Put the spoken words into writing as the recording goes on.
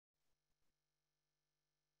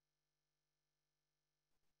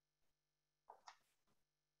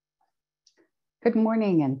Good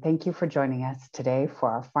morning, and thank you for joining us today for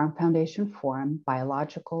our Farm Foundation Forum,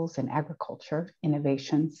 Biologicals in Agriculture,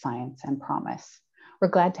 Innovation, Science, and Promise. We're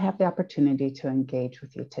glad to have the opportunity to engage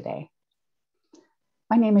with you today.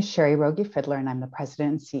 My name is Sherry Rogie-Fiddler, and I'm the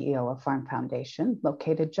President and CEO of Farm Foundation,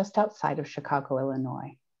 located just outside of Chicago,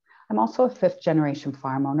 Illinois. I'm also a fifth-generation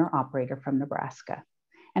farm owner-operator from Nebraska.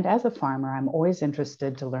 And as a farmer, I'm always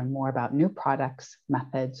interested to learn more about new products,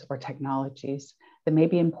 methods, or technologies that may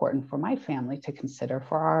be important for my family to consider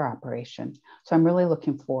for our operation. So I'm really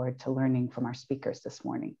looking forward to learning from our speakers this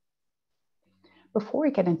morning. Before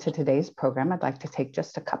we get into today's program, I'd like to take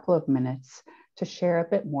just a couple of minutes to share a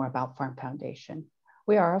bit more about Farm Foundation.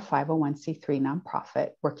 We are a 501c3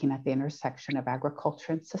 nonprofit working at the intersection of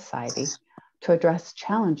agriculture and society to address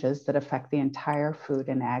challenges that affect the entire food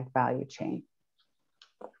and ag value chain.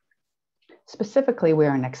 Specifically, we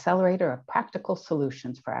are an accelerator of practical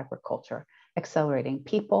solutions for agriculture, accelerating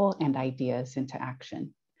people and ideas into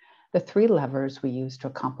action. The three levers we use to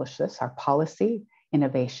accomplish this are policy,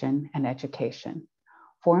 innovation, and education.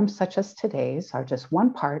 Forums such as today's are just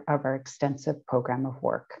one part of our extensive program of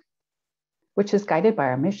work, which is guided by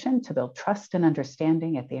our mission to build trust and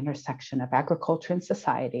understanding at the intersection of agriculture and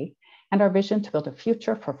society, and our vision to build a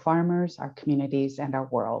future for farmers, our communities, and our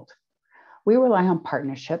world. We rely on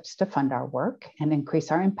partnerships to fund our work and increase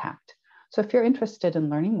our impact. So if you're interested in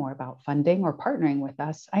learning more about funding or partnering with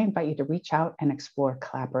us, I invite you to reach out and explore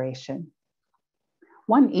collaboration.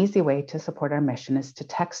 One easy way to support our mission is to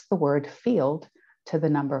text the word FIELD to the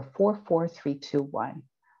number 44321.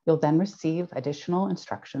 You'll then receive additional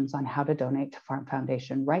instructions on how to donate to Farm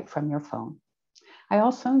Foundation right from your phone. I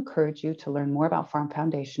also encourage you to learn more about Farm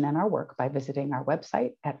Foundation and our work by visiting our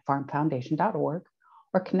website at farmfoundation.org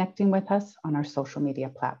or connecting with us on our social media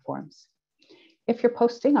platforms. If you're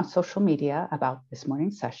posting on social media about this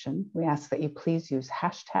morning's session, we ask that you please use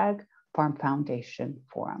hashtag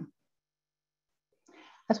FarmFoundationForum.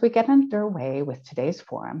 As we get underway with today's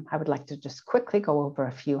forum, I would like to just quickly go over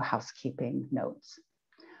a few housekeeping notes.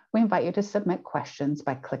 We invite you to submit questions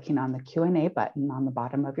by clicking on the Q&A button on the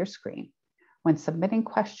bottom of your screen. When submitting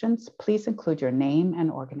questions, please include your name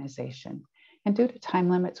and organization. And due to time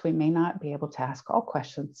limits, we may not be able to ask all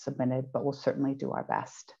questions submitted, but we'll certainly do our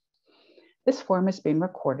best. This forum is being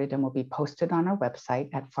recorded and will be posted on our website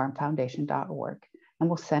at farmfoundation.org, and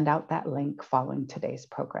we'll send out that link following today's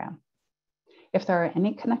program. If there are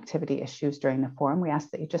any connectivity issues during the forum, we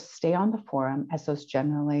ask that you just stay on the forum, as those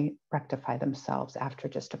generally rectify themselves after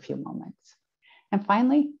just a few moments. And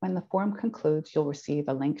finally, when the forum concludes, you'll receive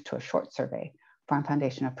a link to a short survey. Farm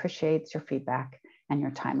Foundation appreciates your feedback and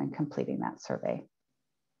your time in completing that survey.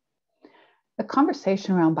 The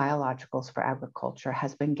conversation around biologicals for agriculture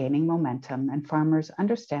has been gaining momentum, and farmers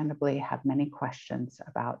understandably have many questions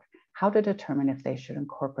about how to determine if they should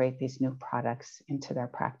incorporate these new products into their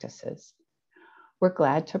practices. We're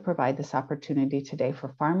glad to provide this opportunity today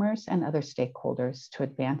for farmers and other stakeholders to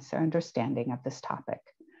advance their understanding of this topic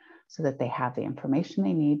so that they have the information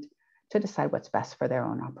they need to decide what's best for their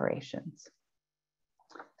own operations.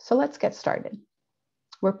 So let's get started.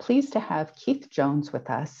 We're pleased to have Keith Jones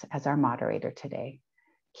with us as our moderator today.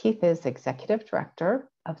 Keith is Executive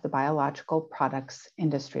Director of the Biological Products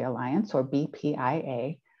Industry Alliance, or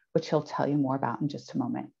BPIA, which he'll tell you more about in just a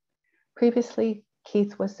moment. Previously,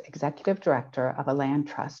 Keith was Executive Director of a land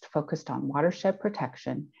trust focused on watershed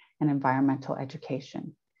protection and environmental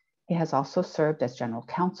education. He has also served as General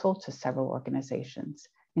Counsel to several organizations,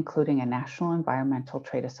 including a national environmental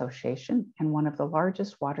trade association and one of the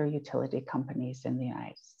largest water utility companies in the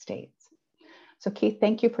United States. So Keith,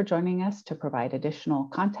 thank you for joining us to provide additional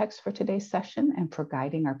context for today's session and for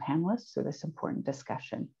guiding our panelists through this important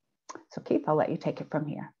discussion. So Keith, I'll let you take it from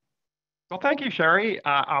here. Well, thank you, Sherry.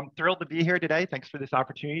 I'm thrilled to be here today. Thanks for this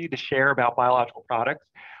opportunity to share about biological products.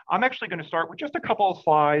 I'm actually going to start with just a couple of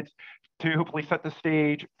slides to hopefully set the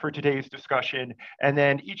stage for today's discussion. And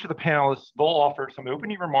then each of the panelists will offer some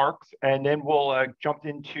opening remarks, and then we'll jump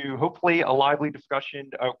into hopefully a lively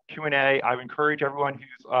discussion, Q&A. I would encourage everyone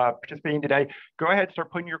who's participating today, go ahead and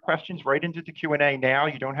start putting your questions right into the Q&A now.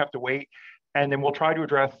 You don't have to wait. And then we'll try to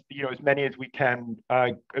address, as many as we can,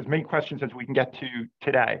 as many questions as we can get to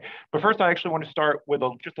today. But first, I actually want to start with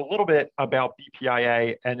just a little bit about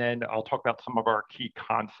BPIA, and then I'll talk about some of our key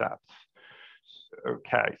concepts.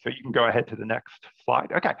 Okay, so you can go ahead to the next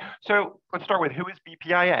slide. Okay, so let's start with who is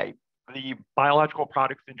BPIA, the Biological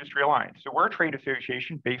Products Industry Alliance. So we're a trade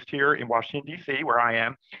association based here in Washington, D.C., where I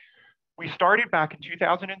am. We started back in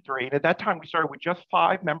 2003, and at that time we started with just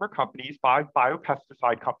 5 member companies, 5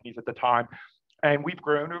 biopesticide companies at the time, And we've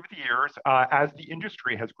grown over the years as the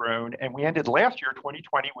industry has grown. And we ended last year,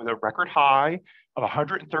 2020, with a record high of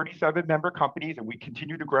 137 member companies, and we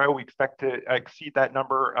continue to grow. We expect to exceed that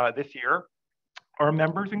number this year. Our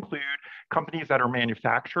members include companies that are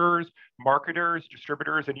manufacturers, marketers,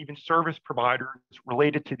 distributors, and even service providers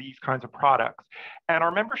related to these kinds of products. And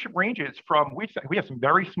our membership ranges from, we have some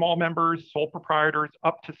very small members, sole proprietors,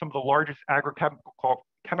 up to some of the largest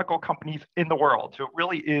chemical companies in the world. So it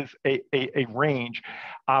really is a range.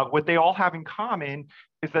 What they all have in common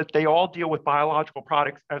is that they all deal with biological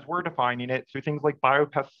products as we're defining it. So things like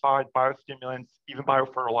biopesticides, biostimulants, even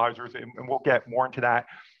biofertilizers, and we'll get more into that.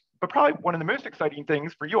 But probably one of the most exciting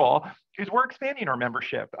things for you all is we're expanding our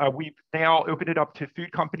membership. We've now opened it up to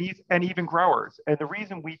food companies and even growers. And the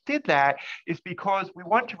reason we did that is because we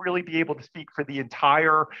want to really be able to speak for the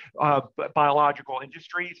entire biological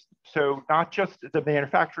industries. So not just the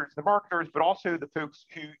manufacturers and the marketers, but also the folks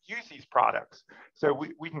who use these products. So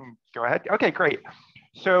we can go ahead. Okay, great.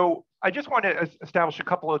 So I just want to establish a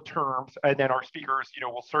couple of terms, and then our speakers,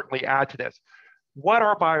 will certainly add to this. What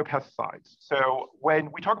are biopesticides? So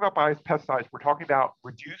when we talk about biopesticides, we're talking about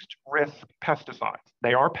reduced risk pesticides.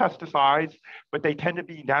 They are pesticides, but they tend to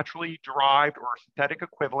be naturally derived or synthetic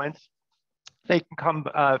equivalents. They can come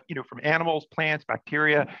from animals, plants,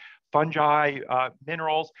 bacteria, fungi,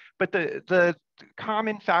 minerals. But the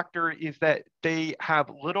common factor is that they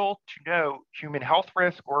have little to no human health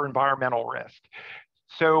risk or environmental risk.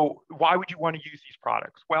 So why would you want to use these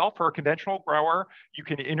products? Well, for a conventional grower, you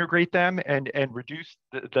can integrate them and reduce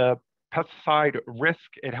the pesticide risk.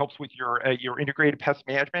 It helps with your integrated pest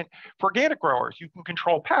management. For organic growers, you can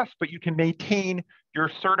control pests, but you can maintain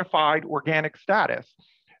your certified organic status.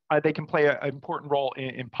 They can play an important role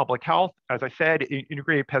in public health. As I said, in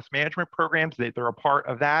integrated pest management programs, they're a part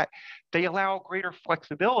of that. They allow greater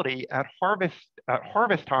flexibility at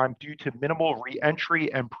harvest time due to minimal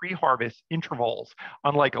re-entry and pre-harvest intervals,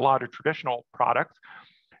 unlike a lot of traditional products.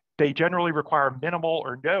 They generally require minimal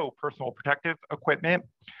or no personal protective equipment.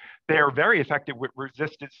 They are very effective with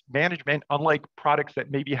resistance management, unlike products that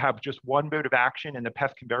maybe have just one mode of action and the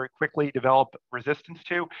pest can very quickly develop resistance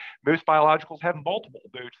to. Most biologicals have multiple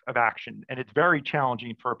modes of action, and it's very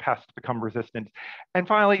challenging for a pest to become resistant. And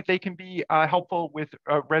finally, they can be helpful with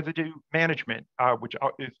residue management, which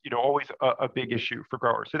is always a big issue for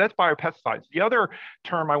growers. So that's biopesticides. The other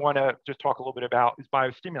term I want to just talk a little bit about is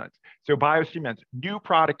biostimulants. So biostimulants, new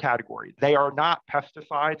product category. They are not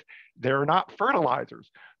pesticides. They're not fertilizers.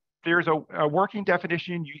 There's a working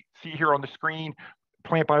definition you see here on the screen.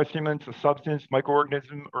 Plant biostimulants, a substance,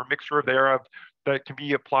 microorganism, or mixture of thereof that can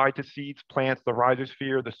be applied to seeds, plants, the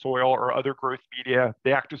rhizosphere, the soil, or other growth media.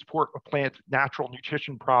 They act to support a plant's natural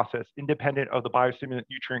nutrition process, independent of the biostimulant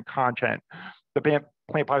nutrient content. The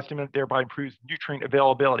plant biostimulant thereby improves nutrient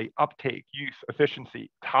availability, uptake, use,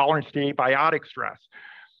 efficiency, tolerance to abiotic stress.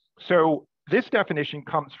 So this definition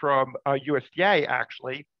comes from USDA,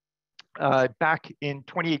 actually. Back in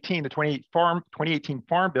 2018, the 2018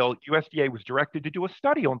 Farm Bill, USDA was directed to do a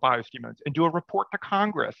study on biostimulants and do a report to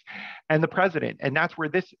Congress and the president. And that's where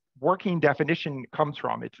this working definition comes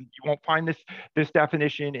from. You won't find this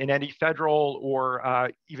definition in any federal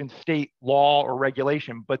or even state law or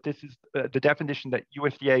regulation, but this is the definition that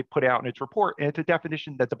USDA put out in its report. And it's a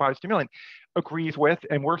definition that the biostimulant agrees with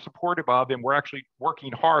and we're supportive of, and we're actually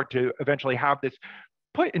working hard to eventually have this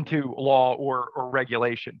put into law or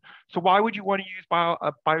regulation. So why would you want to use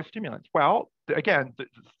biostimulants? Well, again,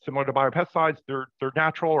 similar to biopesticides, they're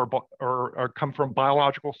natural or come from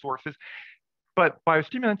biological sources. But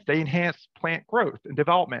biostimulants, they enhance plant growth and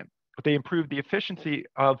development. They improve the efficiency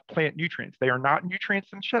of plant nutrients. They are not nutrients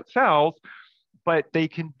themselves, but they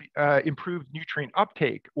can improve nutrient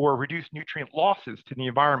uptake or reduce nutrient losses to the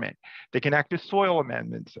environment. They can act as soil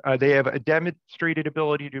amendments. They have a demonstrated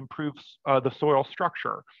ability to improve the soil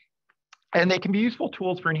structure. And they can be useful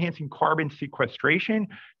tools for enhancing carbon sequestration,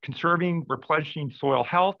 conserving, replenishing soil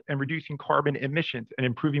health, and reducing carbon emissions and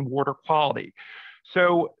improving water quality.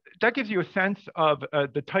 So that gives you a sense of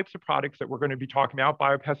the types of products that we're going to be talking about,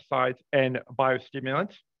 biopesticides and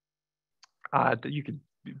biostimulants. You can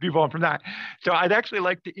move on from that. So I'd actually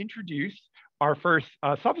like to introduce our first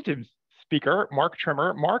substantive speaker, Mark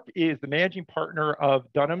Trimmer. Mark is the managing partner of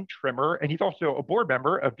DunhamTrimmer, and he's also a board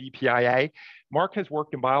member of BPIA. Mark has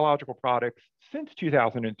worked in biological products since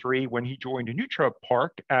 2003 when he joined NutraPark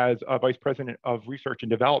as a vice president of research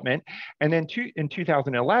and development. And then in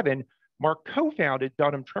 2011, Mark co-founded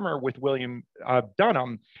DunhamTrimmer with William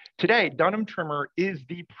Dunham. Today, DunhamTrimmer is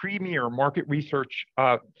the premier market research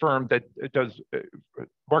firm that does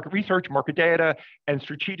market research, market data, and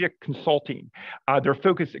strategic consulting. They're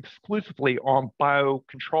focused exclusively on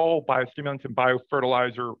biocontrol, biostimulants, and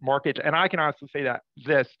biofertilizer markets. And I can honestly say that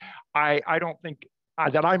I don't think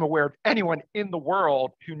that I'm aware of anyone in the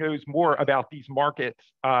world who knows more about these markets,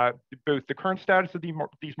 both the current status of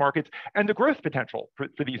these markets and the growth potential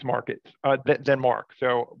for these markets than Mark.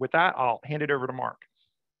 So with that, I'll hand it over to Mark.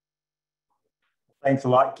 Thanks a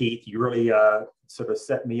lot, Keith. You really sort of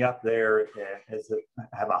set me up there as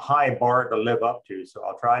I have a high bar to live up to, so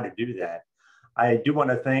I'll try to do that. I do want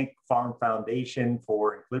to thank Farm Foundation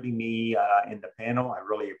for including me in the panel. I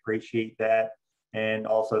really appreciate that. And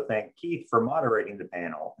also thank Keith for moderating the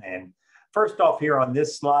panel. And first off here on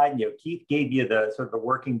this slide, Keith gave you the sort of the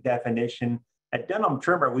working definition. At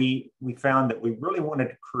DunhamTrimmer, we found that we really wanted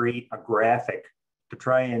to create a graphic to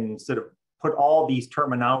try and sort of put all these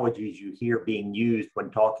terminologies you hear being used when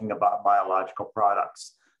talking about biological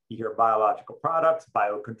products. You hear biological products,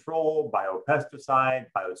 biocontrol, biopesticide,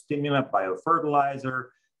 biostimulant, biofertilizer.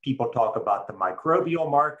 People talk about the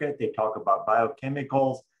microbial market. They talk about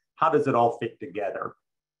biochemicals. How does it all fit together?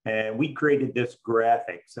 And we created this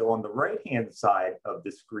graphic. So on the right-hand side of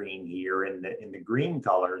the screen here in the green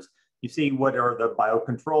colors, you see what are the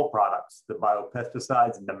biocontrol products, the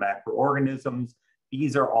biopesticides and the macroorganisms.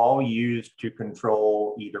 These are all used to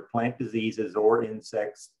control either plant diseases or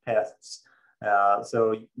insects, pests.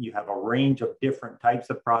 So you have a range of different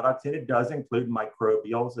types of products, and it does include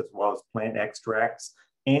microbials as well as plant extracts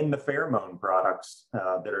and the pheromone products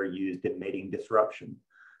that are used in mating disruption.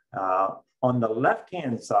 On the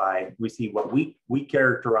left-hand side, we see what we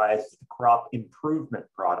characterize as the crop improvement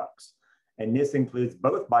products. And this includes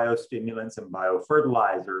both biostimulants and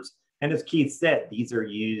biofertilizers. And as Keith said, these are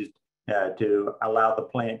used to allow the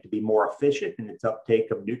plant to be more efficient in its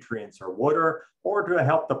uptake of nutrients or water, or to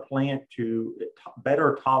help the plant to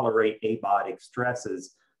better tolerate abiotic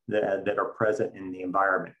stresses that are present in the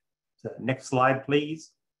environment. So next slide,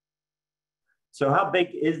 please. So how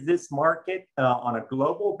big is this market on a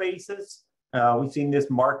global basis? We've seen this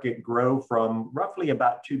market grow from roughly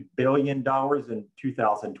about $2 billion in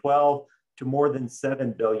 2012 to more than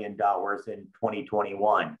 $7 billion in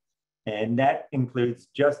 2021. And that includes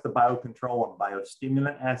just the biocontrol and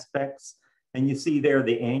biostimulant aspects. And you see there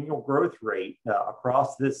the annual growth rate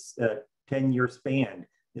across this 10-year span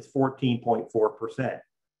is 14.4%.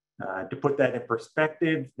 To put that in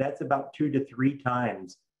perspective, that's about 2 to 3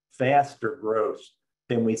 times faster growth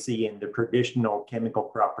than we see in the traditional chemical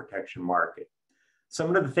crop protection market.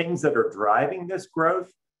 Some of the things that are driving this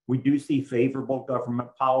growth, we do see favorable government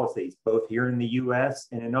policies, both here in the US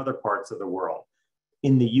and in other parts of the world.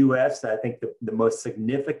 In the US, I think the most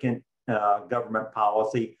significant government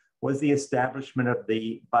policy was the establishment of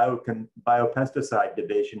the biopesticide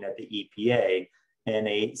division at the EPA and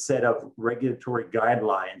a set of regulatory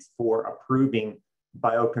guidelines for approving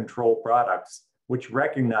biocontrol products, which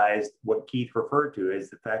recognized what Keith referred to as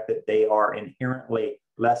the fact that they are inherently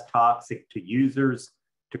less toxic to users,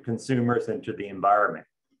 to consumers, and to the environment.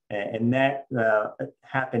 And that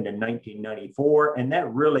happened in 1994, and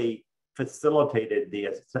that really facilitated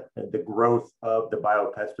the growth of the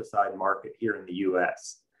biopesticide market here in the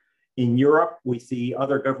US. In Europe, we see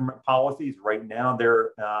other government policies. Right now,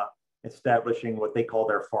 they're establishing what they call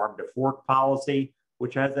their farm to fork policy,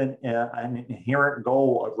 which has an inherent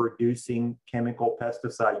goal of reducing chemical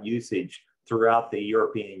pesticide usage throughout the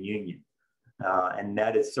European Union. And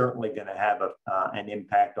that is certainly going to have an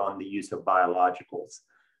impact on the use of biologicals.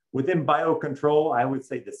 Within biocontrol, I would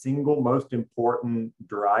say the single most important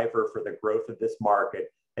driver for the growth of this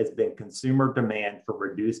market has been consumer demand for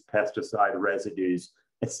reduced pesticide residues,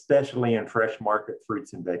 especially in fresh market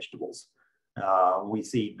fruits and vegetables. We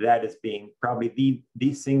see that as being probably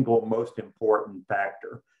the single most important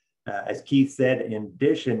factor. As Keith said, in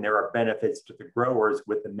addition, there are benefits to the growers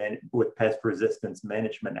with pest resistance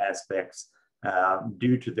management aspects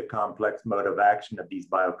due to the complex mode of action of these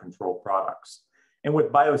biocontrol products. And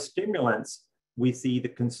with biostimulants, we see the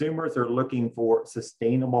consumers are looking for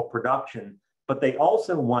sustainable production, but they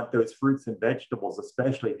also want those fruits and vegetables,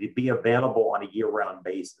 especially, to be available on a year-round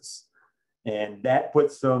basis. And that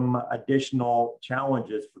puts some additional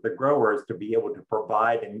challenges for the growers to be able to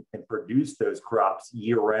provide and produce those crops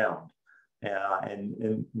year-round.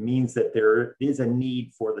 And means that there is a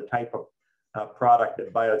need for the type of product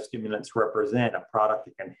that biostimulants represent, a product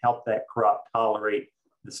that can help that crop tolerate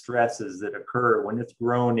the stresses that occur when it's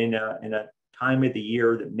grown in a time of the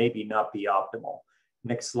year that maybe not be optimal.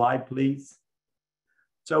 Next slide, please.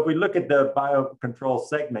 So if we look at the biocontrol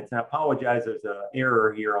segments, and I apologize, there's an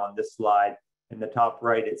error here on this slide. In the top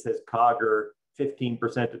right, it says CAGR 15%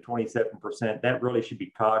 to 27%. That really should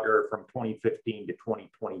be CAGR from 2015 to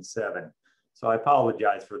 2027. So I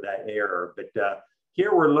apologize for that error. But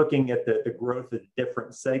here we're looking at the growth of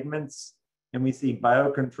different segments. And we see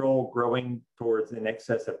biocontrol growing towards in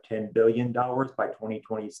excess of $10 billion by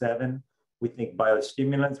 2027. We think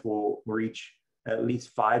biostimulants will reach at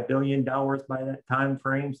least $5 billion by that time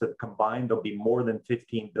frame. So combined, there'll be more than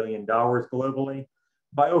 $15 billion globally.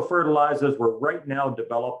 Biofertilizers, we're right now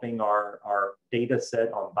developing our data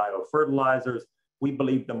set on biofertilizers. We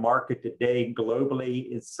believe the market today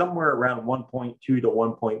globally is somewhere around 1.2 to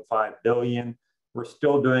 1.5 billion. We're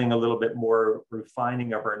still doing a little bit more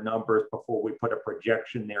refining of our numbers before we put a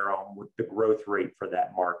projection there on with the growth rate for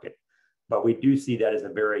that market. But we do see that as a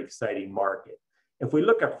very exciting market. If we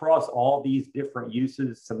look across all these different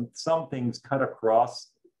uses, some things cut across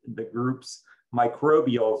the groups.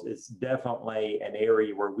 Microbials is definitely an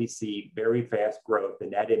area where we see very fast growth,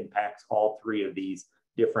 and that impacts all three of these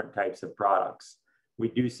different types of products. We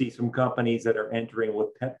do see some companies that are entering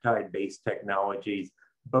with peptide-based technologies,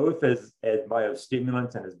 both as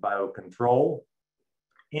biostimulants and as biocontrol.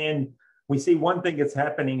 And we see one thing that's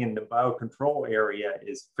happening in the biocontrol area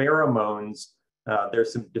is pheromones.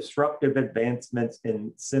 There's some disruptive advancements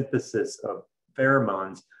in synthesis of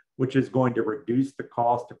pheromones, which is going to reduce the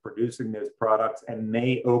cost of producing those products and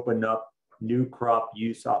may open up new crop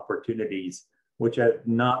use opportunities, which have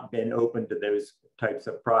not been open to those types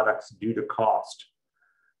of products due to cost.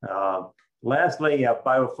 Lastly,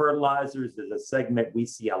 biofertilizers is a segment we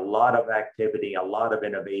see a lot of activity, a lot of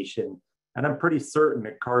innovation, and I'm pretty certain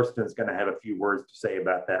that Karsten's going to have a few words to say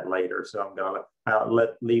about that later. So I'm going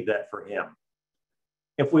to leave that for him.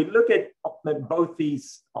 If we look at both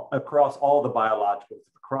these across all the biologicals,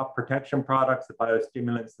 the crop protection products, the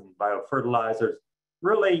biostimulants and biofertilizers,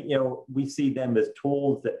 really, we see them as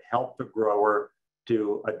tools that help the grower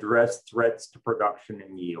to address threats to production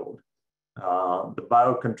and yield. The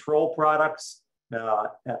biocontrol products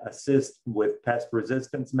assist with pest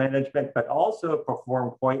resistance management, but also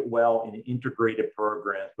perform quite well in integrated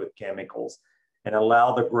programs with chemicals and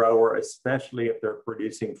allow the grower, especially if they're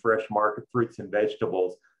producing fresh market fruits and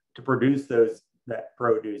vegetables, to produce that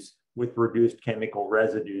produce with reduced chemical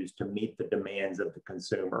residues to meet the demands of the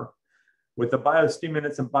consumer. With the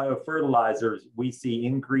biostimulants and biofertilizers, we see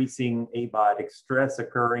increasing abiotic stress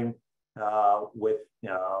occurring with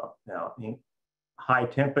high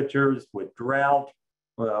temperatures, with drought,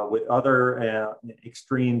 with other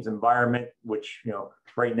extremes environment, which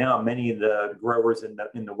right now many of the growers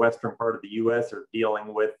in the western part of the U.S. are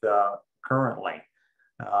dealing with currently.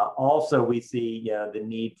 Also, we see the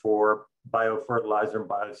need for biofertilizer and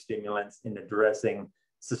biostimulants in addressing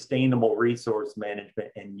sustainable resource management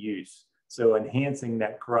and use. So enhancing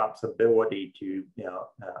that crop's ability to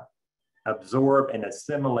absorb and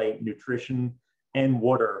assimilate nutrition and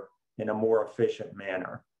water in a more efficient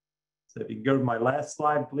manner. So if you can go to my last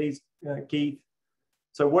slide, please, Keith.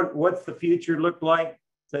 So what's the future look like?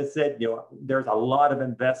 As I said, there's a lot of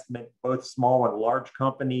investment, both small and large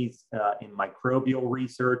companies in microbial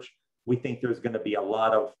research. We think there's going to be a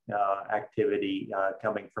lot of activity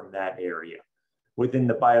coming from that area. Within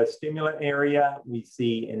the biostimulant area, we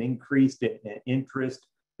see an increased interest,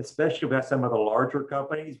 especially with some of the larger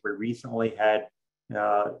companies. We recently had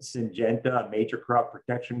Syngenta, a major crop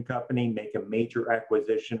protection company, make a major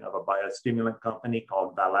acquisition of a biostimulant company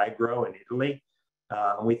called Valagro in Italy.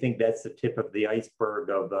 And we think that's the tip of the iceberg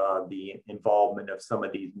of the involvement of some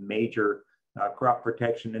of these major crop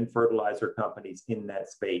protection and fertilizer companies in that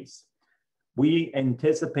space. We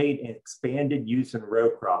anticipate an expanded use in row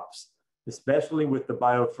crops, especially with the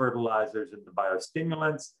biofertilizers and the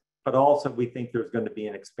biostimulants, but also we think there's going to be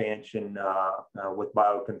an expansion with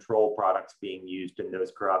biocontrol products being used in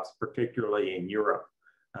those crops, particularly in Europe,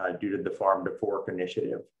 due to the Farm to Fork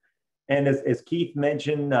initiative. And as Keith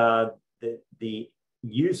mentioned, the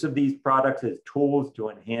use of these products as tools to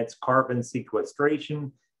enhance carbon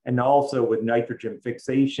sequestration and also with nitrogen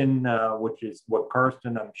fixation, which is what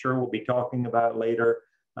Karsten, I'm sure, will be talking about later,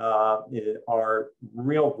 are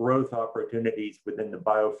real growth opportunities within the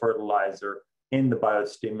biofertilizer in the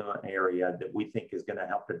biostimulant area that we think is going to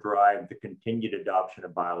help to drive the continued adoption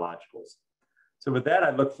of biologicals. So with that, I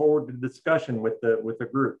look forward to the discussion with the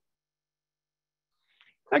group.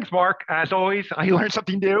 Thanks, Mark. As always, I learn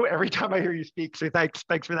something new every time I hear you speak. So thanks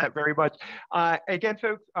for that very much. Again,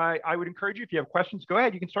 folks, I would encourage you, if you have questions, go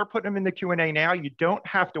ahead. You can start putting them in the Q&A now. You don't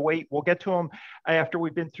have to wait. We'll get to them after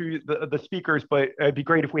we've been through the speakers, but it'd be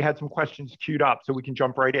great if we had some questions queued up so we can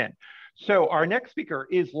jump right in. So our next speaker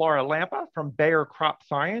is Laura Lampa from Bayer Crop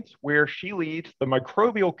Science, where she leads the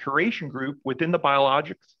Microbial Curation group within the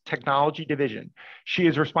Biologics Technology Division. She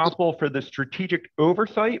is responsible for the strategic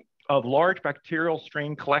oversight of a large bacterial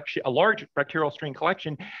strain collection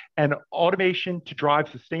and automation to drive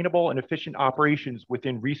sustainable and efficient operations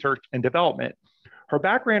within research and development. Her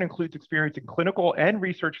background includes experience in clinical and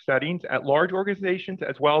research settings at large organizations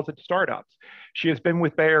as well as at startups. She has been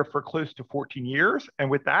with Bayer for close to 14 years. And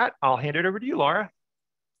with that, I'll hand it over to you, Laura.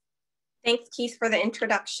 Thanks, Keith, for the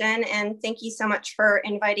introduction. And thank you so much for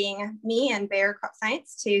inviting me and Bayer Crop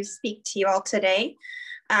Science to speak to you all today.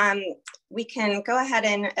 We can go ahead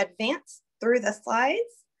and advance through the slides.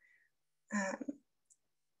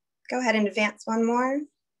 Go ahead and advance one more.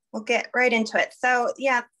 We'll get right into it. So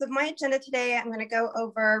yeah, so my agenda today, I'm going to go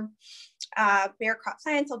over Bayer Crop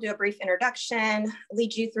Science. I'll do a brief introduction,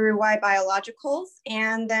 lead you through why biologicals,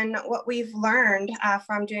 and then what we've learned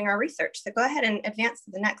from doing our research. So go ahead and advance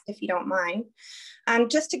to the next if you don't mind.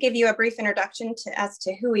 Just to give you a brief introduction as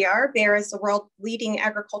to who we are, Bayer is the world's leading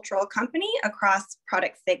agricultural company across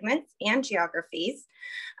product segments and geographies.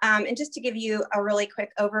 And just to give you a really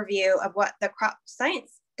quick overview of what the Crop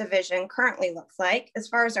Science division currently looks like. As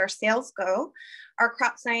far as our sales go, our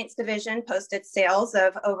crop science division posted sales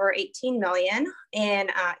of over 18 million in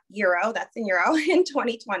euro, that's in euro, in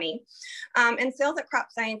 2020. And sales at crop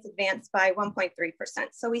science advanced by 1.3%.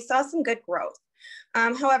 So we saw some good growth.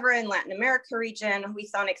 However, in Latin America region, we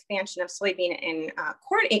saw an expansion of soybean and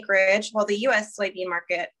corn acreage, while the US soybean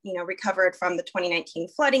market, recovered from the 2019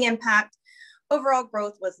 flooding impact. Overall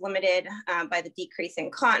growth was limited by the decrease in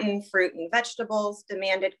cotton, fruit, and vegetables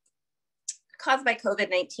demanded caused by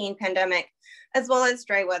COVID-19 pandemic, as well as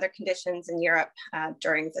dry weather conditions in Europe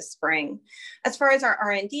during the spring. As far as our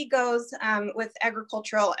R&D goes, with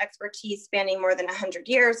agricultural expertise spanning more than 100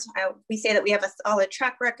 years, we say that we have a solid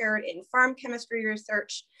track record in farm chemistry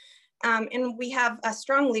research, and we have a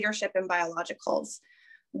strong leadership in biologicals.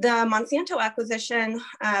 The Monsanto acquisition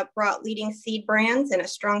brought leading seed brands and a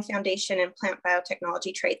strong foundation in plant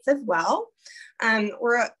biotechnology traits as well.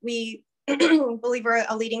 We believe we're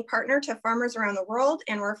a leading partner to farmers around the world,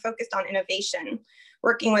 and we're focused on innovation,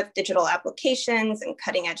 working with digital applications and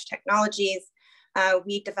cutting edge technologies.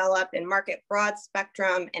 We develop and market broad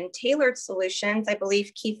spectrum and tailored solutions. I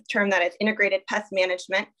believe Keith termed that as integrated pest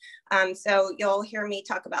management. So you'll hear me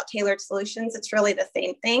talk about tailored solutions. It's really the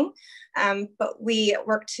same thing, but we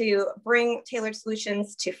work to bring tailored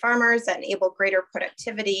solutions to farmers that enable greater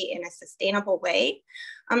productivity in a sustainable way.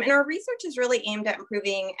 And our research is really aimed at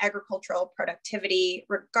improving agricultural productivity,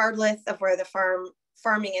 regardless of where the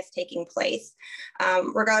farming is taking place,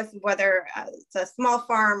 regardless of whether it's a small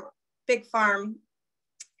farm, big farm,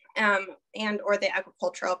 and or the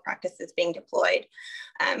agricultural practices being deployed.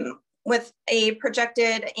 With a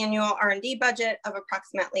projected annual R&D budget of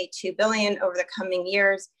approximately $2 billion over the coming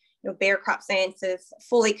years, Bayer Crop Science is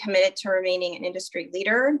fully committed to remaining an industry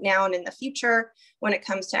leader now and in the future when it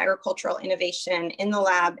comes to agricultural innovation in the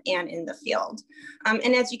lab and in the field.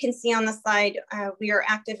 And as you can see on the slide, we are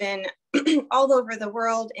active in all over the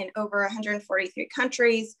world in over 143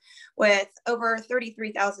 countries with over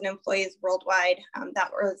 33,000 employees worldwide.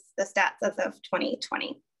 That was the stats as of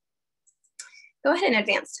 2020. Go ahead and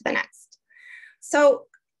advance to the next. So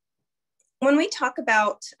when we talk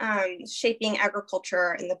about shaping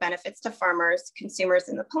agriculture and the benefits to farmers, consumers,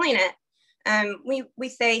 and the planet, we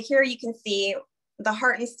say here you can see the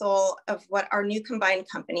heart and soul of what our new combined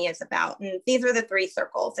company is about. And these are the three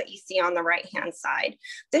circles that you see on the right-hand side.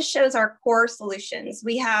 This shows our core solutions.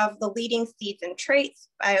 We have the leading seeds and traits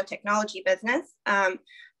biotechnology business,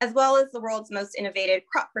 as well as the world's most innovative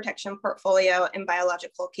crop protection portfolio and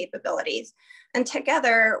biological capabilities. And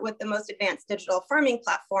together with the most advanced digital farming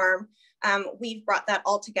platform, we've brought that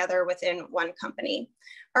all together within one company.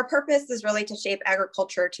 Our purpose is really to shape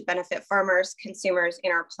agriculture to benefit farmers, consumers,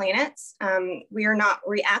 and our planets. We are not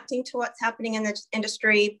reacting to what's happening in this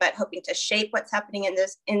industry, but hoping to shape what's happening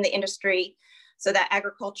in the industry so that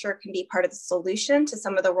agriculture can be part of the solution to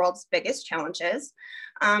some of the world's biggest challenges.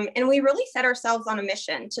 And we really set ourselves on a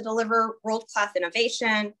mission to deliver world-class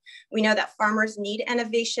innovation. We know that farmers need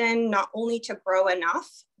innovation, not only to grow enough,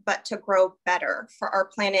 but to grow better for our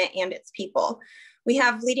planet and its people. We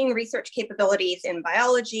have leading research capabilities in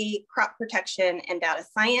biology, crop protection, and data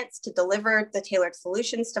science to deliver the tailored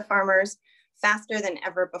solutions to farmers faster than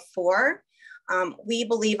ever before. We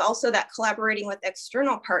believe also that collaborating with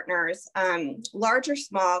external partners, large or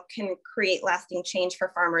small, can create lasting change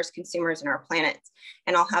for farmers, consumers, and our planet.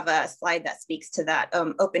 And I'll have a slide that speaks to that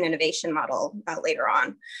open innovation model later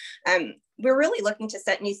on. We're really looking to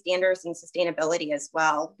set new standards in sustainability as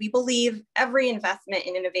well. We believe every investment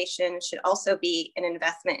in innovation should also be an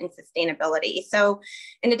investment in sustainability. So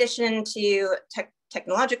in addition to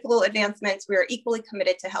technological advancements, we are equally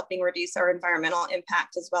committed to helping reduce our environmental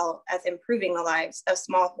impact as well as improving the lives of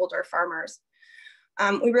smallholder farmers.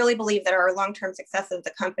 We really believe that our long-term success of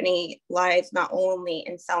the company lies not only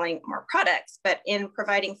in selling more products, but in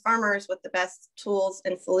providing farmers with the best tools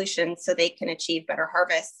and solutions so they can achieve better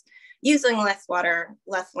harvests, using less water,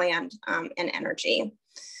 less land, and energy.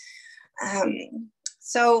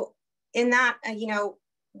 So in that,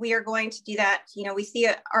 we are going to do that. We see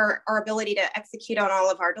our ability to execute on all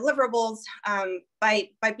of our deliverables by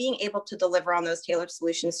being able to deliver on those tailored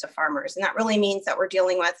solutions to farmers. And that really means that we're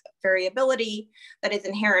dealing with variability that is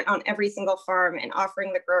inherent on every single farm and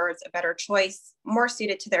offering the growers a better choice, more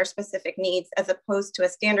suited to their specific needs, as opposed to a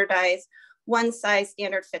standardized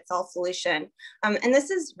one-size-standard-fits-all solution. And this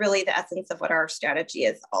is really the essence of what our strategy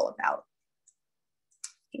is all about.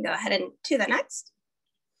 You can go ahead and to the next.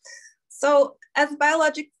 So as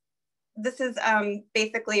this is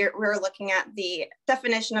basically, we're looking at the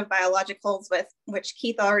definition of biologicals, with which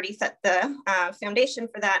Keith already set the foundation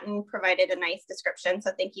for that and provided a nice description.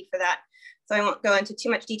 So thank you for that. So I won't go into too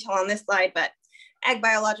much detail on this slide, but ag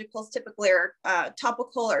biologicals typically are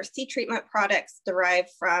topical or seed treatment products derived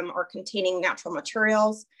from or containing natural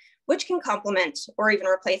materials, which can complement or even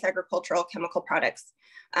replace agricultural chemical products.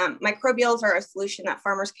 Microbials are a solution that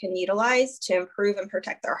farmers can utilize to improve and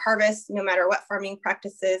protect their harvest, no matter what farming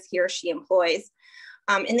practices he or she employs.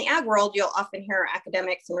 In the ag world, you'll often hear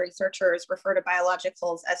academics and researchers refer to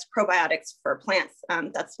biologicals as probiotics for plants.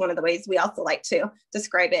 That's one of the ways we also like to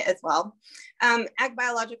describe it as well. Ag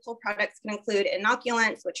biological products can include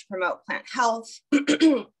inoculants, which promote plant health,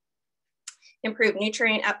 improve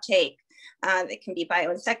nutrient uptake. They can be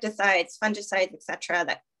bioinsecticides, fungicides, etc.,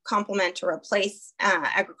 that complement or replace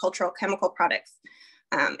agricultural chemical products.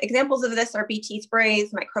 Examples of this are BT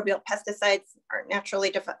sprays. Microbial pesticides are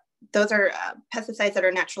pesticides that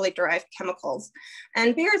are naturally derived chemicals.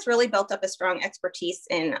 And Bayer has really built up a strong expertise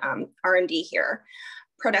in R&D here,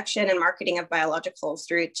 production and marketing of biologicals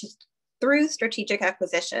through strategic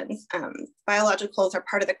acquisitions. Biologicals are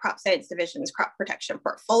part of the Crop Science Division's crop protection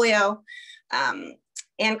portfolio.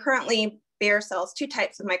 And currently, Bayer sells two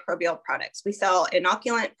types of microbial products. We sell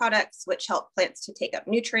inoculant products, which help plants to take up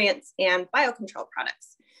nutrients, and biocontrol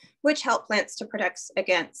products, which help plants to protect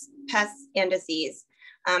against pests and disease.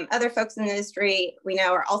 Other folks in the industry we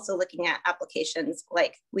know are also looking at applications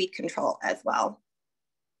like weed control as well.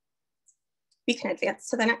 We can advance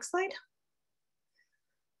to the next slide.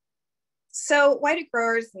 So why do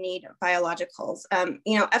growers need biologicals?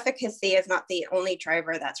 Efficacy is not the only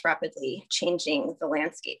driver that's rapidly changing the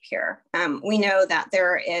landscape here. We know that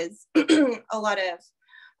there is a lot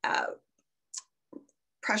of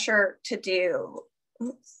pressure to do,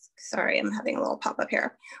 sorry, I'm having a little pop-up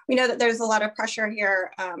here. We know that there's a lot of pressure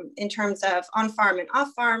here in terms of on-farm and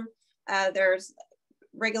off-farm. There's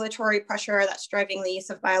regulatory pressure that's driving the use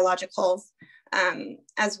of biologicals.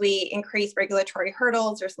 As we increase regulatory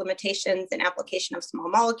hurdles, there's limitations in application of small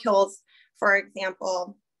molecules, for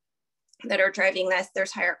example, that are driving this.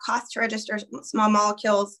 There's higher costs to register small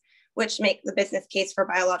molecules, which make the business case for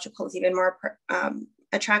biologicals even more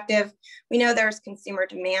attractive. We know there's consumer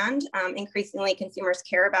demand. Increasingly, consumers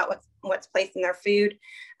care about what's placed in their food.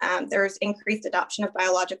 There's increased adoption of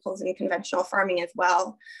biologicals in conventional farming as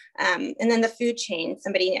well. And then the food chain,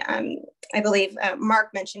 somebody, I believe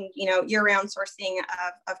Mark mentioned, year-round sourcing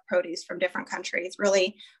of produce from different countries,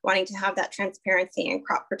 really wanting to have that transparency in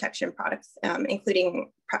crop protection products,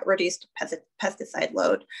 including reduced pesticide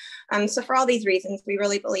load. So for all these reasons, we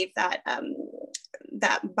really believe that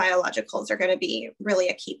that biologicals are going to be really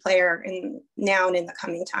a key player now and in the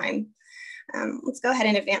coming time. Let's go ahead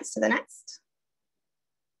and advance to the next.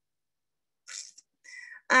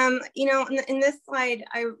 In this slide,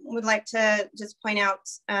 I would like to just point out,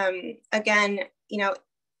 again, the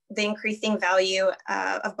increasing value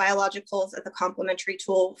of biologicals as a complementary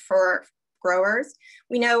tool for growers.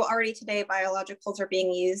 We know already today biologicals are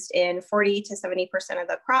being used in 40 to 70% of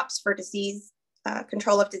the crops for disease,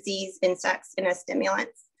 control of disease, insects, and as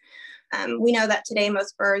stimulants. We know that today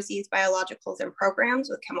most growers use biologicals in programs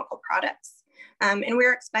with chemical products. And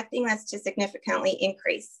we're expecting this to significantly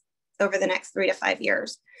increase over the next 3 to 5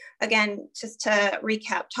 years. Again, just to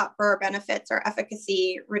recap, top grower benefits are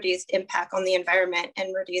efficacy, reduced impact on the environment,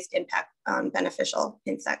 and reduced impact on beneficial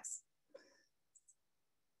insects.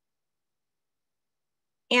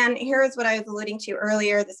 And here's what I was alluding to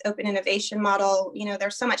earlier, this open innovation model. You know,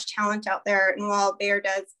 there's so much talent out there, and while Bayer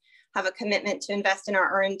does have a commitment to invest in our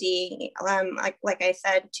R&D, like I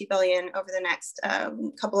said, $2 billion over the next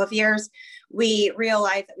couple of years, we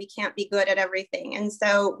realize that we can't be good at everything. And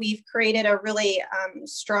so we've created a really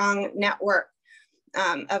strong network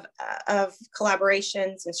of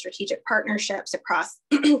collaborations and strategic partnerships across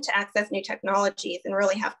to access new technologies and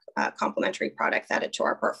really have complementary products added to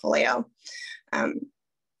our portfolio.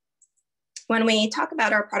 When we talk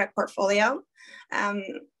about our product portfolio,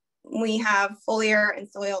 we have foliar and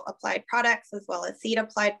soil applied products as well as seed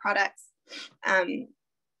applied products. And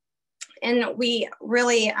we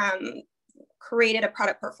really created a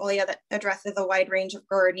product portfolio that addresses a wide range of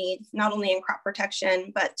grower needs, not only in crop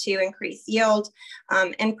protection, but to increase yield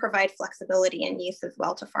and provide flexibility in use as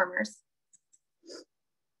well to farmers.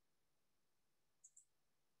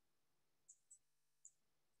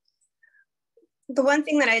 The one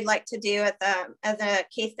thing that I'd like to do as a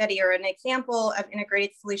case study or an example of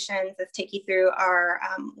integrated solutions is take you through our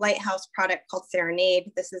lighthouse product called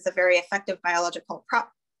Serenade. This is a very effective biological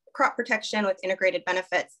crop protection with integrated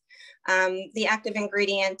benefits. The active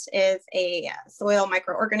ingredient is a soil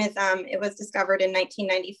microorganism. It was discovered in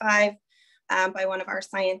 1995 by one of our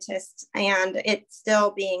scientists, and it's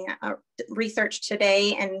still being researched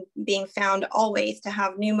today and being found always to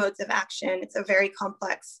have new modes of action. It's a very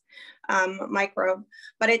complex microbe,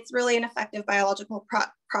 but it's really an effective biological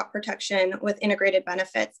crop protection with integrated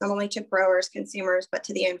benefits, not only to growers, consumers, but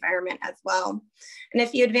to the environment as well. And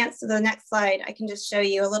if you advance to the next slide, I can just show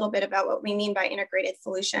you a little bit about what we mean by integrated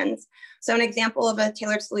solutions. So an example of a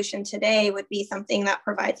tailored solution today would be something that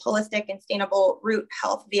provides holistic and sustainable root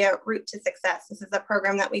health via Root to Success. This is a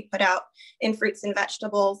program that we put out in fruits and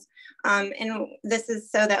vegetables. And this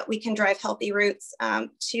is so that we can drive healthy roots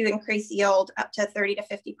to increase yield up to 30 to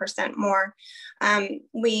 50% more.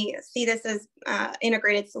 We see this as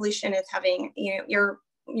integrated solution as having, you know,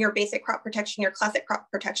 your basic crop protection, your classic crop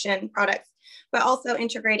protection products, but also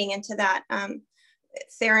integrating into that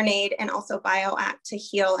Serenade and also BioAct to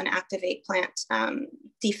heal and activate plant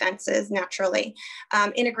defenses naturally.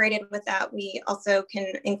 Integrated with that, we also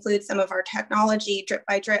can include some of our technology, drip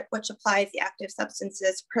by drip, which applies the active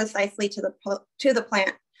substances precisely to the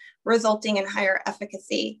plant, resulting in higher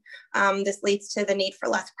efficacy. This leads to the need for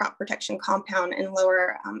less crop protection compound and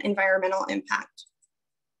lower environmental impact.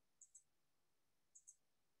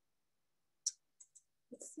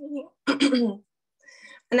 Let's see.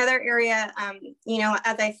 Another area, you know,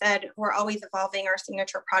 as I said, we're always evolving our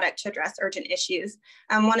signature product to address urgent issues.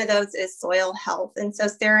 One of those is soil health. And so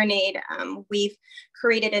Serenade, we've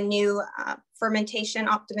created a new fermentation,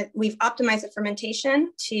 we've optimized the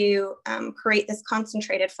fermentation to create this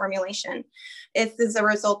concentrated formulation. This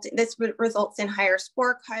results in higher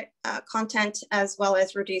spore content as well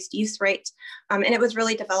as reduced use rate. And it was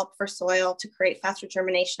really developed for soil to create faster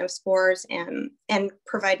germination of spores and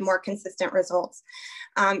provide more consistent results.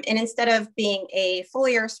 And instead of being a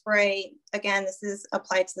foliar spray, again, this is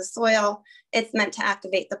applied to the soil. It's meant to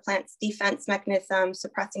activate the plant's defense mechanism,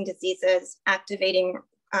 suppressing diseases, activating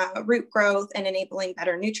root growth and enabling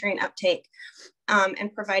better nutrient uptake,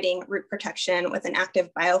 and providing root protection with an active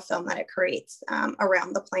biofilm that it creates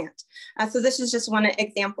around the plant. So this is just one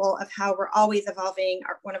example of how we're always evolving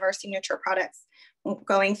one of our signature products,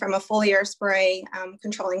 going from a foliar spray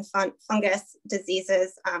controlling fungus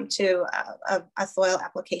diseases to a soil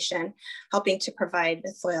application, helping to provide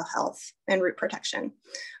the soil health and root protection.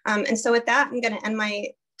 And so with that, I'm going to end my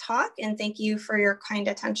talk and thank you for your kind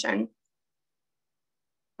attention.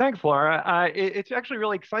 Thanks, Laura. It's actually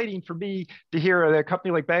really exciting for me to hear that a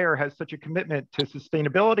company like Bayer has such a commitment to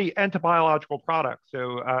sustainability and to biological products.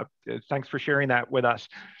 So thanks for sharing that with us.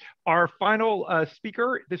 Our final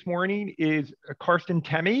speaker this morning is Karsten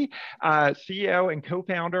Temme, CEO and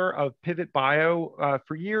co-founder of Pivot Bio.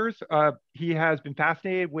 For years, he has been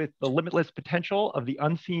fascinated with the limitless potential of the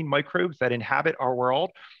unseen microbes that inhabit our world.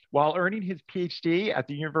 While earning his PhD at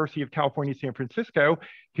the University of California, San Francisco,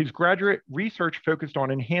 his graduate research focused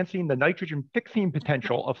on enhancing the nitrogen fixing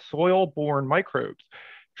potential of soil-borne microbes.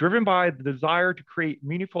 Driven by the desire to create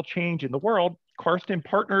meaningful change in the world, Karsten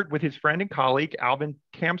partnered with his friend and colleague, Alvin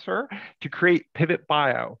Kamser, to create Pivot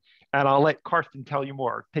Bio. And I'll let Karsten tell you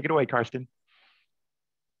more. Take it away, Karsten.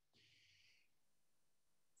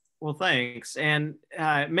 Well, thanks. And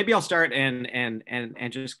maybe I'll start and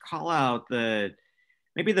just call out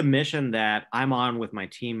maybe the mission that I'm on with my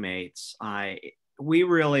teammates. We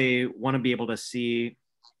really want to be able to see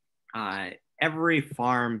every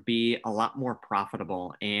farm be a lot more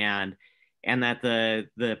profitable, and that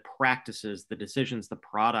the practices, the decisions, the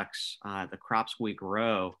products, the crops we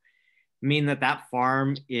grow mean that that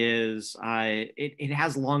farm is, it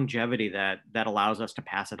has longevity that allows us to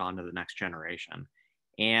pass it on to the next generation.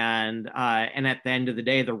 And at the end of the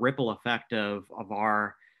day, the ripple effect of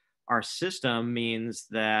our system means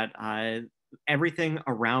that everything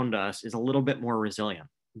around us is a little bit more resilient,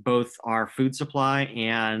 both our food supply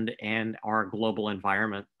and our global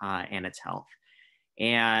environment and its health.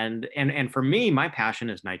 And for me, my passion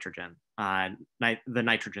is nitrogen, the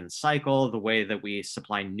nitrogen cycle, the way that we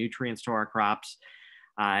supply nutrients to our crops,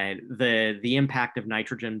 the impact of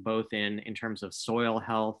nitrogen, both in terms of soil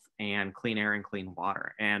health and clean air and clean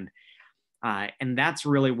water. And that's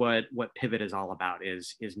really what Pivot is all about,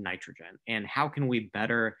 is nitrogen. And how can we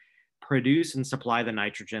better produce and supply the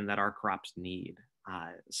nitrogen that our crops need?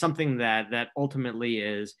 Something that ultimately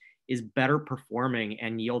is better performing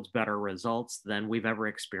and yields better results than we've ever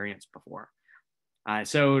experienced before.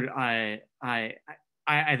 So I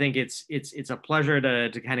think it's a pleasure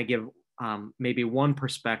to kind of give maybe one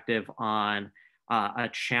perspective on a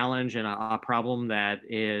challenge and a problem that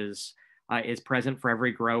is present for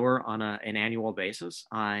every grower on an annual basis,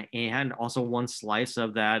 and also one slice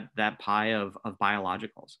of that pie of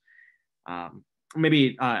biologicals.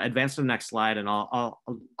 Maybe advance to the next slide, and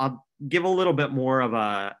I'll give a little bit more of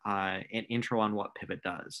an intro on what Pivot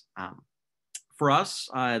does. For us,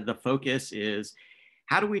 the focus is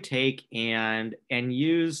how do we take and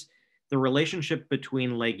use the relationship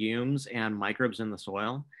between legumes and microbes in the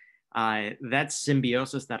soil, that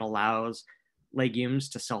symbiosis that allows legumes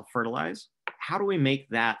to self-fertilize. How do we make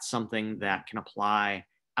that something that can apply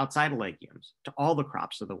outside of legumes to all the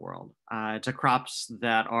crops of the world, to crops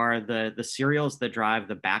that are the cereals that drive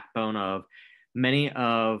the backbone of many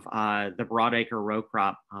of the broadacre row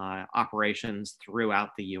crop operations throughout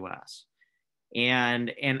the US.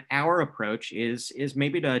 And our approach is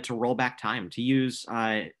maybe to roll back time, to use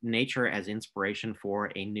nature as inspiration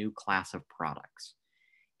for a new class of products,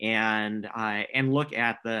 and look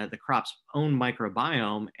at the crop's own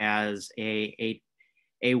microbiome as a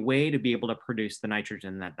way to be able to produce the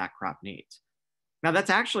nitrogen that crop needs. Now, that's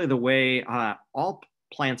actually the way all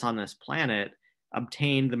plants on this planet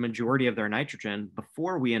obtained the majority of their nitrogen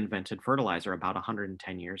before we invented fertilizer about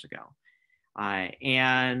 110 years ago.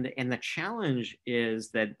 And the challenge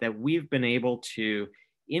is that we've been able to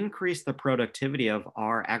increase the productivity of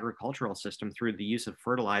our agricultural system through the use of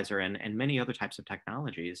fertilizer and many other types of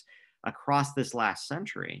technologies across this last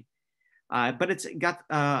century. But it's got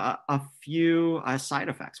a few side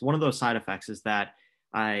effects. One of those side effects is that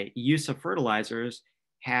use of fertilizers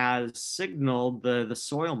has signaled the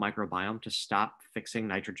soil microbiome to stop fixing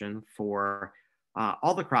nitrogen for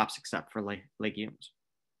all the crops except for legumes.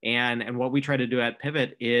 And what we try to do at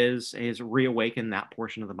Pivot is reawaken that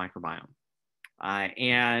portion of the microbiome.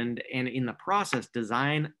 And in the process,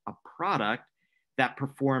 design a product that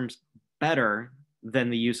performs better than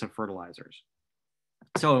the use of fertilizers.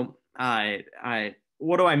 So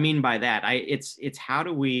what do I mean by that? It's how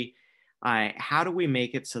do we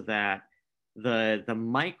make it so that the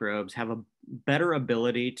microbes have a better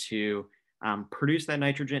ability to produce that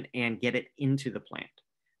nitrogen and get it into the plant.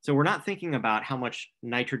 So we're not thinking about how much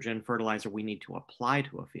nitrogen fertilizer we need to apply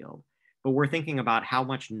to a field, but we're thinking about how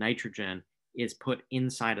much nitrogen is put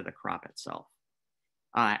inside of the crop itself.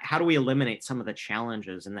 How do we eliminate some of the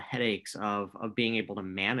challenges and the headaches of being able to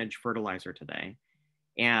manage fertilizer today,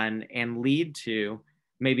 and lead to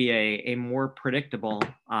maybe a more predictable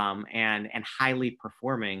and highly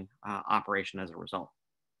performing operation as a result?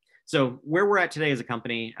 So where we're at today as a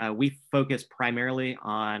company, we focus primarily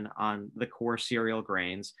on the core cereal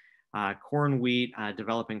grains, corn, wheat,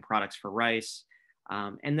 developing products for rice,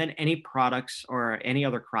 and then any products or any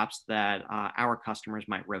other crops that our customers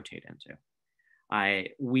might rotate into.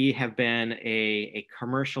 We have been a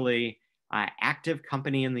commercially active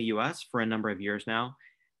company in the US for a number of years now.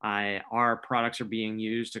 Our products are being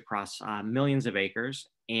used across millions of acres,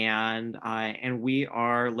 and we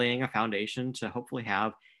are laying a foundation to hopefully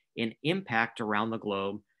have an impact around the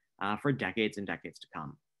globe for decades and decades to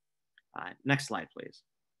come. Next slide, please.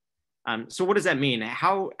 So what does that mean?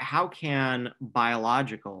 How can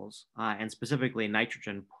biologicals, and specifically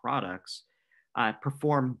nitrogen products,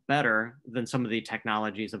 perform better than some of the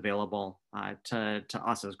technologies available to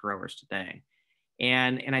us as growers today?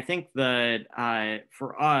 And I think that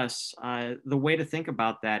for us, the way to think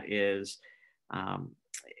about that is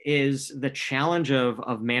the challenge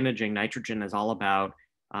of managing nitrogen is all about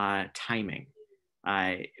timing.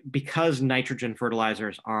 Because nitrogen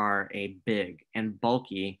fertilizers are a big and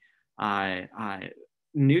bulky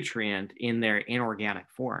nutrient in their inorganic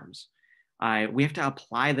forms, we have to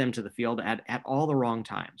apply them to the field at all the wrong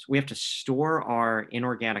times. We have to store our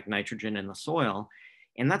inorganic nitrogen in the soil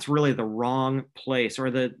And that's really the wrong place,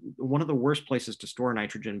 or one of the worst places to store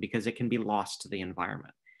nitrogen, because it can be lost to the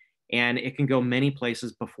environment. And it can go many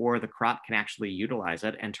places before the crop can actually utilize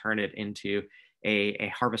it and turn it into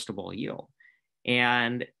a harvestable yield.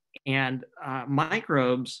 And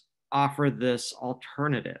microbes offer this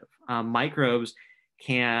alternative. Microbes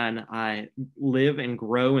can live and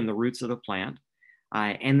grow in the roots of the plant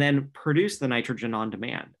and then produce the nitrogen on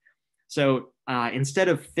demand. So instead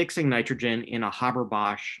of fixing nitrogen in a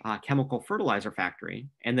Haber-Bosch chemical fertilizer factory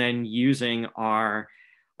and then using our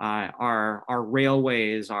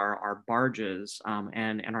railways, our barges,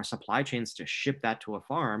 and our supply chains to ship that to a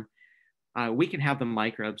farm, we can have the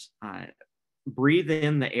microbes breathe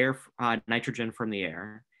in the air, nitrogen from the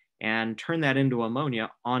air, and turn that into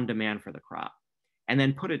ammonia on demand for the crop, and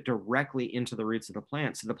then put it directly into the roots of the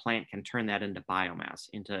plant, so the plant can turn that into biomass,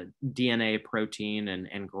 into DNA, protein,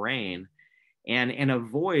 and grain, and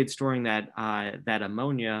avoid storing that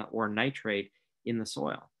ammonia or nitrate in the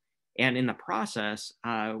soil. And in the process,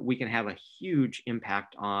 we can have a huge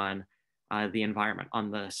impact on the environment,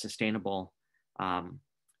 on the sustainable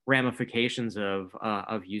ramifications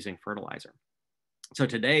of using fertilizer. So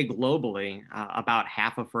today, globally, about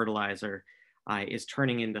half of fertilizer is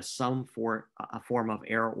turning into some a form of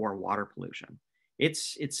air or water pollution.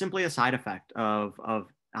 It's simply a side effect of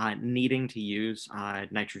needing to use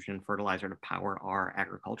nitrogen fertilizer to power our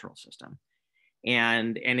agricultural system.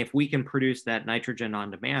 And if we can produce that nitrogen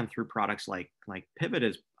on demand through products like Pivot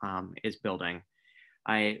is building,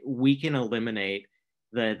 we can eliminate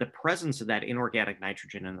the presence of that inorganic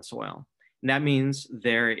nitrogen in the soil. And that means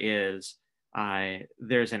there's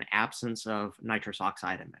an absence of nitrous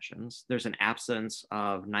oxide emissions. There's an absence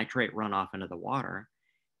of nitrate runoff into the water.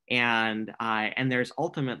 And there's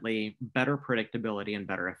ultimately better predictability and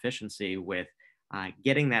better efficiency with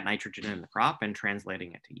getting that nitrogen in the crop and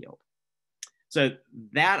translating it to yield. So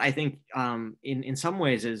that, I think, in some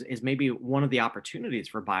ways is maybe one of the opportunities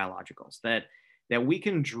for biologicals, that we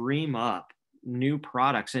can dream up new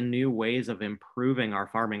products and new ways of improving our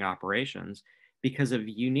farming operations because of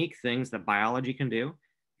unique things that biology can do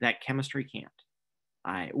that chemistry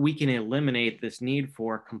can't. We can eliminate this need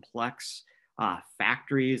for complex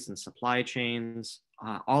factories and supply chains,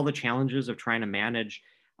 all the challenges of trying to manage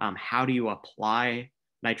how do you apply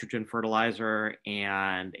nitrogen fertilizer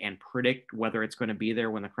and predict whether it's going to be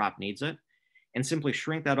there when the crop needs it, and simply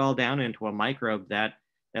shrink that all down into a microbe that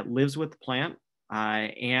lives with the plant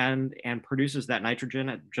and produces that nitrogen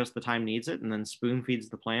at just the time needs it, and then spoon feeds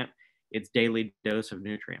the plant its daily dose of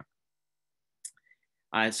nutrient.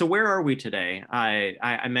 So where are we today?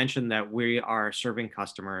 I mentioned that we are serving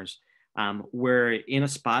customers. We're in a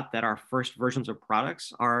spot that our first versions of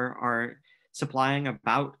products are supplying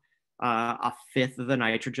about a fifth of the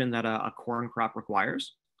nitrogen that a corn crop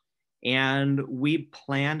requires. And we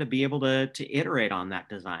plan to be able to iterate on that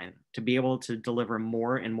design, to be able to deliver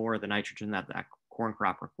more and more of the nitrogen that corn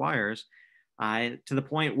crop requires, to the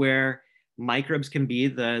point where microbes can be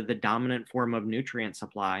the dominant form of nutrient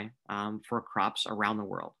supply for crops around the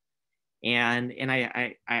world. And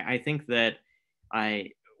I think that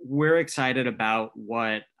we're excited about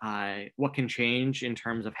what can change in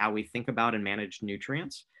terms of how we think about and manage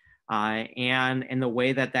nutrients, and the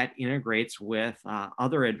way that integrates with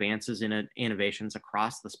other advances in innovations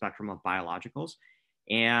across the spectrum of biologicals,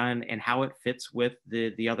 and how it fits with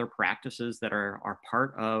the other practices that are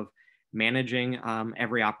part of managing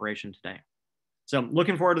every operation today. So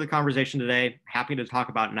looking forward to the conversation today. Happy to talk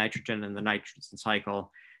about nitrogen and the nitrogen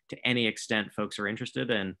cycle to any extent folks are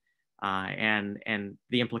interested in, and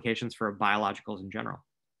the implications for biologicals in general.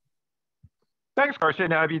 Thanks,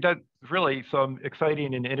 Karsten. I mean, that's really some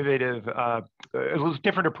exciting and innovative,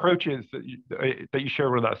 different approaches that you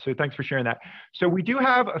shared with us. So thanks for sharing that. So we do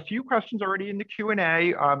have a few questions already in the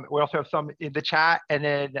Q&A. We also have some in the chat, and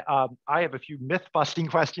then I have a few myth-busting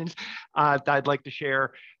questions that I'd like to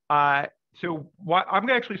share. So I'm going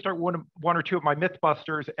to actually start one or two of my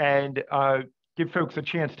myth-busters and give folks a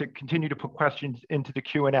chance to continue to put questions into the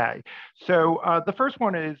Q&A. So the first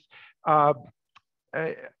one is,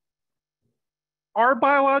 are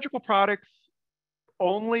biological products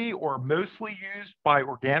only or mostly used by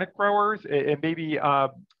organic growers? And maybe,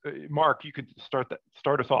 Mark, you could start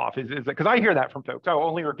us off. Is it, because I hear that from folks, oh,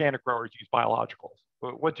 only organic growers use biologicals.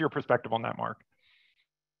 What's your perspective on that, Mark?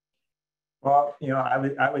 Well,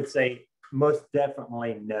 I would say most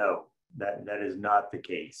definitely no, that is not the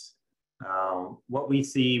case. What we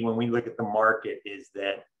see when we look at the market is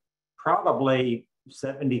that probably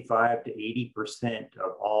 75 to 80%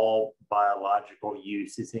 of all biological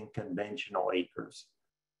use is in conventional acres.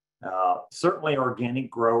 Certainly organic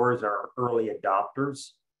growers are early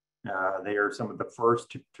adopters, They are some of the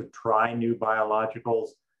first to try new biologicals.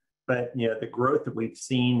 But the growth that we've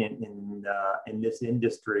seen in this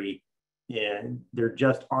industry, and there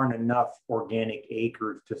just aren't enough organic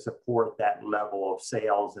acres to support that level of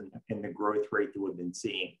sales and the growth rate that we've been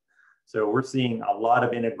seeing. So we're seeing a lot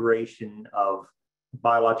of integration of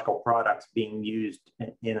biological products being used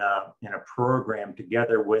in a program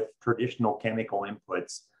together with traditional chemical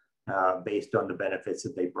inputs based on the benefits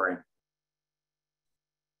that they bring.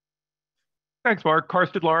 Thanks, Mark.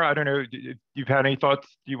 Karsten, Laura, I don't know if you've had any thoughts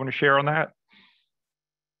you want to share on that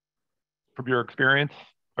from your experience.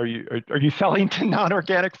 Are you selling to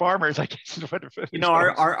non-organic farmers? I guess is what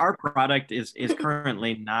our product is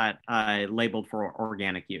currently not labeled for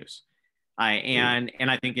organic use, and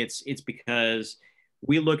I think it's because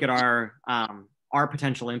we look at our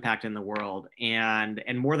potential impact in the world, and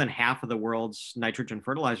more than half of the world's nitrogen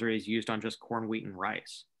fertilizer is used on just corn, wheat, and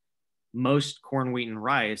rice. Most corn, wheat, and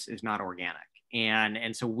rice is not organic,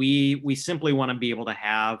 and so we simply want to be able to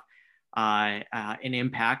have an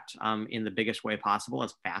impact in the biggest way possible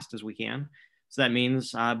as fast as we can. So that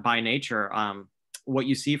means by nature, what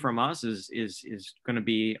you see from us is going to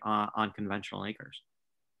be on conventional acres.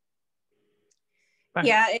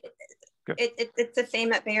 Yeah, it's the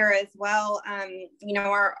same at Bayer as well.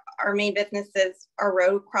 Our main businesses are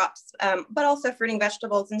row crops, but also fruiting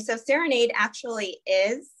vegetables. And so Serenade actually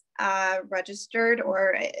is registered,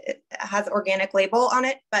 or it has organic label on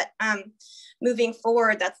it, but moving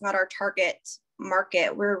forward, that's not our target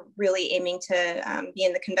market. We're really aiming to be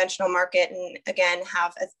in the conventional market and again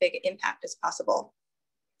have as big an impact as possible.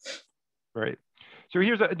 Right. So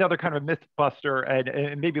here's another kind of myth buster,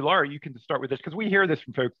 and maybe Laura, you can start with this because we hear this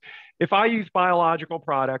from folks. If I use biological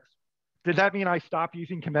products, does that mean I stop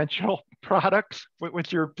using conventional products?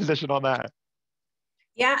 What's your position on that?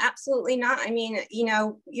 Yeah, absolutely not. I mean,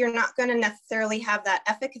 you're not going to necessarily have that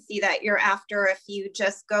efficacy that you're after if you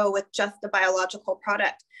just go with just a biological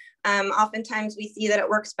product. Oftentimes we see that it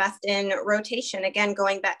works best in rotation, again,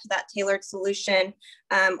 going back to that tailored solution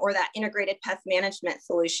or that integrated pest management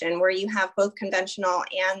solution where you have both conventional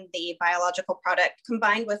and the biological product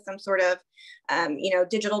combined with some sort of,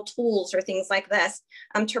 digital tools or things like this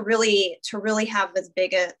to really have as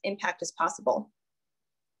big an impact as possible.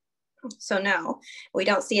 So no, we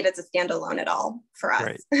don't see it as a standalone at all for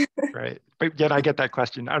us. Right. But again, I get that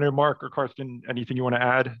question. I don't know, Mark or Karsten, anything you want to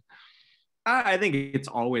add? I think it's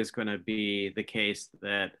always going to be the case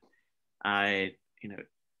that,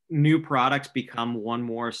 new products become one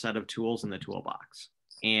more set of tools in the toolbox,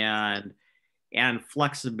 and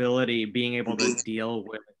flexibility, being able to deal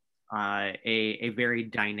with a very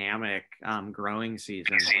dynamic growing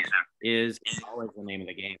season is always the name of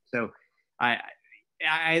the game. So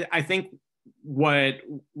I think what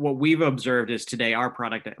we've observed is today our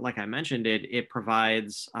product, like I mentioned, it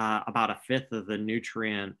provides about a fifth of the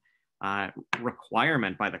nutrient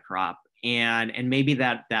requirement by the crop, and maybe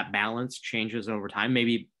that balance changes over time.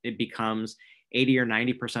 Maybe it becomes 80 or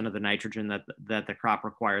 90% of the nitrogen that the crop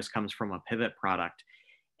requires comes from a pivot product,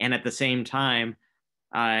 and at the same time,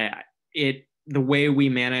 the way we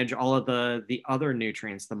manage all of the other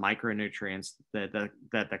nutrients, the micronutrients that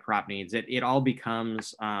the crop needs, it all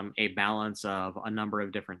becomes a balance of a number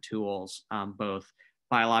of different tools, both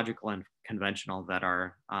biological and conventional, that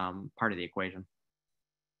are part of the equation.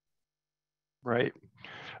 Right.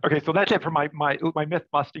 Okay, so that's it for my myth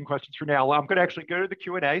busting questions for now. I'm going to actually go to the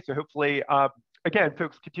Q&A. So hopefully, again,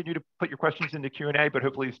 folks, continue to put your questions in the Q&A, but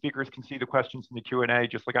hopefully the speakers can see the questions in the Q&A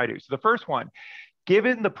just like I do. So the first one,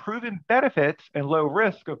 given the proven benefits and low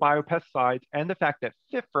risk of biopesticides and the fact that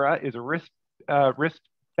FIFRA is a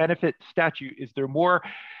risk-benefit statute, is there more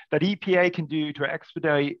that EPA can do to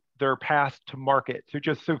expedite their path to market? So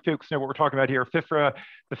just so folks know what we're talking about here, FIFRA,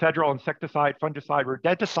 the Federal Insecticide, Fungicide,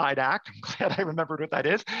 Rodenticide Act, I'm glad I remembered what that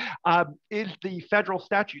is the federal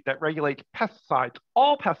statute that regulates pesticides.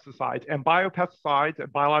 All pesticides and biopesticides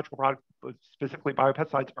and biological products, specifically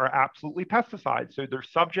biopesticides, are absolutely pesticides. So they're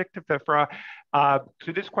subject to FIFRA.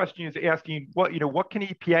 So this question is asking, what can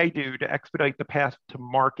EPA do to expedite the path to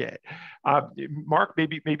market? Mark,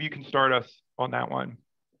 maybe you can start us on that one.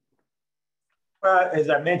 As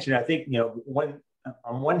I mentioned, I think,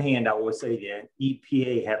 on one hand, I will say that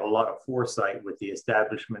EPA had a lot of foresight with the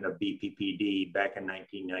establishment of BPPD back in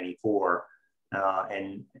 1994.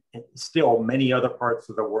 And still many other parts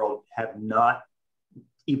of the world have not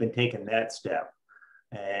even taken that step.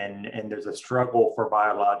 And there's a struggle for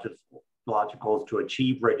biologicals to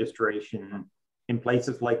achieve registration in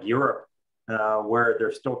places like Europe, where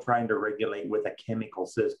they're still trying to regulate with a chemical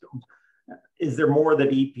system. Is there more that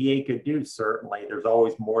EPA could do? Certainly. There's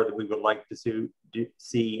always more that we would like to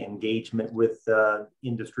see engagement with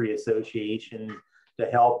industry associations to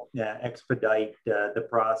help expedite the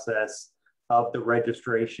process of the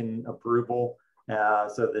registration approval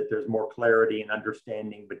so that there's more clarity and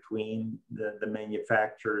understanding between the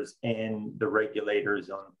manufacturers and the regulators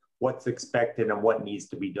on what's expected and what needs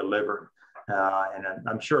to be delivered. And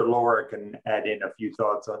I'm sure Laura can add in a few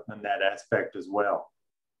thoughts on that aspect as well.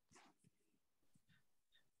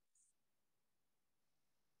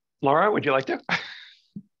 Laura, would you like to?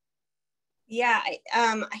 Yeah,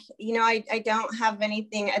 I don't have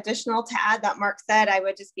anything additional to add that Mark said. I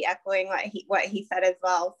would just be echoing what he said as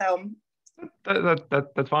well. So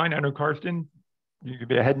that's fine. I know Karsten, you could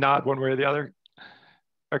be a head nod one way or the other.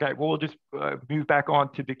 Okay, well, we'll just move back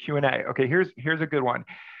on to the Q&A. Okay, here's a good one.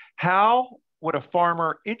 How would a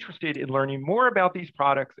farmer interested in learning more about these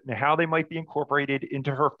products and how they might be incorporated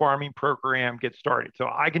into her farming program get started? So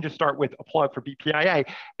I can just start with a plug for BPIA.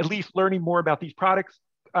 At least learning more about these products,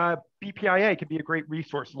 BPIA can be a great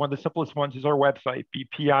resource. One of the simplest ones is our website,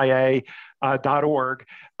 bpia.org,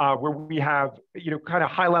 where we have, kind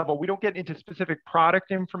of high level. We don't get into specific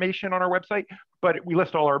product information on our website, but we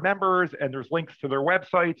list all our members and there's links to their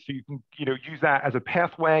websites. So you can, use that as a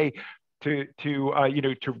pathway to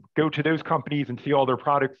go to those companies and see all their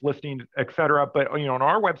products listings, et cetera. But, on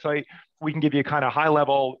our website, we can give you kind of high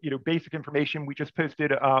level, basic information. We just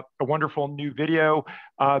posted a wonderful new video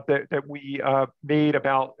that we made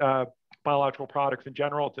about biological products in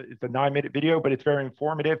general. It's a 9-minute video, but it's very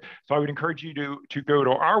informative. So I would encourage you to go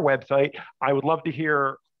to our website. I would love to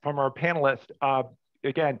hear from our panelists.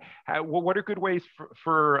 Again, what are good ways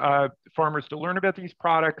for farmers to learn about these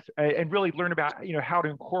products and really learn about how to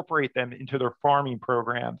incorporate them into their farming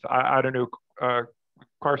programs? I don't know,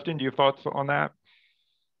 Karsten, do you have thoughts on that?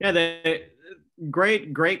 Yeah,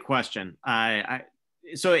 great question.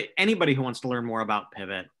 So anybody who wants to learn more about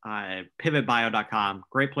Pivot, pivotbio.com,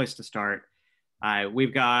 great place to start.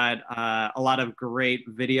 We've got a lot of great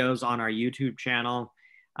videos on our YouTube channel.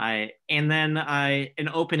 And then an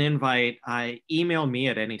open invite, email me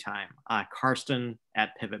at any time, Karsten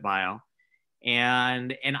at PivotBio.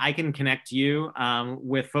 And I can connect you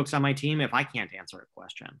with folks on my team if I can't answer a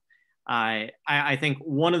question. I think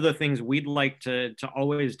one of the things we'd like to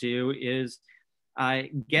always do is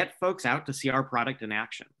get folks out to see our product in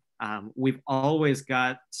action. We've always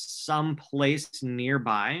got some place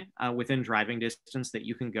nearby within driving distance that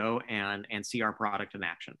you can go and see our product in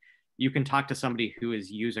action. You can talk to somebody who is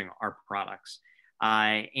using our products.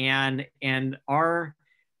 And our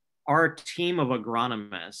team of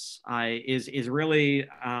agronomists is really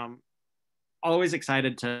always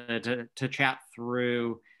excited to chat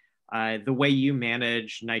through the way you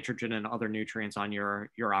manage nitrogen and other nutrients on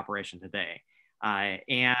your operation today.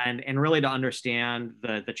 And really to understand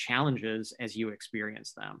the challenges as you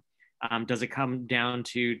experience them. Does it come down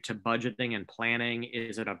to budgeting and planning?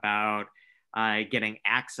 Is it about getting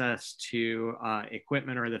access to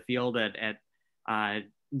equipment or the field at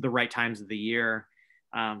the right times of the year?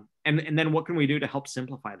 And then what can we do to help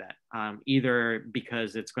simplify that? Either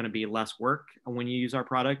because it's going to be less work when you use our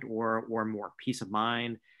product or more peace of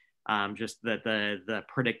mind, just that the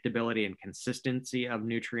predictability and consistency of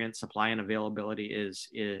nutrient supply and availability is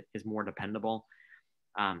more dependable.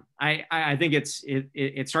 I think it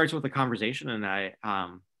starts with a conversation, and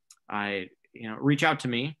I reach out to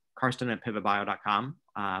me, Karsten at pivotbio.com,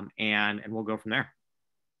 and we'll go from there.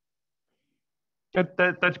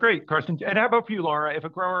 That's great, Karsten. And how about for you, Laura? If a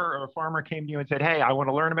grower or a farmer came to you and said, "Hey, I want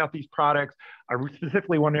to learn about these products. I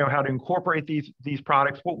specifically want to know how to incorporate these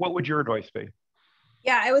products," what would your advice be?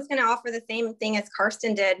 Yeah, I was going to offer the same thing as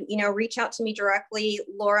Karsten did. Reach out to me directly,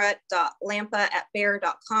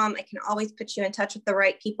 laura.lampa@bayer.com. I can always put you in touch with the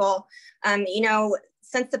right people.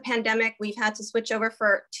 Since the pandemic, we've had to switch over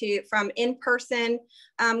from in-person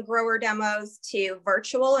grower demos to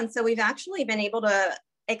virtual. And so we've actually been able to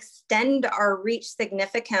extend our reach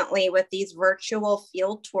significantly with these virtual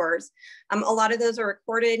field tours. A lot of those are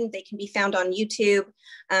recorded and they can be found on YouTube,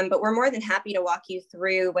 but we're more than happy to walk you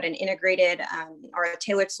through what an integrated or a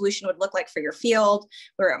tailored solution would look like for your field.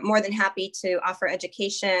 We're more than happy to offer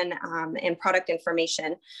education and product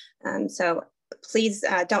information. So please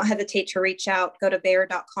don't hesitate to reach out, go to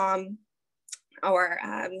bayer.com, or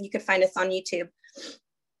you could find us on YouTube.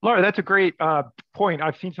 Laura, that's a great point.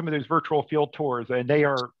 I've seen some of those virtual field tours and they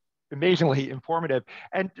are amazingly informative.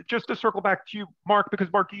 And just to circle back to you, Mark,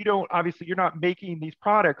 because Mark, obviously you're not making these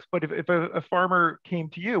products, but if a farmer came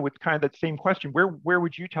to you with kind of that same question, where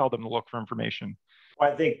would you tell them to look for information? I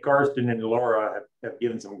think Karsten and Laura have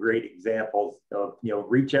given some great examples of,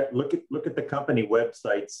 reach out, look at the company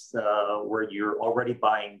websites where you're already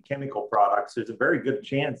buying chemical products. There's a very good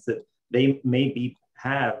chance that they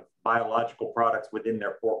have biological products within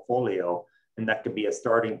their portfolio, and that could be a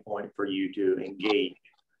starting point for you to engage.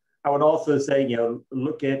 I would also say,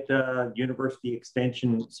 look at university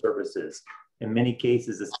extension services. In many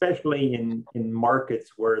cases, especially in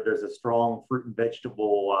markets where there's a strong fruit and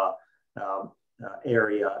vegetable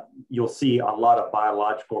area, you'll see a lot of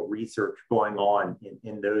biological research going on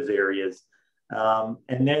in those areas.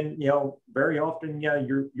 And then, very often,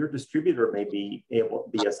 your distributor may be able to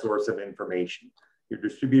be a source of information. Your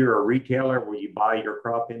distributor or retailer where you buy your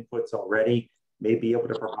crop inputs already may be able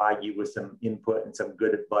to provide you with some input and some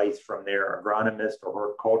good advice from their agronomist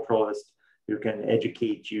or horticulturalist who can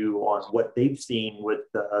educate you on what they've seen with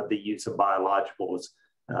the use of biologicals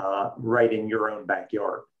right in your own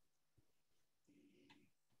backyard.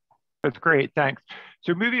 That's great, thanks.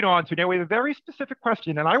 So moving on, so now we have a very specific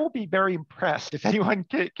question, and I will be very impressed if anyone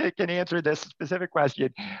can answer this specific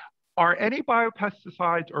question. Are any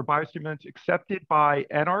biopesticides or biostimulants accepted by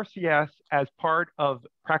NRCS as part of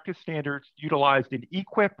practice standards utilized in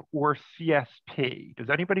EQIP or CSP? Does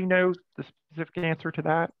anybody know the specific answer to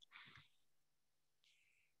that?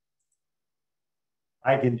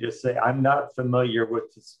 I can just say I'm not familiar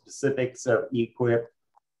with the specifics of EQIP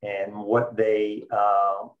and what they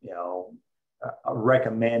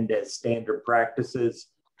recommend as standard practices.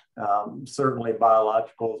 Certainly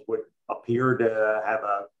biologicals would appear to have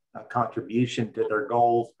a contribution to their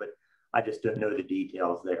goals, but I just don't know the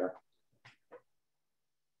details there.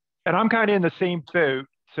 And I'm kind of in the same boat.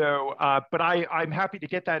 So, but I'm happy to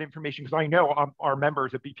get that information because I know our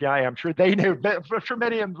members at BPI, I'm sure they know, I'm sure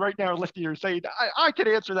many of them right now are listening or saying, I can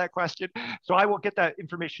answer that question. So I will get that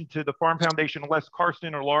information to the Farm Foundation, unless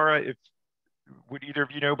Karsten or Laura, would either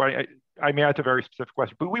of you know, but I mean, that's a very specific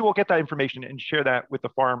question, but we will get that information and share that with the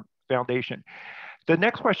Farm Foundation. The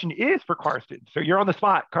next question is for Karsten. So you're on the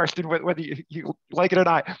spot, Karsten, whether you like it or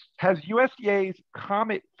not. Has USDA's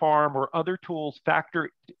Comet Farm or other tools factored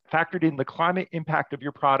in the climate impact of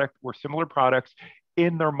your product or similar products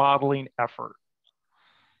in their modeling effort?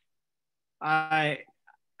 I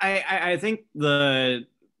think the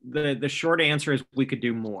short answer is we could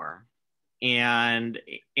do more, and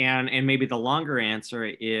maybe the longer answer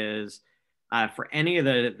is for any of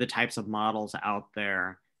the types of models out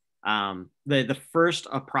there. The first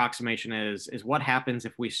approximation is what happens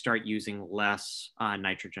if we start using less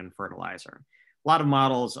nitrogen fertilizer. A lot of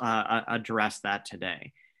models address that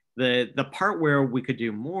today. The part where we could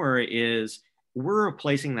do more is we're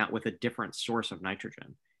replacing that with a different source of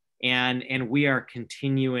nitrogen, and we are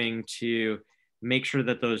continuing to make sure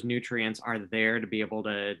that those nutrients are there to be able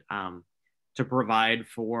to provide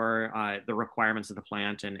for the requirements of the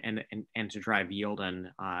plant and to drive yield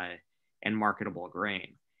and marketable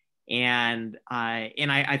grain. And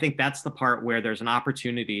I think that's the part where there's an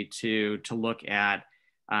opportunity to look at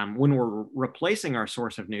when we're replacing our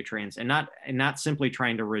source of nutrients and not simply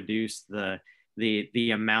trying to reduce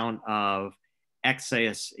the amount of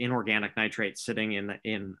excess inorganic nitrate sitting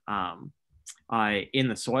in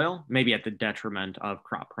the soil, maybe at the detriment of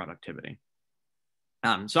crop productivity.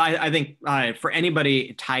 So I think for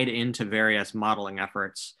anybody tied into various modeling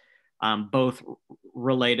efforts, both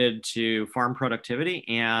related to farm productivity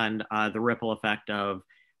and the ripple effect of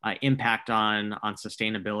impact on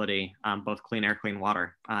sustainability, both clean air, clean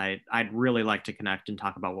water, I'd really like to connect and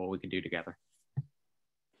talk about what we can do together.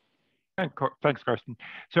 Thanks, Karsten.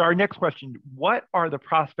 So our next question, what are the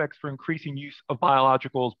prospects for increasing use of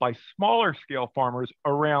biologicals by smaller scale farmers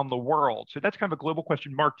around the world? So that's kind of a global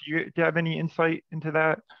question. Mark, do you have any insight into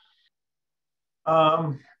that?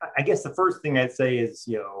 I guess the first thing I'd say is,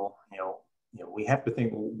 we have to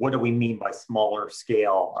think, what do we mean by smaller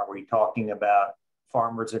scale? Are we talking about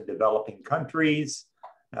farmers in developing countries?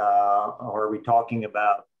 Or are we talking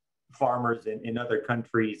about farmers in other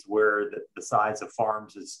countries where the size of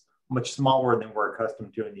farms is much smaller than we're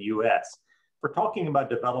accustomed to in the US? If we're talking about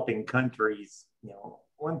developing countries,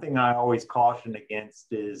 one thing I always caution against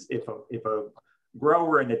is if a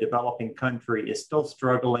grower in a developing country is still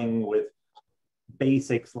struggling with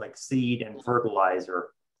basics like seed and fertilizer,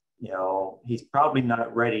 he's probably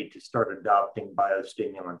not ready to start adopting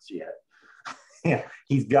biostimulants yet.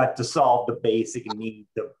 He's got to solve the basic needs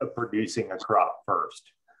of producing a crop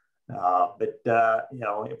first. But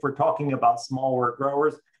if we're talking about smaller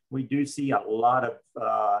growers, we do see a lot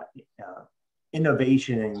of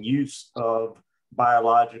innovation and use of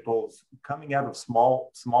biologicals coming out of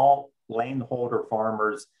small landholder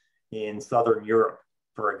farmers in Southern Europe.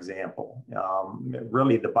 for example.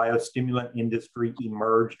 Really, the biostimulant industry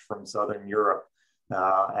emerged from Southern Europe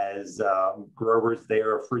as growers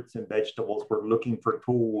there of fruits and vegetables were looking for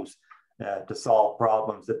tools to solve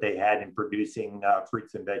problems that they had in producing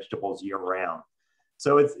fruits and vegetables year round.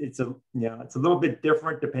 So it's a little bit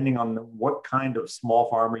different depending on what kind of small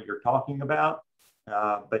farmer you're talking about.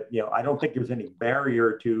 But I don't think there's any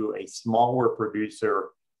barrier to a smaller producer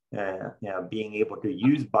being able to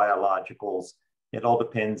use biologicals. It all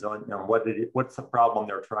depends on what's the problem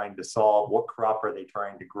they're trying to solve, what crop are they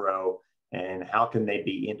trying to grow, and how can they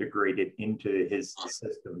be integrated into his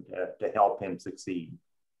system to help him succeed.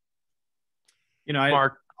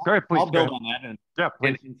 Mark, go ahead, please. I'll build on that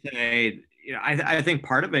and say, I think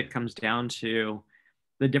part of it comes down to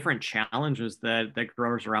the different challenges that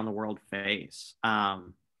growers around the world face.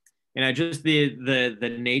 Just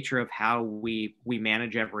the nature of how we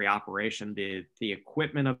manage every operation, the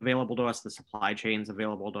equipment available to us, the supply chains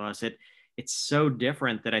available to us. It's so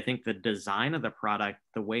different that I think the design of the product,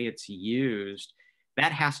 the way it's used,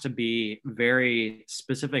 that has to be very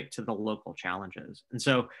specific to the local challenges. And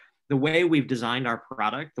so the way we've designed our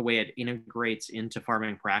product, the way it integrates into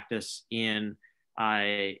farming practice in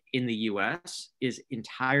the US is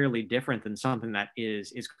entirely different than something that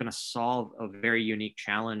is going to solve a very unique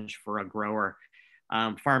challenge for a grower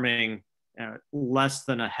farming less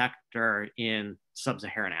than a hectare in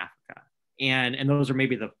sub-Saharan Africa. And those are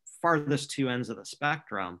maybe the farthest two ends of the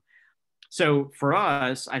spectrum. So for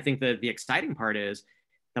us, I think that the exciting part is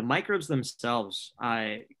the microbes themselves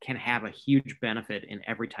can have a huge benefit in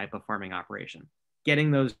every type of farming operation.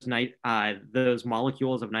 Getting those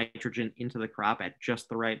molecules of nitrogen into the crop at just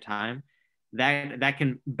the right time, that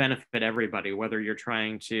can benefit everybody, whether you're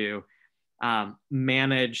trying to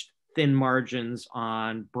manage thin margins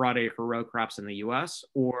on broad acre row crops in the US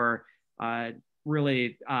or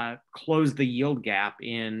really close the yield gap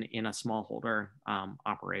in a smallholder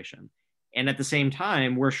operation. And at the same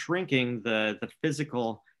time, we're shrinking the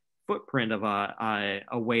physical footprint of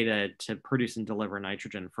a way to produce and deliver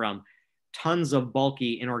nitrogen from tons of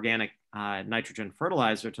bulky inorganic nitrogen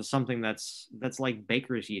fertilizer to something that's like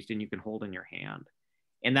baker's yeast and you can hold in your hand.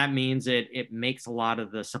 And that means it makes a lot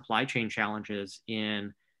of the supply chain challenges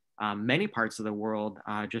in many parts of the world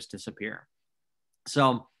just disappear.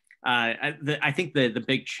 So I think the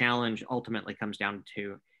big challenge ultimately comes down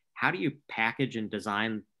to how do you package and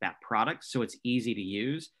design that product so it's easy to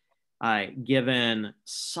use, given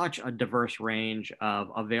such a diverse range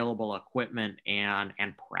of available equipment and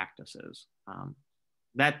practices.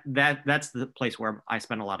 That's the place where I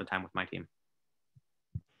spend a lot of time with my team.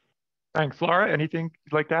 Thanks, Laura. Anything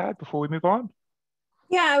you'd like to add before we move on?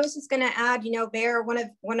 Yeah, I was just going to add, Bayer,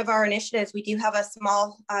 one of our initiatives, we do have a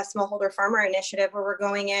smallholder farmer initiative where we're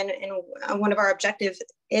going in, and one of our objectives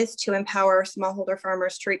is to empower smallholder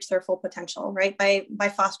farmers to reach their full potential, right? By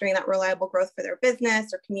fostering that reliable growth for their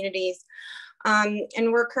business or communities.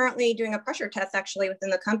 And we're currently doing a pressure test actually within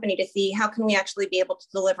the company to see how can we actually be able to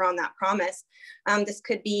deliver on that promise. This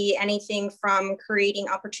could be anything from creating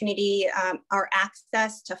opportunity or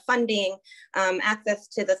access to funding, access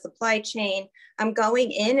to the supply chain,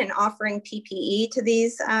 going in and offering PPE to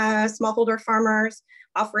these smallholder farmers,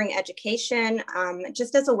 offering education,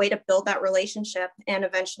 just as a way to build that relationship and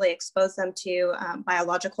eventually expose them to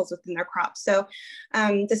biologicals within their crops. So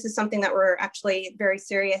this is something that we're actually very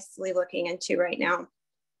seriously looking into right now.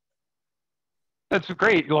 That's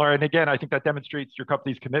great, Laura. And again, I think that demonstrates your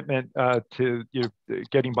company's commitment to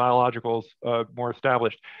getting biologicals more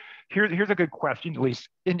established. Here's a good question, at least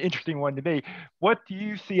an interesting one to me. What do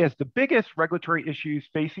you see as the biggest regulatory issues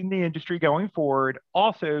facing the industry going forward?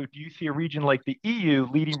 Also, do you see a region like the EU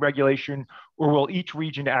leading regulation, or will each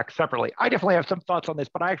region act separately? I definitely have some thoughts on this,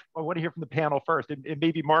 but I want to hear from the panel first. And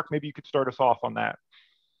maybe, Mark, maybe you could start us off on that.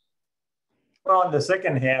 Well, in the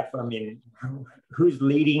second half, I mean, who's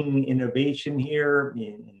leading innovation here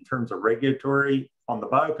in terms of regulatory? On the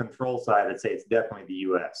biocontrol side, I'd say it's definitely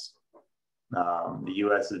the US. The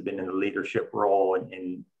US has been in a leadership role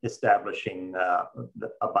in establishing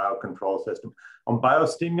a biocontrol system. On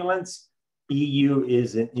biostimulants, EU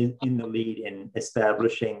is in the lead in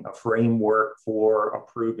establishing a framework for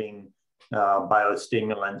approving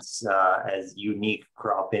biostimulants as unique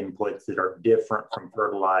crop inputs that are different from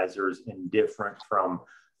fertilizers and different from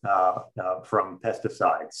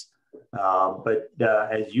pesticides. But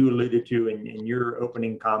as you alluded to in your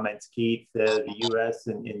opening comments, Keith, the US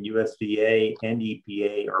and USDA and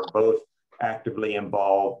EPA are both actively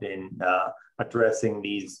involved in addressing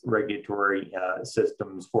these regulatory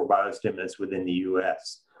systems for biostimulants within the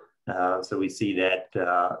US. So we see that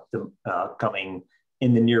coming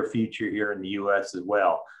in the near future here in the US as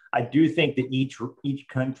well. I do think that each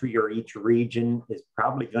country or each region is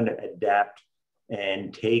probably going to adapt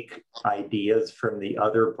and take ideas from the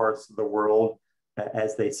other parts of the world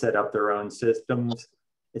as they set up their own systems.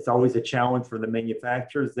 It's always a challenge for the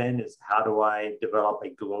manufacturers then is how do I develop a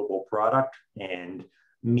global product and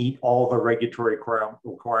meet all the regulatory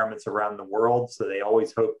requirements around the world. So they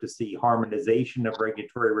always hope to see harmonization of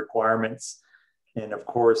regulatory requirements. And of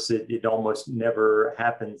course, it almost never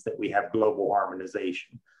happens that we have global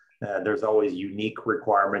harmonization. There's always unique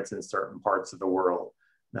requirements in certain parts of the world.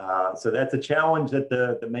 So that's a challenge that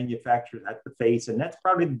the manufacturers have to face. And that's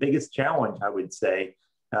probably the biggest challenge, I would say,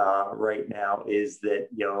 right now is that,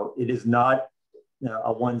 it is not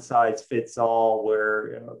a one size fits all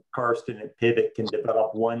where Karsten at Pivot can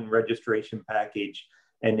develop one registration package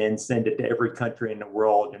and then send it to every country in the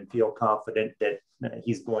world and feel confident that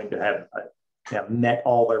he's going to have met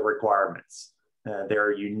all their requirements. There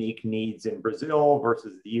are unique needs in Brazil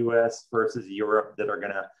versus the US versus Europe that are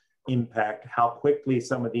going to impact how quickly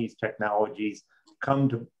some of these technologies come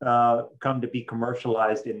to be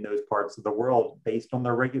commercialized in those parts of the world based on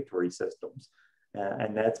their regulatory systems.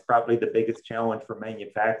 And that's probably the biggest challenge for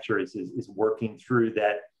manufacturers is working through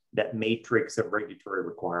that matrix of regulatory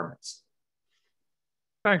requirements.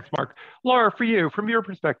 Thanks, Mark. Laura, for you, from your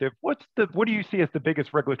perspective, what do you see as the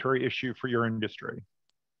biggest regulatory issue for your industry?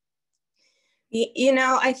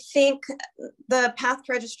 I think the path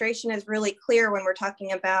to registration is really clear when we're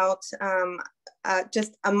talking about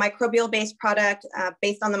just a microbial-based product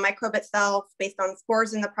based on the microbe itself, based on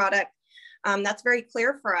spores in the product. That's very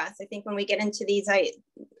clear for us. I think when we get into these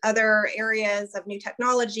other areas of new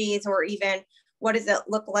technologies, or even what does it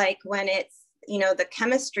look like when it's, the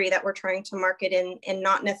chemistry that we're trying to market in and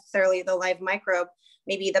not necessarily the live microbe,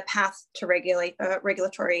 maybe the path to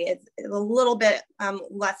regulatory is a little bit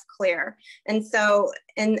less clear. And so,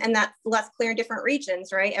 and that's less clear in different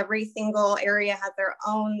regions, right? Every single area has their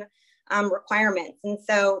own requirements. And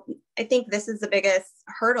so I think this is the biggest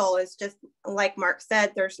hurdle is just like Mark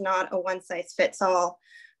said, there's not a one size fits all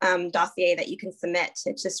dossier that you can submit.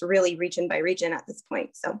 It's just really region by region at this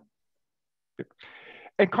point, so.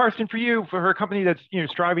 And Karsten, for you, for a company that's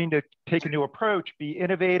striving to take a new approach, be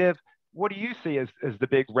innovative, what do you see as the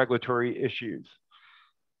big regulatory issues?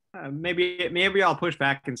 Maybe I'll push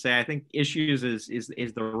back and say I think issues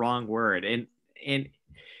is the wrong word, and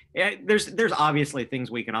there's obviously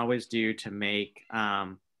things we can always do to make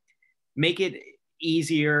it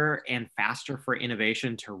easier and faster for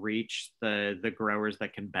innovation to reach the growers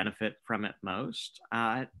that can benefit from it most.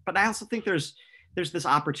 But I also think there's this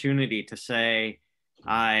opportunity to say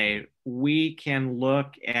we can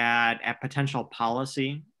look at potential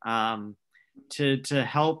policy to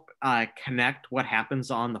help connect what happens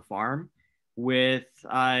on the farm with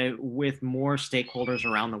more stakeholders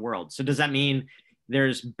around the world. So does that mean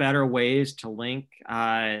there's better ways to link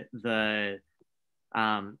the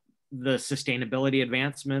sustainability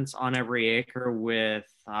advancements on every acre with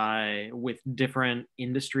different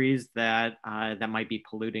industries that might be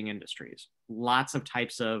polluting industries? Lots of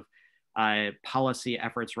types of policy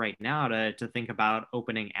efforts right now to think about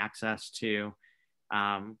opening access to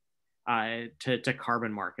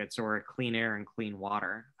carbon markets or clean air and clean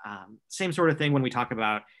water. Same sort of thing when we talk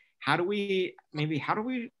about how do we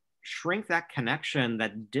shrink that connection,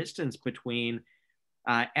 that distance between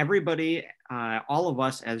everybody, all of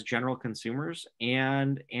us as general consumers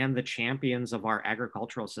and the champions of our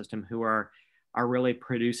agricultural system who are really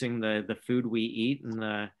producing the food we eat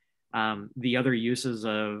and the other uses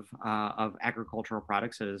of agricultural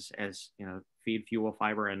products as feed, fuel,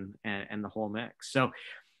 fiber, and the whole mix. So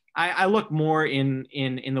I look more in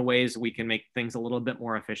the ways we can make things a little bit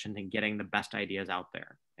more efficient in getting the best ideas out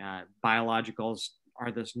there. Biologicals are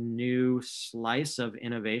this new slice of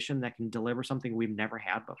innovation that can deliver something we've never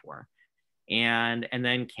had before. And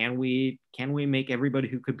then can we make everybody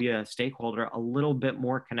who could be a stakeholder a little bit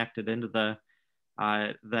more connected into the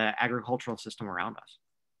agricultural system around us?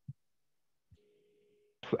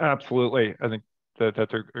 Absolutely. I think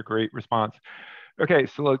that's a great response. Okay,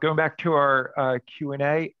 so going back to our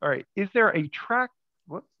Q&A. All right, is there a track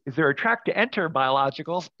to enter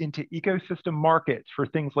biologicals into ecosystem markets for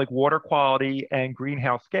things like water quality and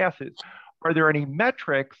greenhouse gases? Are there any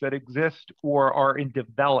metrics that exist or are in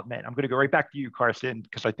development? I'm going to go right back to you, Karsten,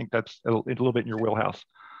 because I think that's a little bit in your wheelhouse.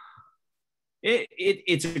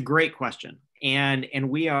 It's a great question, and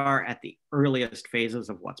we are at the earliest phases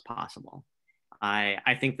of what's possible.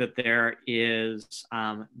 I think that there is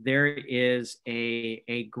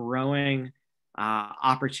a growing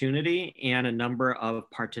opportunity and a number of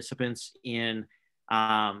participants in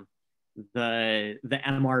the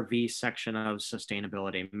MRV section of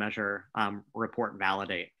sustainability, measure, report,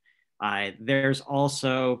 validate. There's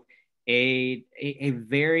also a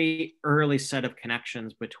very early set of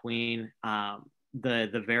connections between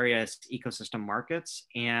the various ecosystem markets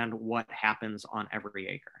and what happens on every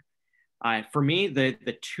acre. For me,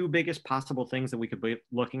 the two biggest possible things that we could be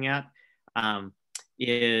looking at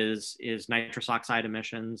is nitrous oxide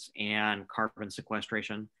emissions and carbon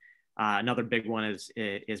sequestration. Another big one is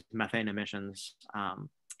methane emissions,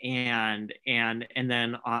 and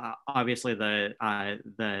then obviously the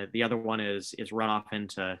other one is runoff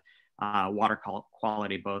into water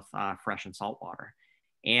quality, both fresh and salt water.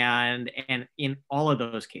 And in all of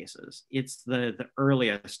those cases, it's the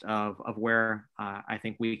earliest of where I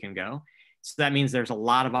think we can go. So that means there's a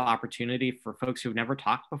lot of opportunity for folks who've never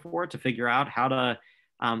talked before to figure out how to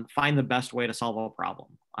find the best way to solve a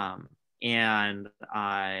problem, and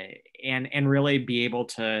really be able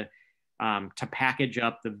to package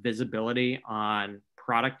up the visibility on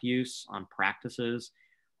product use, on practices,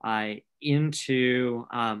 into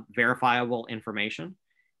verifiable information,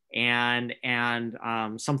 and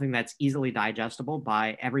something that's easily digestible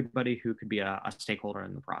by everybody who could be a stakeholder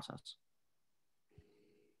in the process.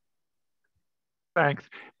 Thanks.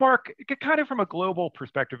 Mark, kind of from a global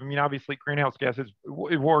perspective, I mean, obviously greenhouse gases,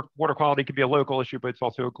 water quality can be a local issue, but it's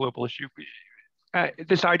also a global issue.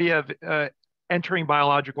 This idea of entering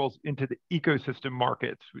biologicals into the ecosystem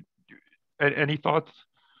markets, any thoughts?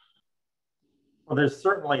 Well, there's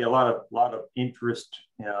certainly a lot of interest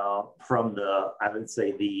from I would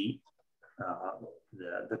say the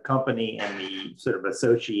company and the sort of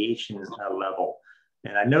association level.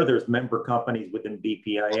 And I know there's member companies within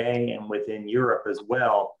BPIA and within Europe as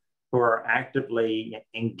well who are actively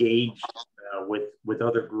engaged with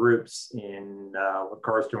other groups in what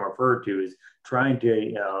Karsten referred to as trying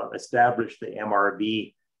to establish the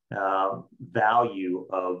MRV value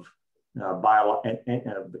of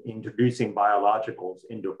introducing biologicals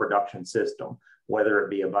into a production system, whether it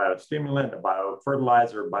be a biostimulant, a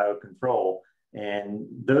biofertilizer, biocontrol. And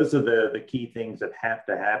those are the key things that have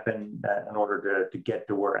to happen in order to get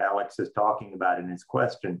to where Alex is talking about in his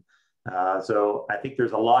question. So I think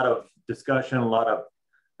there's a lot of discussion, a lot of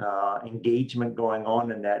engagement going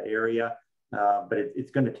on in that area, but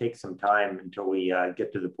it's going to take some time until we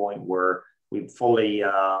get to the point where we've fully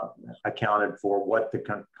accounted for what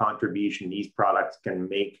the contribution these products can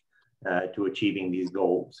make to achieving these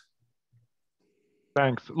goals.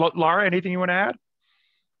 Thanks. Laura, anything you want to add?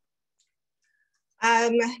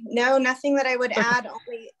 No, nothing that I would add,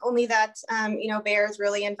 only that, Bayer is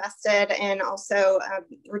really invested in also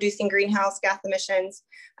reducing greenhouse gas emissions,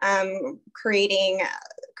 creating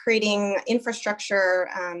infrastructure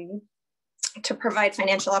to provide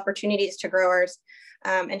financial opportunities to growers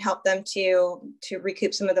and help them to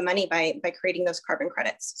recoup some of the money by creating those carbon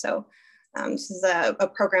credits. So this is a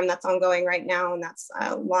program that's ongoing right now, and that's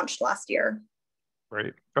launched last year.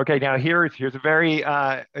 Great. Okay, now here's a very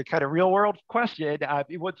kind of real world question.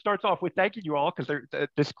 What starts off with thanking you all because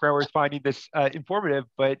this grower is finding this informative,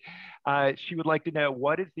 but she would like to know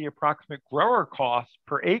what is the approximate grower cost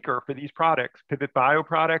per acre for these products, Pivot Bio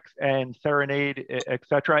products and Serenade, et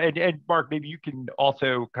cetera. And Mark, maybe you can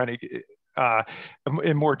also kind of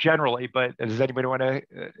more generally, but does anybody want to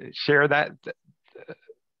share that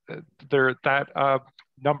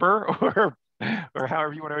number or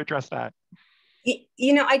however you want to address that?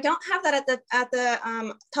 I don't have that at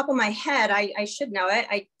the top of my head. I should know it.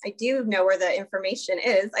 I do know where the information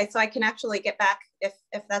is. So I can actually get back if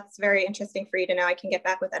that's very interesting for you to know. I can get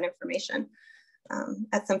back with that information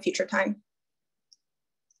at some future time.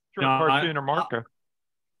 Sure, Karsten or Mark.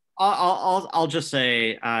 I'll just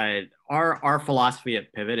say our philosophy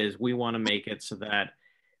at Pivot is we want to make it so that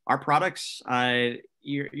our products,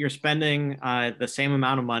 you're spending the same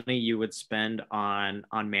amount of money you would spend on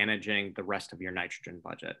managing the rest of your nitrogen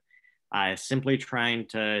budget. Simply trying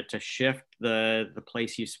to shift the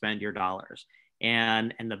place you spend your dollars.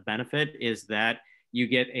 And the benefit is that you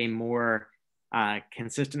get a more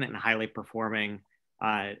consistent and highly performing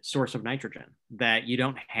source of nitrogen, that you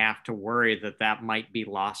don't have to worry that might be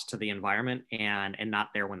lost to the environment and not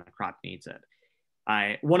there when the crop needs it.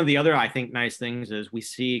 One of the other, I think, nice things is we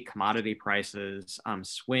see commodity prices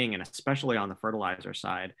swing, and especially on the fertilizer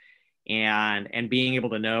side, and being able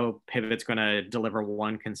to know Pivot's going to deliver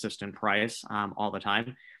one consistent price all the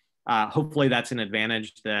time. Hopefully, that's an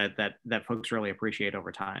advantage that folks really appreciate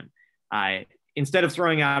over time. Instead of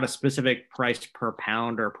throwing out a specific price per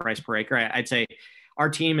pound or price per acre, I'd say our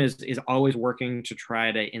team is always working to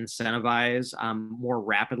try to incentivize more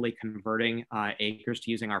rapidly converting acres to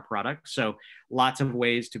using our product. So lots of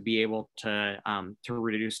ways to be able to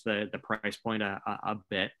reduce the price point a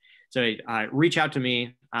bit. So reach out to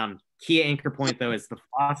me. Key anchor point though is the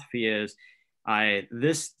philosophy is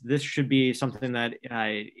this should be something that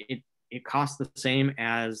it costs the same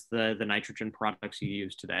as the nitrogen products you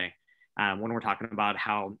use today when we're talking about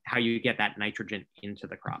how you get that nitrogen into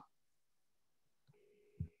the crop.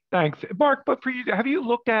 Thanks, Mark. But for you, have you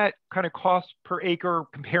looked at kind of cost per acre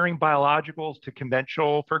comparing biologicals to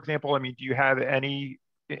conventional, for example? I mean, do you have any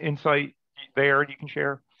insight there you can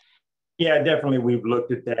share? Yeah, definitely. We've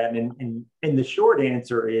looked at that, and the short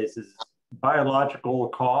answer is biological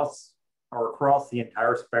costs are across the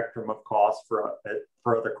entire spectrum of costs for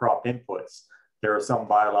other crop inputs. There are some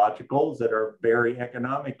biologicals that are very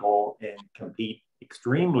economical and compete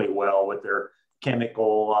extremely well with their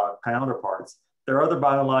chemical counterparts. There are other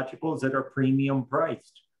biologicals that are premium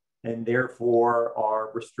priced and therefore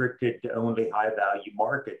are restricted to only high value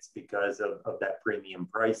markets because of that premium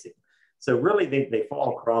pricing. So really they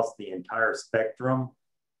fall across the entire spectrum.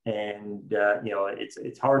 And you know,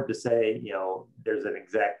 it's hard to say, you know, there's an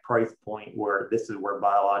exact price point where this is where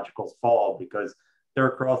biologicals fall, because they're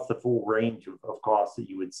across the full range of costs that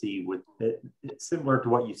you would see with it's similar to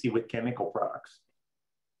what you see with chemical products.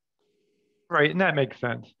 Right, and that makes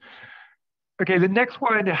sense. Okay, the next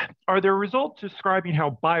one, are there results describing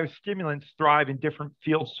how biostimulants thrive in different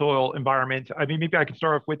field soil environments? I mean, maybe I can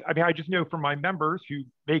start off with, I mean, I just know from my members who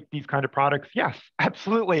make these kind of products, yes,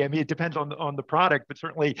 absolutely. I mean, it depends on the product, but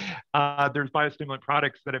certainly there's biostimulant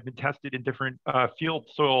products that have been tested in different field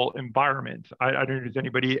soil environments. I don't know, does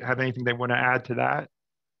anybody have anything they want to add to that?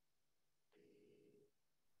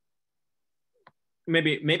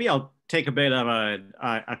 Maybe I'll take a bit of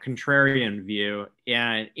a contrarian view.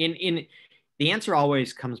 Yeah, the answer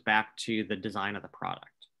always comes back to the design of the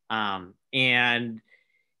product, and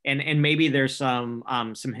maybe there's some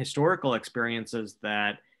historical experiences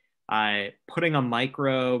that putting a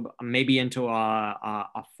microbe maybe into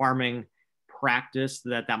a farming practice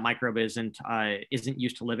that microbe isn't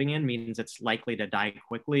used to living in means it's likely to die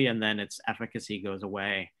quickly, and then its efficacy goes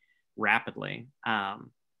away rapidly.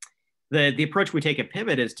 The approach we take at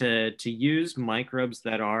Pivot is to use microbes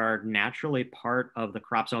that are naturally part of the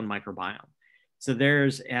crop's own microbiome. So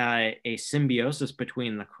there's a symbiosis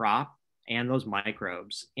between the crop and those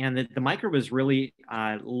microbes. And the microbe is really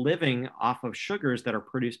living off of sugars that are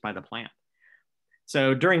produced by the plant.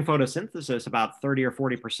 So during photosynthesis, about 30 or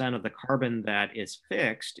 40% of the carbon that is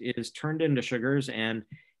fixed is turned into sugars and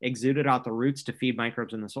exuded out the roots to feed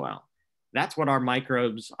microbes in the soil. That's what our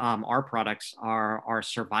microbes, our products are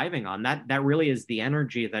surviving on. That really is the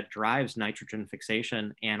energy that drives nitrogen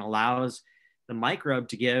fixation and allows the microbe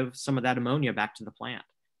to give some of that ammonia back to the plant.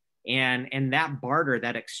 And that barter,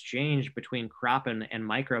 that exchange between crop and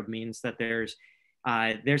microbe means that there's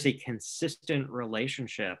a consistent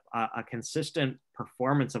relationship, a consistent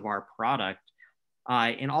performance of our product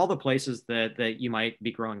in all the places that you might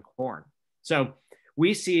be growing corn. So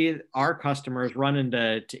we see our customers run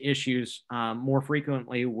into issues more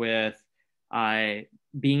frequently with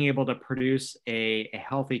being able to produce a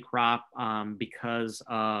healthy crop because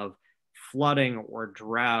of flooding or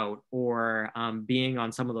drought, or being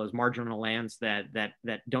on some of those marginal lands that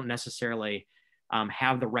don't necessarily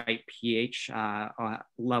have the right pH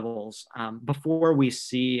levels before we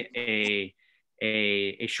see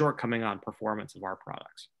a shortcoming on performance of our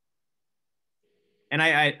products. And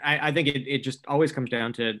I think it just always comes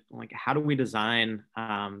down to, like, how do we design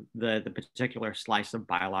the particular slice of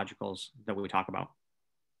biologicals that we talk about?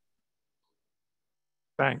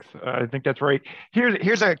 Thanks. I think that's right.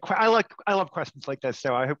 I love questions like this,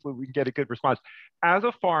 so hopefully we can get a good response. As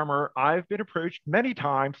a farmer, I've been approached many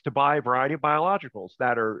times to buy a variety of biologicals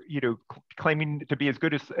that are, you know, claiming to be as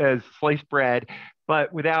good as sliced bread,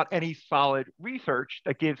 but without any solid research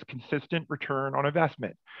that gives consistent return on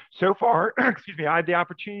investment. So far, excuse me, I had the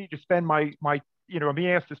opportunity to spend I'm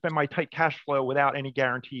being asked to spend my tight cash flow without any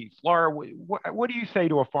guarantees. Laura, what do you say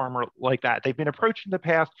to a farmer like that? They've been approached in the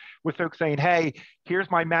past with folks saying, hey,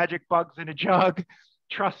 here's my magic bugs in a jug.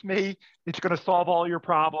 Trust me, it's going to solve all your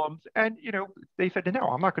problems. And, you know, they said, no,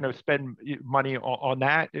 I'm not going to spend money on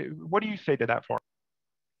that. What do you say to that farmer?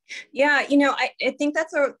 Yeah, you know, I think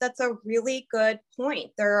that's a really good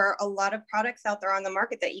point. There are a lot of products out there on the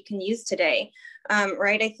market that you can use today,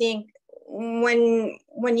 right? I think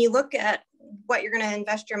when you look at what you're going to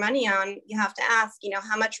invest your money on, you have to ask, you know,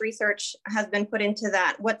 how much research has been put into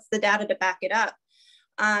that? What's the data to back it up?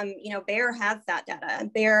 You know, Bayer has that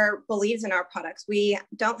data. Bayer believes in our products. We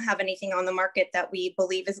don't have anything on the market that we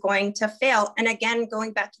believe is going to fail. And again,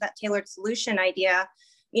 going back to that tailored solution idea,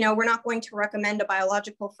 you know, we're not going to recommend a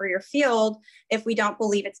biological for your field if we don't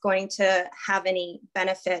believe it's going to have any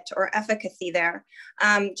benefit or efficacy there.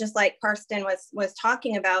 Just like Karsten was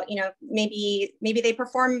talking about, you know, maybe they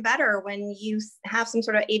perform better when you have some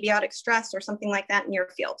sort of abiotic stress or something like that in your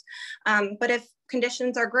field. But if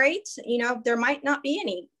conditions are great, you know, there might not be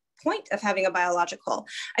any point of having a biological.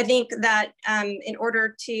 I think that in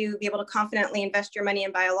order to be able to confidently invest your money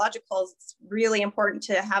in biologicals, it's really important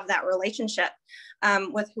to have that relationship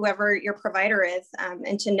with whoever your provider is,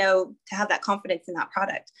 and to have that confidence in that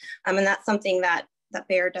product. And that's something that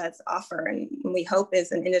Bayer does offer, and we hope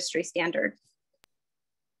is an industry standard.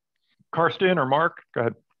 Karsten or Mark, go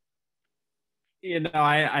ahead. You know,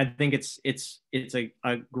 I think it's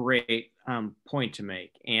a great point to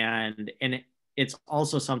make, and it's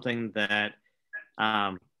also something that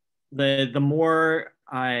the more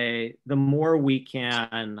we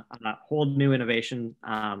can hold new innovation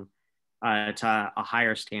to a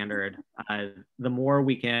higher standard, the more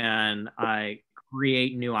we can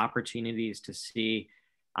create new opportunities to see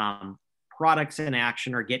products in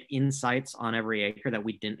action or get insights on every acre that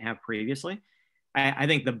we didn't have previously. I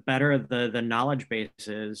think the better the knowledge base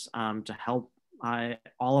is to help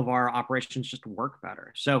all of our operations just work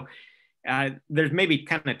better. So there's maybe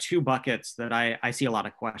kind of two buckets that I see a lot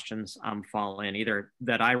of questions fall in, either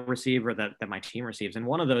that I receive or that my team receives. And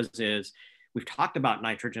one of those is, we've talked about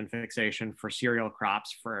nitrogen fixation for cereal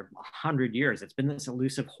crops for 100 years. It's been this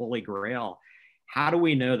elusive holy grail. How do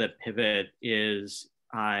we know that Pivot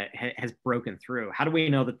has broken through? How do we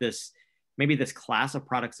know that maybe this class of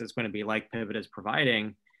products that's going to be like Pivot is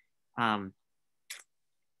providing, that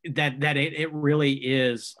it really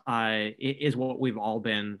is what we've all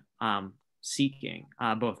been seeking,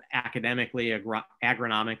 both academically,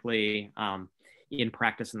 agronomically, in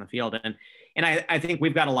practice in the field. And I think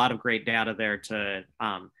we've got a lot of great data there to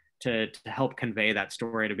help convey that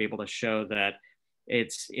story, to be able to show that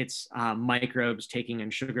it's microbes taking in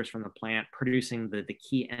sugars from the plant, producing the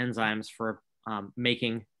key enzymes for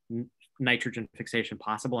making nitrogen fixation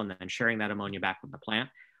possible, and then sharing that ammonia back with the plant,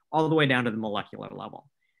 all the way down to the molecular level.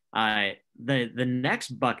 The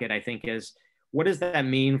next bucket, I think, is, what does that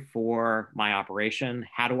mean for my operation?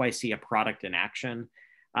 How do I see a product in action?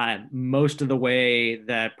 Most of the way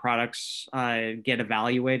that products get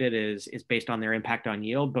evaluated is based on their impact on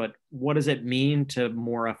yield, but what does it mean to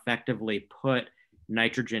more effectively put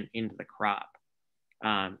nitrogen into the crop?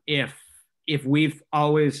 If we've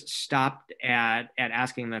always stopped at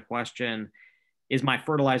asking the question, is my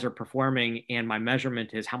fertilizer performing, and my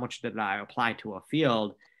measurement is how much did I apply to a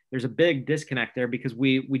field, there's a big disconnect there, because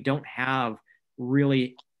we don't have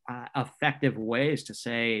really effective ways to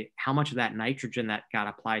say how much of that nitrogen that got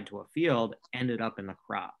applied to a field ended up in the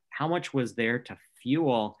crop. How much was there to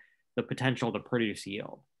fuel the potential to produce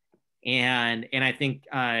yield? And I think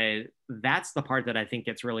that's the part that I think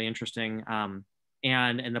gets really interesting.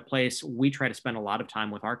 And the place we try to spend a lot of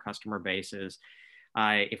time with our customer base is,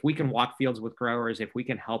 if we can walk fields with growers, if we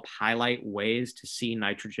can help highlight ways to see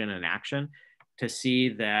nitrogen in action, to see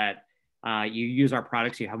that you use our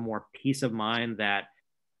products, you have more peace of mind that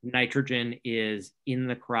nitrogen is in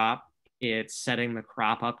the crop, it's setting the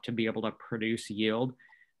crop up to be able to produce yield.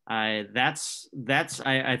 That's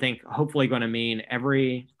I think hopefully going to mean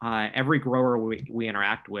every grower we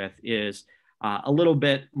interact with is a little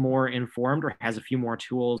bit more informed, or has a few more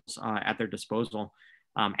tools at their disposal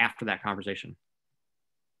after that conversation.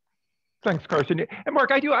 Thanks, Karsten. And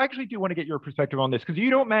Mark, I actually do want to get your perspective on this, because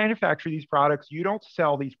you don't manufacture these products, you don't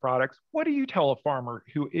sell these products. What do you tell a farmer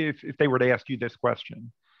who, if they were to ask you this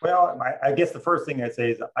question? Well, I guess the first thing I'd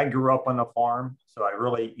say is, I grew up on a farm, so I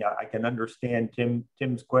really, I can understand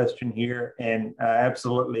Tim's question here, and I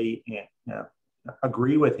absolutely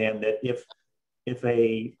agree with him that if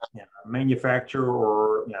a manufacturer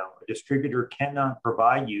or a distributor cannot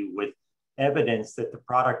provide you with evidence that the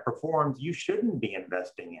product performs, you shouldn't be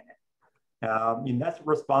investing in it. And that's a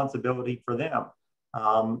responsibility for them.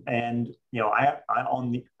 And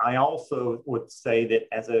I also would say that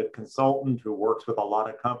as a consultant who works with a lot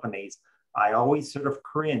of companies, I always sort of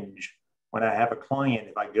cringe when I have a client,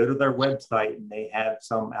 if I go to their website and they have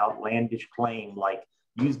some outlandish claim like,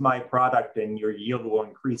 use my product and your yield will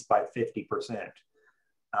increase by 50%.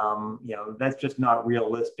 That's just not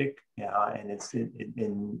realistic. And it's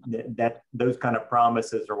those kind of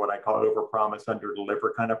promises are what I call overpromise,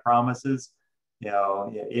 underdeliver kind of promises.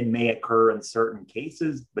 It may occur in certain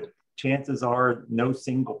cases, but chances are no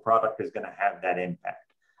single product is going to have that impact.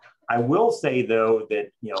 I will say, though,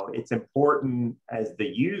 that it's important as the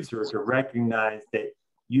user to recognize that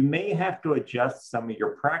you may have to adjust some of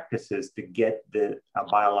your practices to get a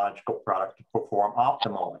biological product to perform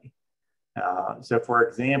optimally. So for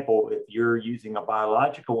example, if you're using a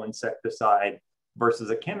biological insecticide versus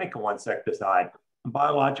a chemical insecticide, a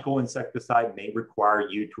biological insecticide may require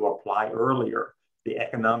you to apply earlier. The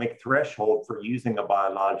economic threshold for using a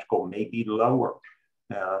biological may be lower.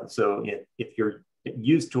 So if you're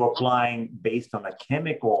used to applying based on a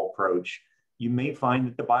chemical approach, you may find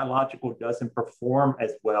that the biological doesn't perform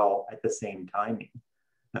as well at the same timing.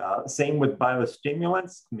 Same with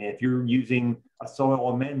biostimulants. I mean, if you're using a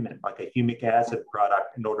soil amendment, like a humic acid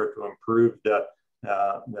product, in order to improve the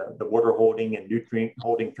water holding and nutrient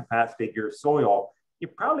holding capacity of your soil,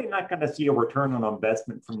 you're probably not going to see a return on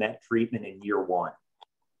investment from that treatment in year one.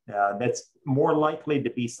 That's more likely to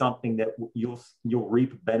be something that you'll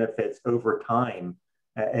reap benefits over time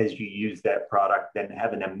as you use that product than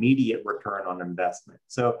have an immediate return on investment.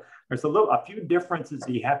 So there's a few differences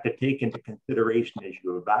that you have to take into consideration as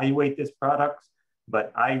you evaluate this product.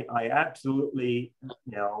 But I absolutely,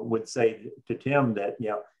 would say to Tim that,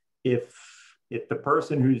 if the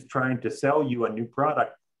person who's trying to sell you a new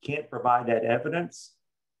product can't provide that evidence,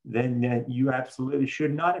 then you absolutely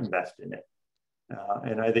should not invest in it.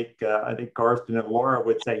 And I think Karsten and Laura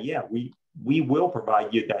would say, yeah, we will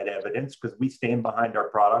provide you that evidence because we stand behind our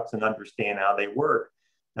products and understand how they work.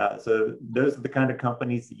 So those are the kind of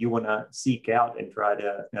companies that you want to seek out and try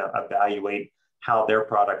to evaluate how their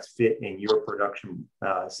products fit in your production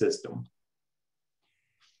system.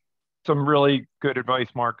 Some really good advice,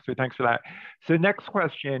 Mark. So thanks for that. So next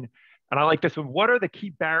question, and I like this one. What are the key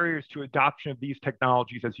barriers to adoption of these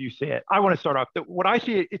technologies as you see it? I want to start off. What I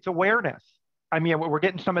see, it's awareness. I mean, we're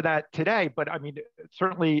getting some of that today, but I mean,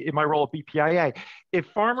 certainly in my role at BPIA, if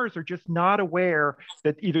farmers are just not aware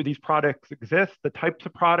that either these products exist, the types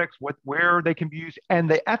of products, where they can be used, and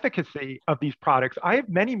the efficacy of these products. I have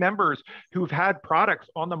many members who've had products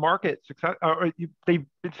on the market, they've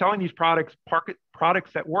been selling these products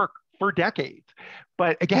that work for decades.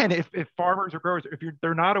 But again, if farmers or growers,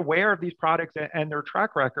 they're not aware of these products and their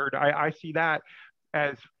track record, I see that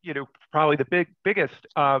as probably the biggest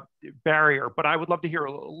barrier. But I would love to hear,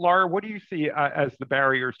 Laura, what do you see as the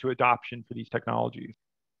barriers to adoption for these technologies?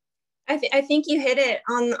 I think you hit it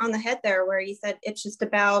on the head there, where you said it's just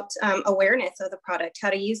about awareness of the product, how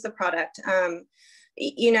to use the product.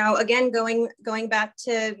 Again, going back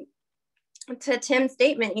to Tim's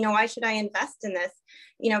statement, why should I invest in this?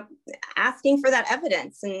 Asking for that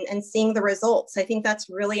evidence and seeing the results. I think that's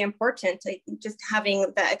really important. Just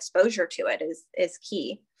having that exposure to it is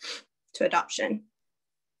key to adoption.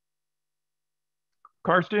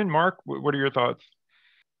 Karsten, Mark, what are your thoughts?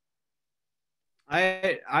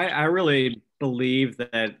 I really believe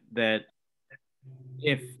that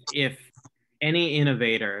if any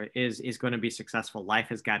innovator is going to be successful, life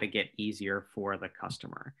has got to get easier for the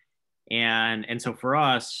customer. And so for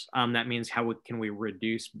us, that means how can we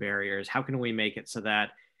reduce barriers? How can we make it so that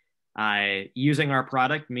using our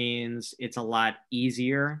product means it's a lot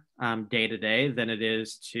easier day to day than it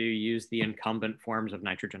is to use the incumbent forms of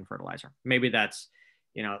nitrogen fertilizer? Maybe that's,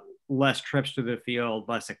 less trips to the field,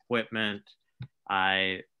 less equipment,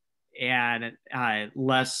 and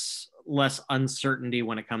less uncertainty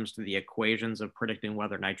when it comes to the equations of predicting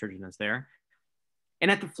whether nitrogen is there.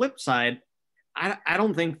 And at the flip side, I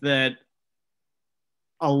don't think that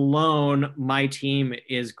alone my team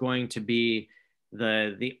is going to be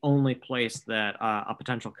the only place that a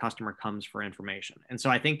potential customer comes for information. And so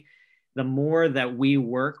I think the more that we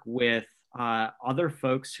work with other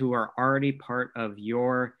folks who are already part of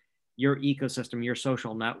your ecosystem, your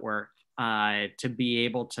social network, to be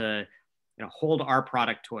able to hold our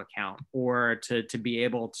product to account, or to be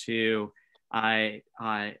able to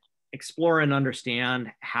explore and understand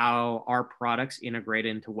how our products integrate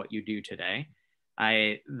into what you do today.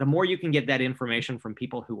 The more you can get that information from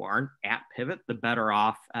people who aren't at Pivot, the better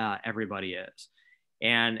off everybody is.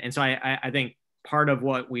 And so I think part of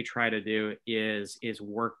what we try to do is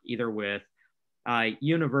work either with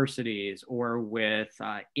universities or with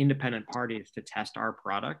independent parties to test our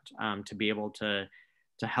product, to be able to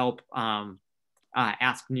help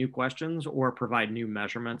ask new questions or provide new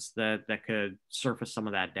measurements that could surface some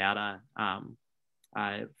of that data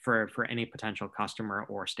for any potential customer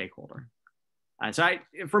or stakeholder. So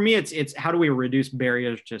for me, it's how do we reduce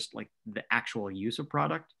barriers, just like the actual use of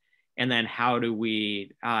product, and then how do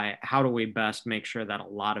we best make sure that a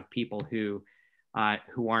lot of people who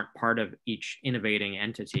aren't part of each innovating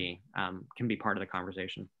entity can be part of the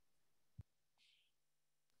conversation.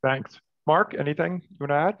 Thanks, Mark. Anything you want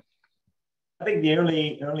to add? I think the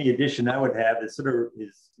only addition I would have is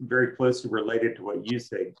is very closely related to what you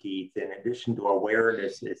said, Keith. In addition to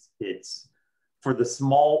awareness, it's for the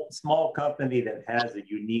small company that has a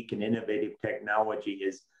unique and innovative technology,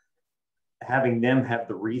 is having them have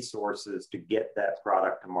the resources to get that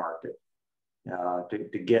product to market,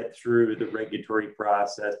 to get through the regulatory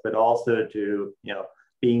process, but also to,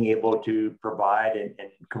 being able to provide and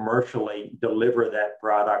commercially deliver that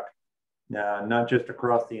product, not just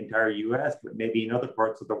across the entire US, but maybe in other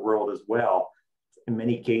parts of the world as well. In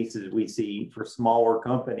many cases, we see for smaller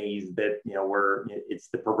companies that, where it's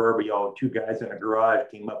the proverbial two guys in a garage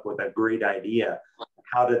came up with a great idea.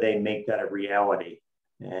 How do they make that a reality?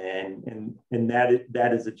 And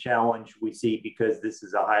that is a challenge we see, because this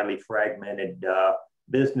is a highly fragmented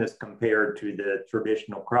business compared to the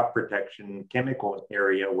traditional crop protection chemical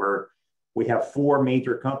area, where we have four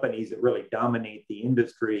major companies that really dominate the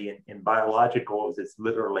industry. In biologicals, it's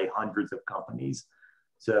literally hundreds of companies.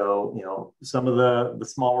 So, some of the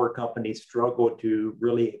smaller companies struggle to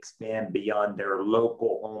really expand beyond their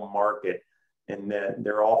local home market. And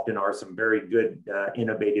there often are some very good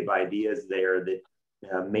innovative ideas there that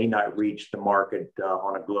may not reach the market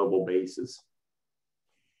on a global basis.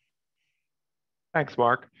 Thanks,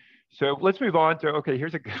 Mark. So let's move on to, okay,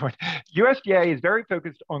 here's a good one. USDA is very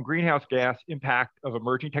focused on greenhouse gas impact of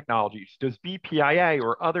emerging technologies. Does BPIA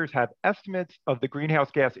or others have estimates of the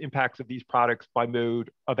greenhouse gas impacts of these products by mode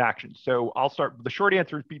of action? So I'll start. The short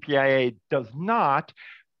answer is BPIA does not.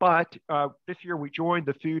 But this year we joined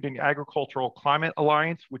the Food and Agricultural Climate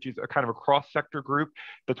Alliance, which is a kind of a cross-sector group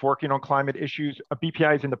that's working on climate issues.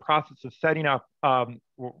 BPI is in the process of setting up, I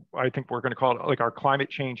think we're going to call it like our climate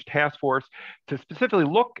change task force, to specifically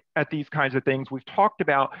look at these kinds of things. We've talked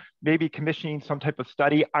about maybe commissioning some type of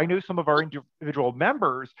study. I know some of our individual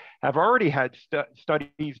members have already had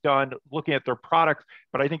studies done looking at their products,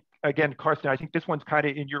 but I think, again, Karsten, I think this one's kind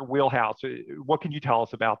of in your wheelhouse. What can you tell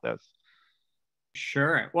us about this?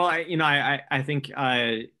 Sure. Well, I think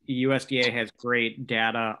USDA has great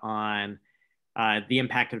data on the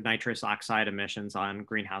impact of nitrous oxide emissions on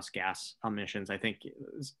greenhouse gas emissions. I think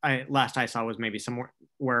last I saw was maybe somewhere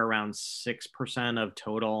around 6% of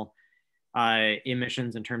total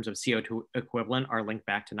emissions in terms of CO2 equivalent are linked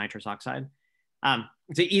back to nitrous oxide.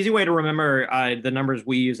 It's an easy way to remember the numbers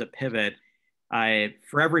we use at Pivot.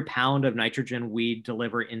 For every pound of nitrogen we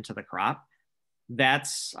deliver into the crop,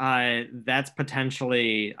 that's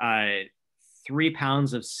potentially 3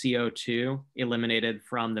 pounds of CO2 eliminated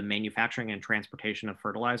from the manufacturing and transportation of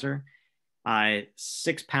fertilizer,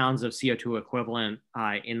 6 pounds of CO2 equivalent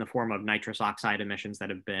in the form of nitrous oxide emissions that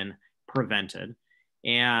have been prevented,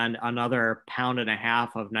 and another 1.5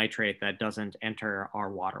 pounds of nitrate that doesn't enter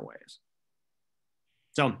our waterways.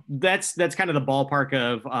 So that's kind of the ballpark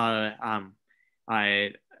of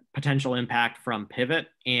potential impact from Pivot,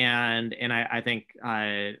 and I think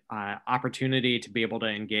opportunity to be able to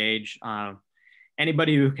engage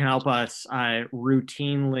anybody who can help us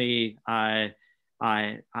routinely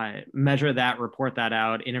measure that, report that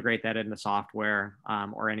out, integrate that into software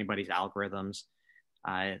or anybody's algorithms.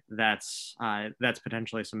 That's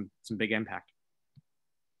potentially some big impact.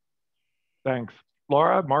 Thanks.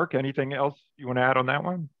 Laura, Mark, anything else you want to add on that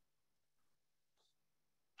one?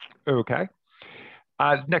 Okay.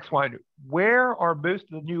 Next one, where are most of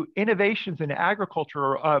the new innovations in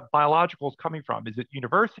agriculture biologicals coming from? Is it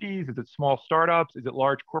universities? Is it small startups? Is it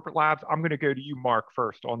large corporate labs? I'm going to go to you, Mark,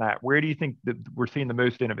 first on that. Where do you think that we're seeing the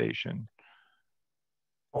most innovation?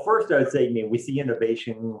 Well, first, I would say, we see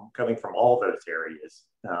innovation coming from all those areas,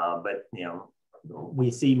 but we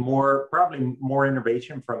see probably more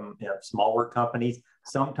innovation from smaller companies.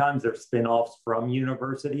 Sometimes they're spin-offs from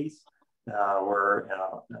universities. Where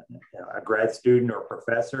a grad student or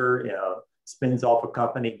professor spins off a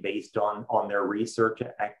company based on their research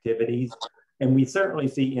activities. And we certainly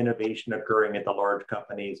see innovation occurring at the large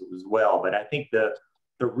companies as well. But I think the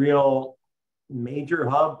real major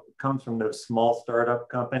hub comes from those small startup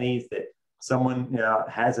companies that someone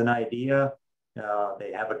has an idea,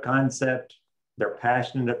 they have a concept, they're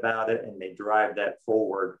passionate about it, and they drive that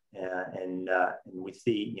forward. And we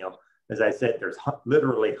see, as I said, there's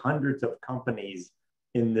literally hundreds of companies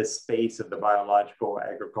in this space of the biological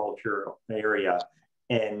agriculture area,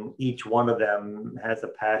 and each one of them has a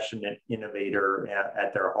passionate innovator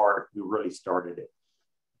at their heart who really started it.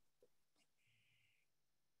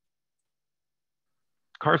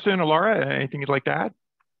 Karsten or Laura, anything you'd like to add?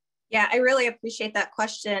 Yeah, I really appreciate that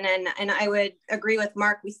question. And I would agree with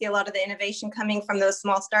Mark. We see a lot of the innovation coming from those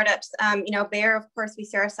small startups. Bayer, of course, we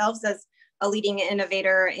see ourselves as a leading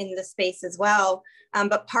innovator in the space as well.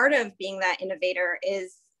 But part of being that innovator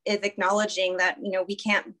is acknowledging that, we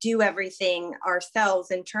can't do everything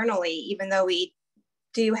ourselves internally, even though we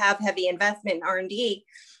do have heavy investment in R&D.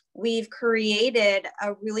 We've created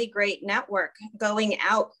a really great network going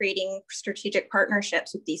out, creating strategic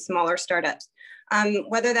partnerships with these smaller startups.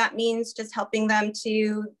 whether that means just helping them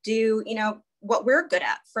to do, what we're good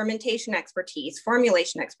at, fermentation expertise,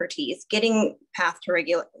 formulation expertise, getting path to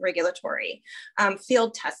regulatory,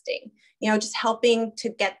 field testing, just helping to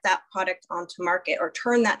get that product onto market or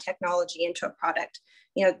turn that technology into a product.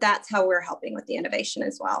 That's how we're helping with the innovation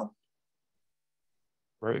as well.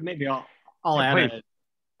 Right. Maybe I'll add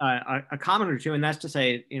a comment or two, and that's to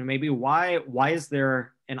say, maybe why is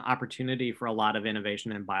there an opportunity for a lot of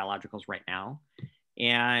innovation in biologicals right now?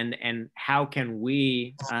 And how can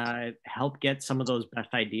we help get some of those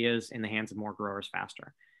best ideas in the hands of more growers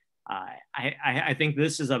faster? I think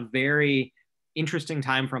this is a very interesting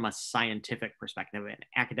time from a scientific perspective, an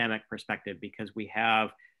academic perspective, because we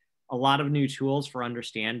have a lot of new tools for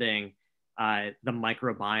understanding the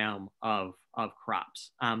microbiome of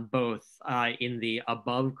crops, both in the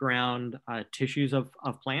above ground tissues of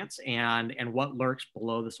plants and what lurks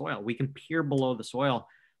below the soil. We can peer below the soil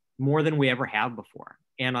more than we ever have before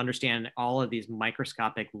and understand all of these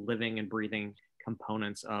microscopic living and breathing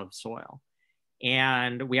components of soil.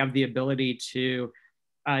 And we have the ability to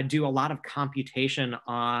do a lot of computation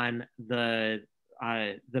on the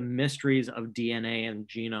mysteries of DNA and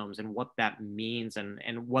genomes and what that means and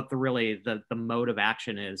what the mode of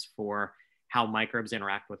action is for how microbes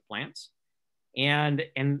interact with plants. And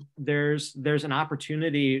there's an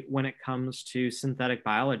opportunity when it comes to synthetic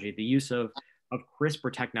biology, the use of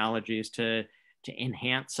CRISPR technologies to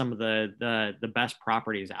enhance some of the best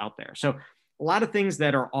properties out there. So a lot of things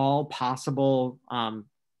that are all possible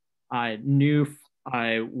new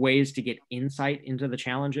ways to get insight into the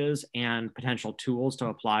challenges and potential tools to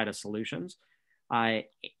apply to solutions. And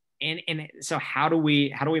so how do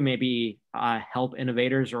we maybe help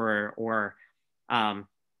innovators or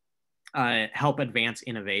help advance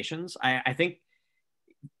innovations? I think,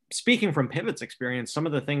 speaking from Pivot's experience, some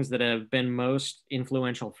of the things that have been most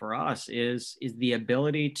influential for us is the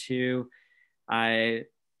ability to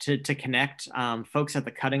connect folks at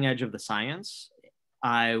the cutting edge of the science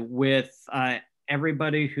with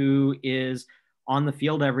everybody who is on the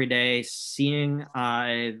field every day, seeing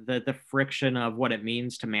the friction of what it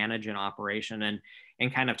means to manage an operation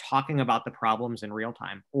and kind of talking about the problems in real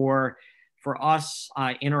time. Or for us,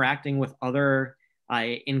 interacting with other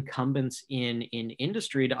incumbents in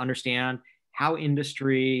industry to understand how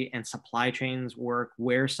industry and supply chains work,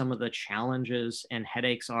 where some of the challenges and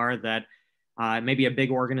headaches are that maybe a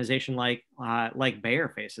big organization like Bayer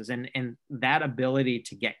faces, and that ability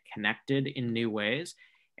to get connected in new ways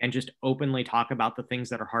and just openly talk about the things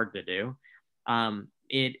that are hard to do.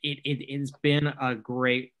 It's been a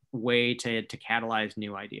great way to catalyze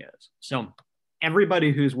new ideas. So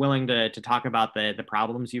everybody who's willing to talk about the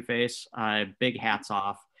problems you face, big hats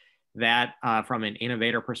off. That from an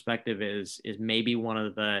innovator perspective is maybe one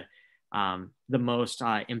of the most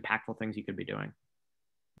impactful things you could be doing.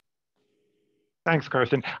 Thanks,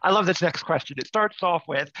 Karsten. I love this next question. It starts off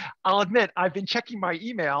with, I'll admit, I've been checking my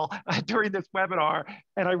email during this webinar,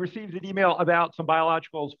 and I received an email about some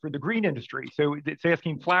biologicals for the green industry. So it's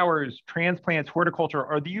asking flowers, transplants, horticulture,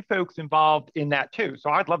 are you folks involved in that too? So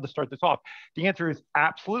I'd love to start this off. The answer is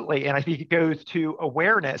absolutely, and I think it goes to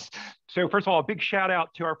awareness. So first of all, a big shout out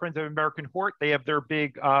to our friends at American Hort. They have their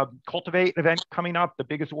big Cultivate event coming up, the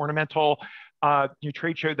biggest ornamental new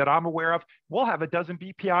trade show that I'm aware of. We'll have a dozen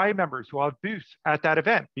BPI members who will have booths at that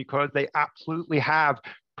event because they absolutely have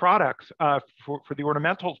products for the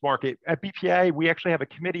ornamentals market. At BPA, we actually have a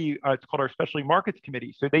committee, it's called our Specialty Markets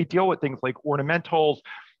Committee. So they deal with things like ornamentals,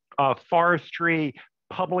 forestry,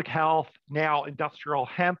 public health, now industrial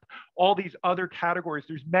hemp, all these other categories.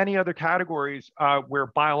 There's many other categories where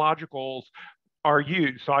biologicals are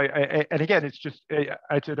used. So and again, it's just,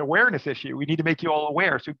 it's an awareness issue. We need to make you all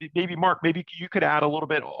aware. So maybe Mark, maybe you could add a little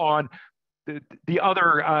bit on the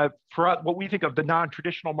other, for what we think of the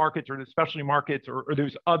non-traditional markets or the specialty markets or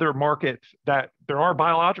those other markets that there are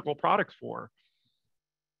biological products for.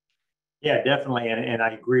 Yeah, definitely. And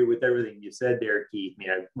I agree with everything you said there, Keith.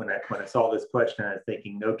 I mean, when I saw this question, I was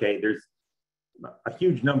thinking, okay, there's a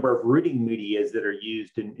huge number of rooting medias that are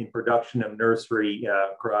used in production of nursery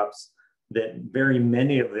crops, that very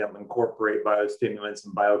many of them incorporate biostimulants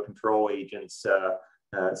and biocontrol agents.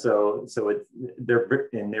 So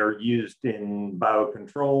they're used in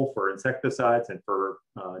biocontrol for insecticides and for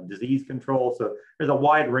disease control. So there's a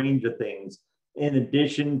wide range of things. In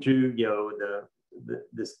addition to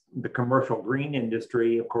the commercial green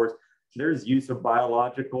industry, of course, there's use of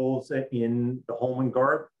biologicals in the home and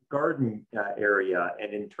garden area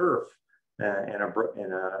and in turf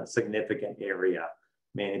in a significant area.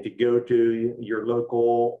 Man, if you go to your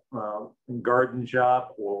local garden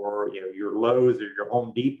shop or your Lowe's or your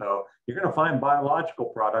Home Depot, you're going to find biological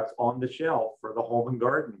products on the shelf for the home and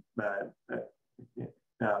garden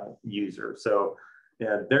user. So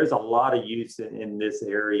there's a lot of use in this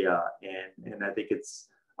area, and I think it's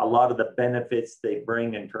a lot of the benefits they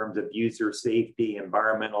bring in terms of user safety,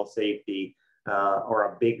 environmental safety,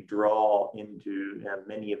 are a big draw into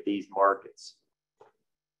many of these markets.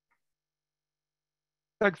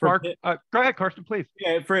 Thanks, Mark. Go ahead, Karsten, please.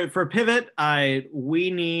 Yeah, for Pivot,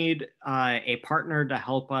 we need a partner to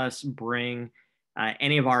help us bring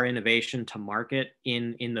any of our innovation to market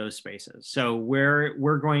in those spaces. So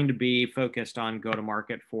we're going to be focused on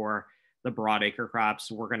go-to-market for the broad acre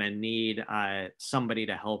crops. We're going to need somebody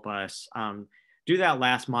to help us do that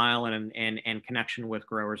last mile and connection with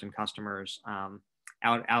growers and customers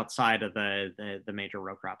outside of the major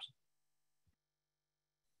row crops.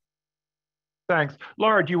 Thanks.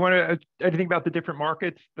 Laura, do you want to anything about the different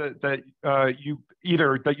markets that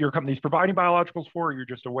your company's providing biologicals for, or you're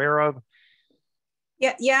just aware of?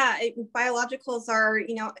 Yeah. Biologicals are,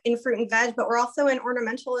 in fruit and veg, but we're also in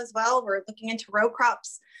ornamental as well. We're looking into row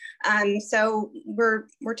crops. So we're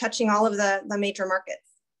touching all of the major markets.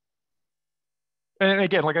 And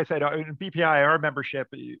again, like I said, in BPI, our membership,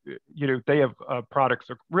 they have products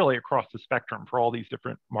really across the spectrum for all these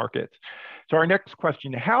different markets. So our next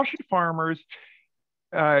question, how should farmers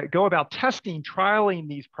go about testing, trialing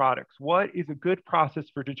these products? What is a good process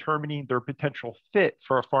for determining their potential fit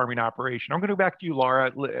for a farming operation? I'm going to go back to you,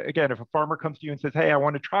 Laura. Again, if a farmer comes to you and says, hey, I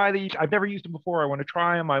want to try these, I've never used them before, I want to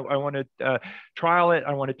try them, I want to trial it,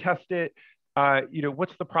 I want to test it,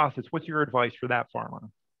 what's the process? What's your advice for that farmer?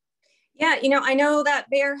 Yeah, I know that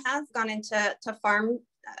Bayer has gone into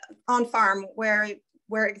on farm where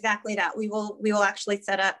exactly that we will actually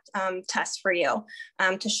set up tests for you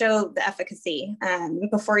to show the efficacy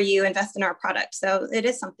before you invest in our product. So it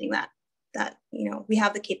is something that we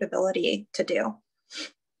have the capability to do.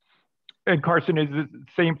 And Karsten, is it the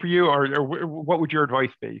same for you, or what would your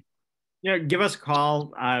advice be? Yeah, give us a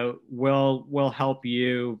call. We'll help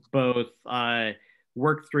you both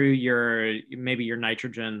work through maybe your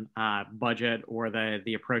nitrogen budget or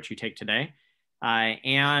the approach you take today.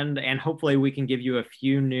 And hopefully we can give you a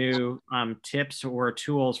few new tips or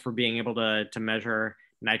tools for being able to measure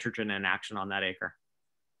nitrogen in action on that acre.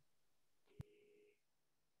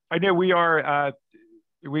 I know we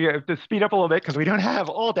have to speed up a little bit because we don't have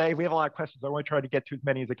all day. We have a lot of questions. I want to try to get to as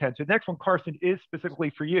many as I can. So the next one, Karsten, is specifically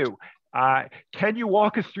for you. Can you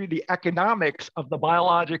walk us through the economics of the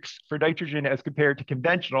biologics for nitrogen as compared to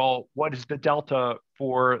conventional? What is the delta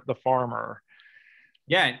for the farmer?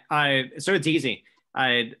 Yeah, so it's easy.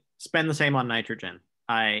 I spend the same on nitrogen.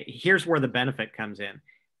 Here's where the benefit comes in.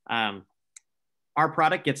 Our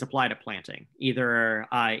product gets applied at planting, either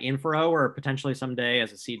in furrow or potentially someday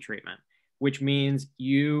as a seed treatment, which means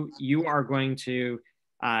you are going to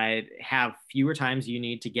have fewer times you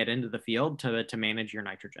need to get into the field to manage your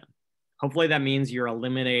nitrogen. Hopefully that means you're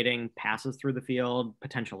eliminating passes through the field,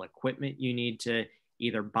 potential equipment you need to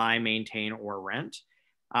either buy, maintain, or rent.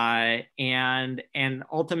 And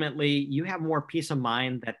ultimately you have more peace of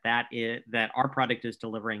mind that our product is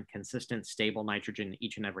delivering consistent, stable nitrogen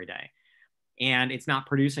each and every day. And it's not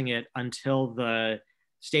producing it until the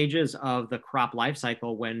stages of the crop life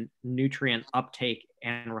cycle when nutrient uptake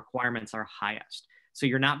and requirements are highest. So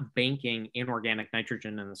you're not banking inorganic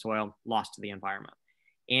nitrogen in the soil lost to the environment.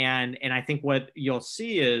 And I think what you'll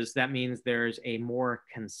see is that means there's a more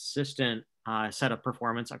consistent set of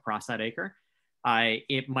performance across that acre.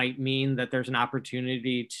 It might mean that there's an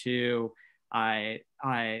opportunity to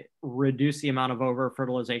reduce the amount of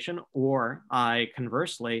over-fertilization, or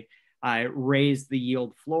conversely, raise the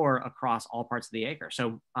yield floor across all parts of the acre.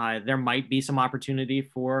 So there might be some opportunity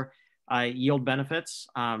for yield benefits.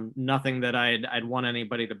 Nothing that I'd want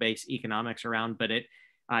anybody to base economics around, but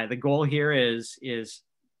the goal here is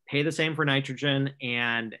pay the same for nitrogen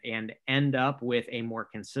and end up with a more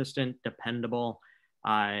consistent, dependable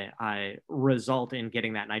result in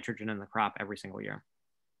getting that nitrogen in the crop every single year.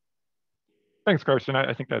 Thanks, Karsten.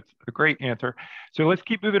 I think that's a great answer. So let's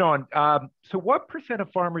keep moving on. So what %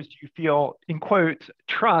 of farmers do you feel, in quotes,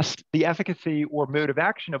 trust the efficacy or mode of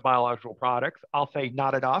action of biological products? I'll say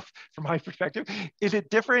not enough from my perspective. Is it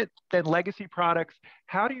different than legacy products?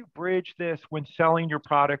 How do you bridge this when selling your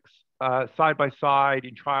products side by side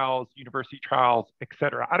in trials, university trials, et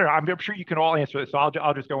cetera? I don't know. I'm sure you can all answer this. So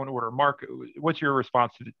I'll just go in order. Mark, what's your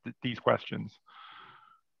response to these questions?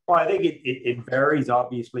 Well, I think it varies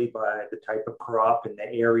obviously by the type of crop and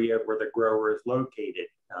the area where the grower is located,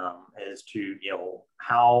 as to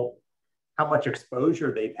how how much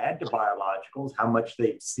exposure they've had to biologicals, how much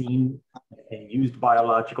they've seen and used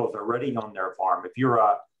biologicals already on their farm. If you're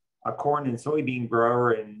a corn and soybean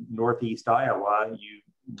grower in Northeast Iowa, you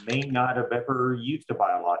may not have ever used a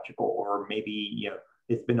biological, or maybe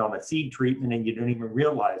it's been on a seed treatment and you don't even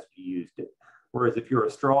realize you used it. Whereas if you're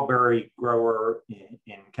a strawberry grower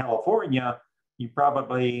in California, you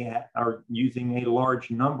probably are using a large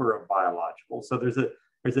number of biologicals. So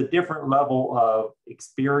there's a different level of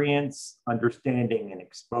experience, understanding, and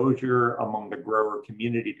exposure among the grower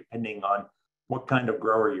community, depending on what kind of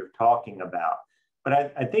grower you're talking about.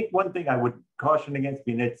 But I think one thing I would caution against,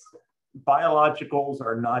 biologicals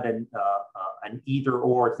are not an either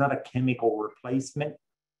or. It's not a chemical replacement.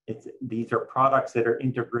 These are products that are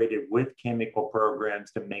integrated with chemical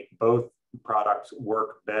programs to make both products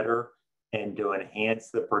work better and to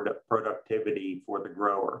enhance the productivity for the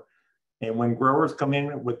grower. And when growers come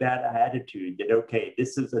in with that attitude that, okay,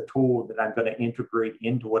 this is a tool that I'm going to integrate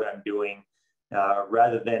into what I'm doing,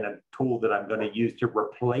 rather than a tool that I'm going to use to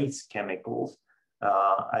replace chemicals,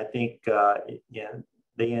 I think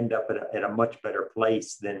they end up at a much better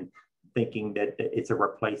place than thinking that it's a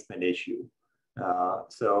replacement issue.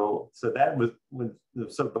 So that was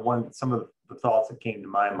some of the thoughts that came to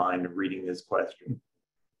my mind of reading this question.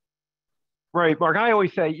 Right, Mark, I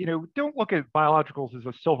always say, don't look at biologicals as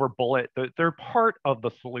a silver bullet. They're part of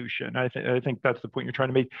the solution. I think that's the point you're trying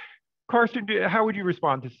to make. Karsten, how would you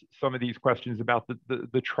respond to some of these questions about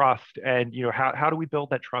the trust, and how do we build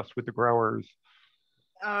that trust with the growers?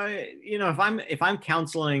 If I'm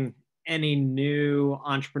counseling any new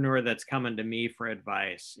entrepreneur that's coming to me for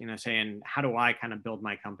advice, saying, how do I kind of build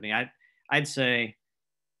my company? I'd say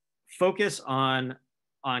focus on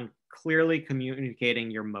clearly communicating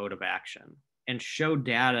your mode of action and show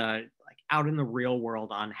data like out in the real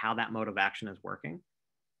world on how that mode of action is working,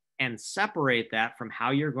 and separate that from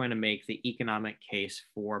how you're going to make the economic case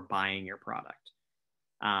for buying your product.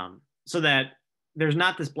 So that there's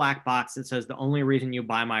not this black box that says the only reason you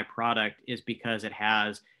buy my product is because it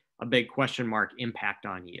has a big question mark impact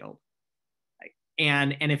on yield.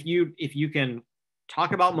 And if you can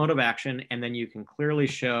talk about mode of action, and then you can clearly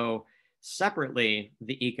show separately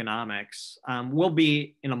the economics, we'll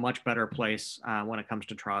be in a much better place when it comes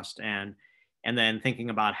to trust, and then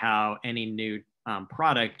thinking about how any new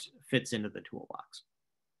product fits into the toolbox.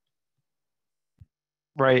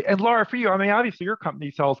 Right. And Laura, for you, obviously your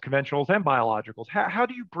company sells conventionals and biologicals. How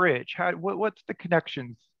do you bridge? What's the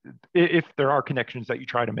connections, if there are connections that you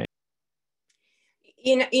try to make?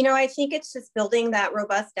 I think it's just building that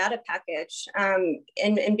robust data package,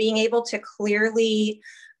 and being able to clearly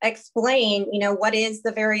explain, what is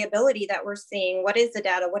the variability that we're seeing? What is the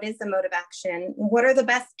data? What is the mode of action? What are the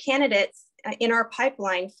best candidates in our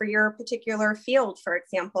pipeline for your particular field, for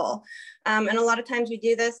example? And a lot of times we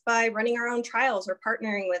do this by running our own trials or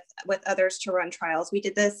partnering with others to run trials. We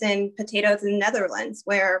did this in potatoes in the Netherlands,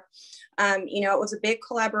 where, it was a big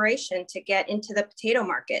collaboration to get into the potato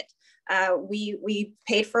market. We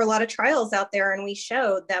paid for a lot of trials out there, and we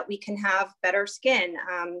showed that we can have better skin,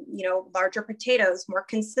 larger potatoes, more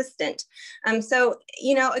consistent. So,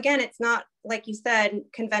 again, it's not, like you said,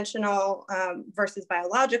 conventional versus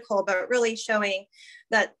biological, but really showing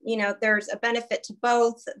that, there's a benefit to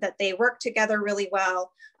both, that they work together really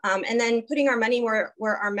well. And then putting our money where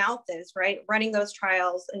our mouth is, right? Running those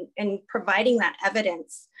trials and providing that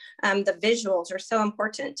evidence. The visuals are so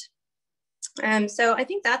important. So I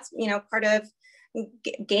think that's, part of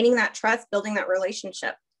gaining that trust, building that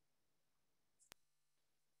relationship.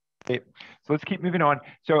 Okay, so let's keep moving on.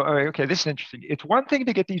 So, okay, this is interesting. It's one thing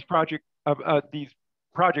to get these projects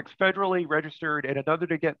federally registered, and another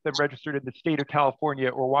to get them registered in the state of California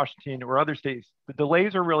or Washington or other states. The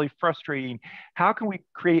delays are really frustrating. How can we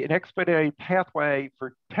create an expedited pathway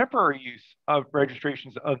for temporary use of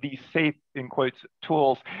registrations of these safe, in quotes,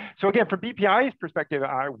 tools? So again, from BPI's perspective,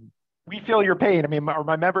 we feel your pain. Or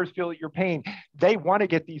my members feel your pain. They want to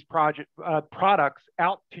get these products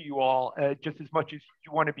out to you all just as much as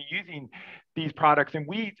you want to be using these products. And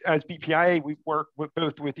we, as BPIA, we work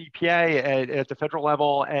both with EPA at the federal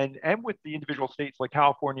level and with the individual states like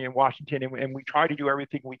California and Washington, and we try to do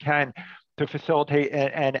everything we can to facilitate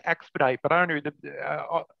and expedite. But I don't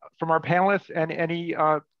know, from our panelists, and any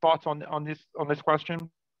thoughts on this question?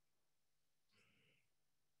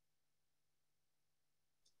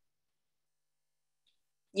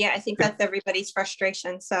 Yeah, I think that's everybody's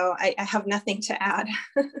frustration. So I have nothing to add.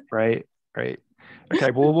 Right.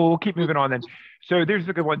 Okay, well, we'll keep moving on then. So there's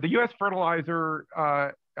a good one. The U.S. Fertilizer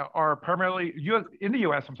are primarily, in the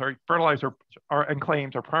US, I'm sorry, fertilizer and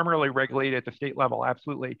claims are primarily regulated at the state level.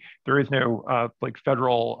 Absolutely. There is no like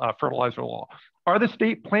federal fertilizer law. Are the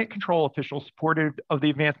state plant control officials supportive of the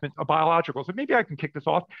advancement of biologicals? And maybe I can kick this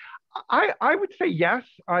off. I would say yes.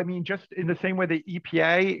 I mean, just in the same way the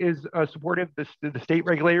EPA is supportive, the state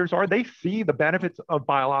regulators are. They see the benefits of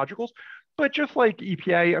biologicals. But just like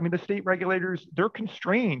EPA, I mean, the state regulators, they're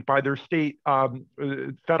constrained by their state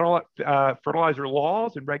federal fertilizer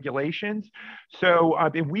laws and regulations. So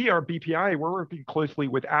and we are BPI, we're working closely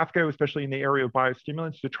with AFCO, especially in the area of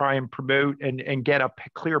biostimulants, to try and promote and get a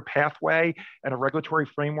clear pathway and a regulatory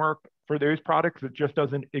framework for those products that just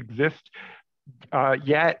doesn't exist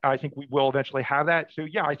yet. I think we will eventually have that. So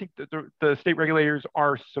yeah, I think that the state regulators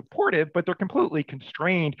are supportive, but they're completely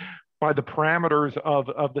constrained by the parameters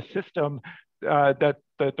of the system that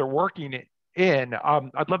they're working in.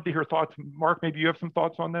 I'd love to hear thoughts. Mark, maybe you have some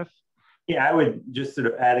thoughts on this? Yeah, I would just sort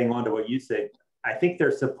of adding on to what you said. I think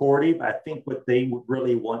they're supportive. I think what they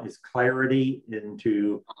really want is clarity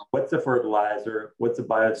into what's a fertilizer, what's a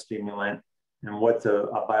biostimulant, and what's a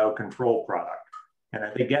biocontrol product. And I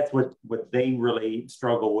think that's what they really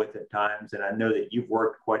struggle with at times. And I know that you've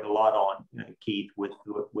worked quite a lot on, Keith, with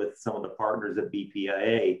some of the partners at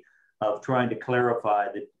BPIA, of trying to clarify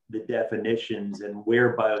the definitions and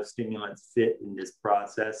where biostimulants fit in this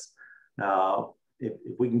process. If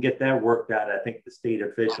we can get that worked out, I think the state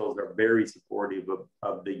officials are very supportive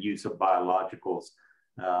of the use of biologicals.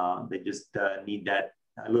 They just need that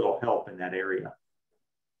a little help in that area.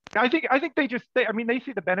 I think I mean, they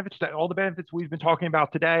see the benefits, that all the benefits we've been talking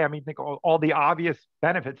about today. I mean, think all the obvious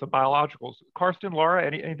benefits of biologicals. Karsten, Laura,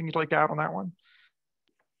 anything you'd like to add on that one?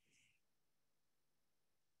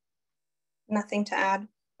 Nothing to add.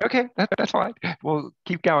 Okay, that's fine. We'll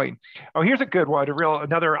keep going. Oh, here's a good one.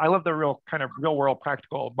 I love the real kind of real world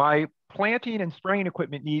practical. My planting and spraying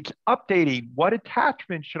equipment needs updating. What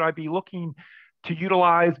attachment should I be looking to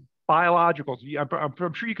utilize biologicals?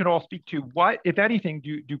 I'm sure you can all speak to what, if anything,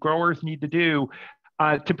 do growers need to do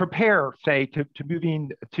to prepare, say, to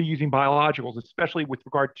moving to using biologicals, especially with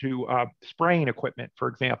regard to spraying equipment, for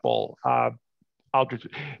example.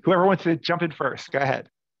 Whoever wants to jump in first, go ahead.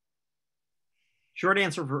 Short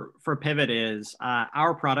answer for Pivot is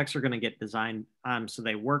our products are going to get designed so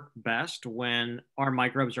they work best when our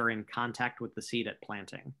microbes are in contact with the seed at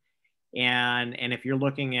planting. And if you're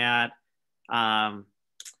looking at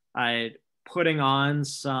putting on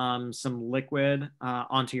some liquid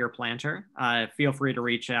onto your planter, feel free to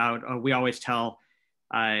reach out. We always tell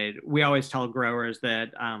growers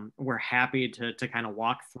that we're happy to kind of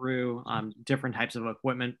walk through different types of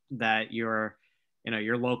equipment that your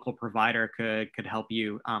local provider could help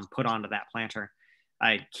you put onto that planter.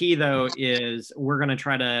 Key though is we're going to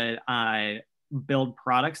try to build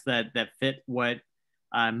products that fit what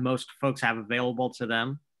most folks have available to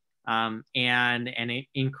them, and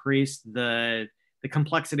increase the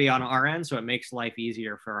complexity on our end, so it makes life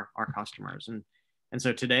easier for our customers. And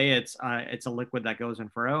so today it's a liquid that goes in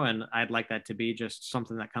furrow, and I'd like that to be just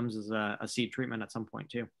something that comes as a seed treatment at some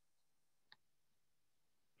point too.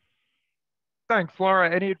 Thanks, Laura.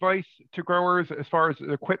 Any advice to growers as far as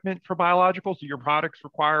equipment for biologicals? Do your products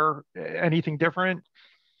require anything different?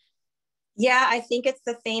 Yeah, I think it's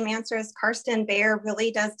the same answer as Karsten. Bayer really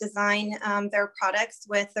does design their products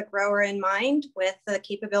with the grower in mind, with the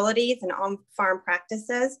capabilities and on-farm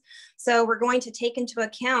practices. So we're going to take into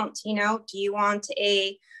account, do you want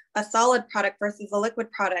a solid product versus a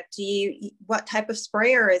liquid product? What type of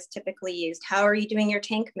sprayer is typically used? How are you doing your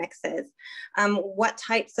tank mixes? What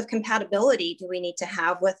types of compatibility do we need to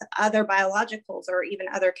have with other biologicals or even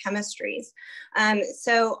other chemistries?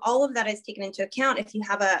 So all of that is taken into account. If you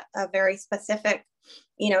have a very specific,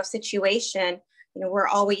 situation, we're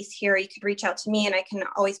always here. You could reach out to me and I can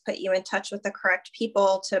always put you in touch with the correct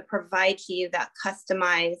people to provide you that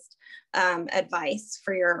customized advice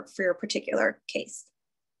for your particular case.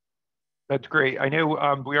 That's great. I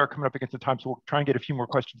know we are coming up against the time, so we'll try and get a few more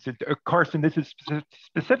questions. Karsten, this is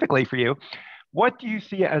specifically for you. What do you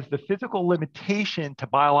see as the physical limitation to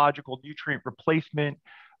biological nutrient replacement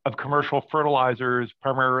of commercial fertilizers,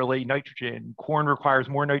 primarily nitrogen? Corn requires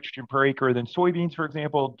more nitrogen per acre than soybeans, for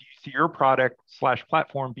example. Do you see your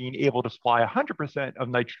product/platform being able to supply 100% of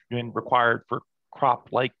nitrogen required for crop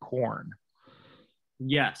like corn?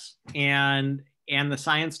 Yes, and the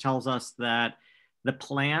science tells us that the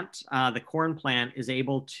plant, the corn plant, is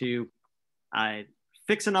able to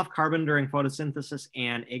fix enough carbon during photosynthesis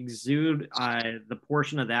and exude the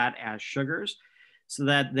portion of that as sugars, so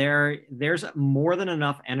that there's more than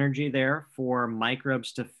enough energy there for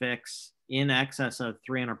microbes to fix in excess of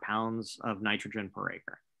 300 pounds of nitrogen per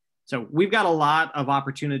acre. So we've got a lot of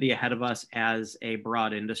opportunity ahead of us as a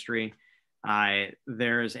broad industry.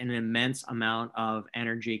 There's an immense amount of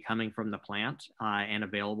energy coming from the plant and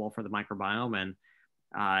available for the microbiome,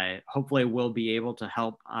 and hopefully we'll be able to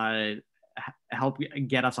help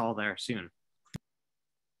get us all there soon.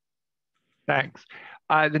 Thanks.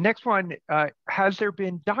 The next one, has there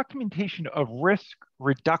been documentation of risk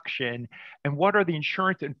reduction, and what are the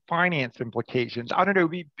insurance and finance implications? I don't know,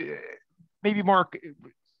 maybe Mark,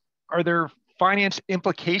 are there finance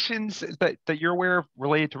implications that you're aware of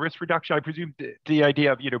related to risk reduction? I presume the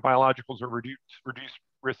idea of biologicals or reduced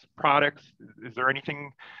risk products. Is there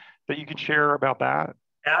anything that you can share about that?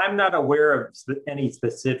 I'm not aware of any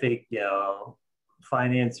specific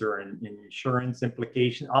finance or insurance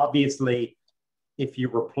implication. Obviously, if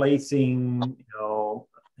you're replacing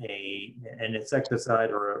an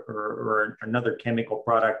insecticide or another chemical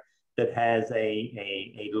product that has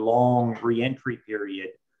a long reentry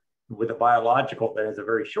period with a biological that has a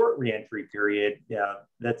very short reentry period,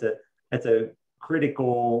 that's a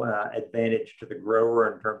critical advantage to the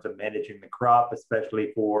grower in terms of managing the crop,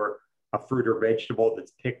 especially for a fruit or vegetable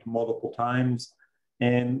that's picked multiple times.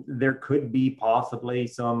 And there could be possibly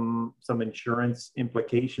some insurance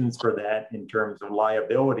implications for that in terms of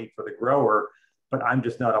liability for the grower, but I'm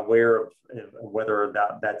just not aware of whether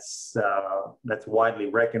that's widely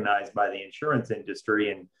recognized by the insurance industry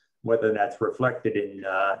and whether that's reflected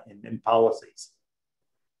in policies.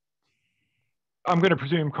 I'm going to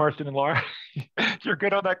presume Karsten and Laura, you're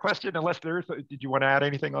good on that question, unless there's. Did you want to add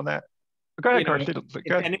anything on that? Go ahead, Karsten.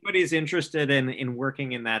 If anybody's interested in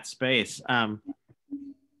working in that space,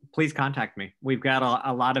 please contact me. We've got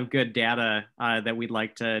a lot of good data that we'd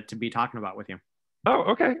like to be talking about with you.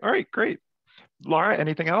 Oh, okay. All right, great. Laura,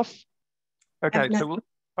 anything else? Okay,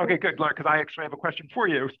 okay, good, Laura, because I actually have a question for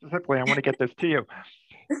you specifically. I want to get this to you.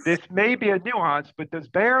 This may be a nuance, but does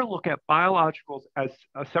Bayer look at biologicals as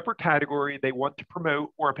a separate category they want to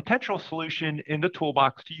promote or a potential solution in the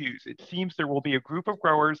toolbox to use? It seems there will be a group of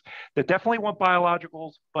growers that definitely want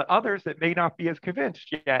biologicals, but others that may not be as convinced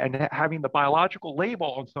yet. And having the biological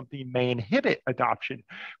label on something may inhibit adoption,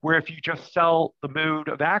 where if you just sell the mode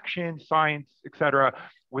of action, science, et cetera,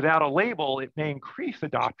 without a label, it may increase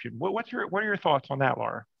adoption. What are your thoughts on that,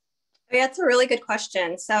 Laura? Yeah, that's a really good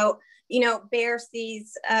question. So, Bayer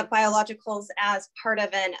sees biologicals as part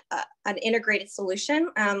of an integrated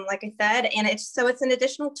solution, like I said, and it's an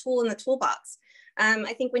additional tool in the toolbox.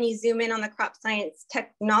 I think when you zoom in on the crop science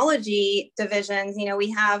technology divisions,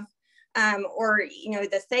 we have,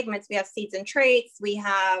 the segments, we have seeds and traits, we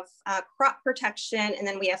have crop protection, and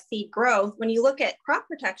then we have seed growth. When you look at crop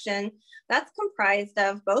protection, that's comprised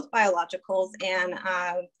of both biologicals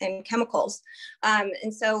and chemicals.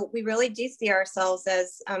 And so we really do see ourselves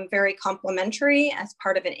as very complementary as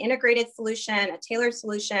part of an integrated solution, a tailored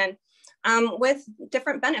solution with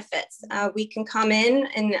different benefits. We can come in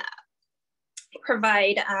and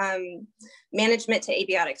provide management to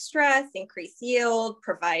abiotic stress, increase yield,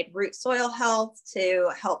 provide root soil health to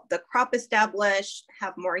help the crop establish,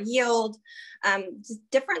 have more yield, just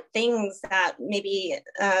different things that maybe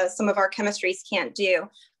some of our chemistries can't do,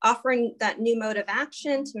 offering that new mode of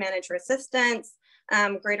action to manage resistance,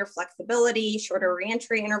 greater flexibility, shorter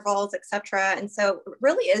reentry intervals, et cetera. And so it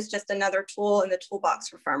really is just another tool in the toolbox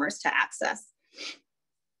for farmers to access.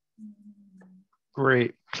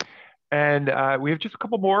 Great. And we have just a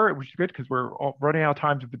couple more, which is good because we're running out of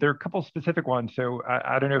time, but there are a couple of specific ones. So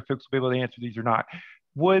I don't know if folks will be able to answer these or not.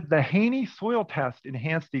 Would the Haney soil test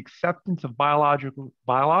enhance the acceptance of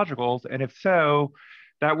biologicals? And if so,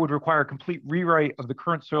 that would require a complete rewrite of the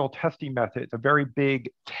current soil testing method. It's a very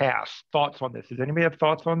big task. Thoughts on this? Does anybody have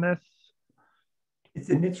thoughts on this? It's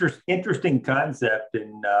an interesting concept.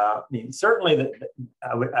 And certainly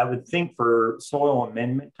I would think for soil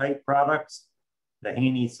amendment type products, the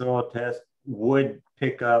Haney soil test would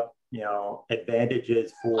pick up,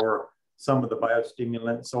 advantages for some of the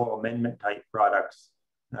biostimulant soil amendment type products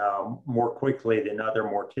more quickly than other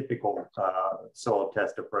more typical soil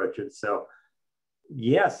test approaches. So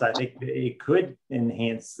yes, I think it could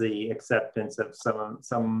enhance the acceptance of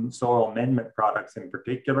some soil amendment products in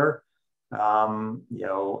particular. How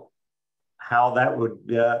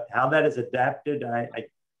that is adapted,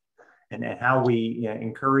 and how we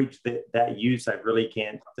encourage that use, I really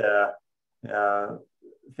can't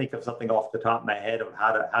think of something off the top of my head of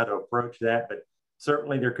how to approach that. But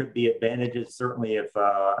certainly there could be advantages. Certainly if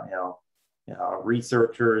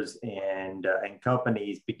researchers and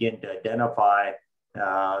companies begin to identify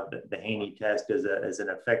the Haney test as an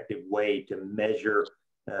effective way to measure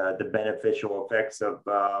the beneficial effects of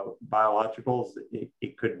biologicals,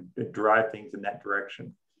 it could drive things in that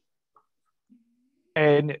direction.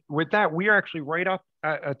 And with that, we are actually right up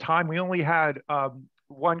at a time. We only had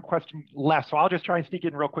one question left, so I'll just try and sneak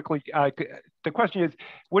in real quickly. The question is,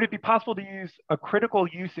 would it be possible to use a critical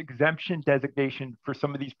use exemption designation for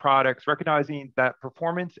some of these products, recognizing that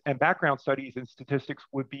performance and background studies and statistics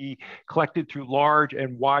would be collected through large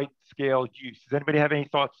and wide-scale use? Does anybody have any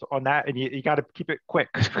thoughts on that? And you got to keep it quick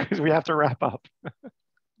because we have to wrap up.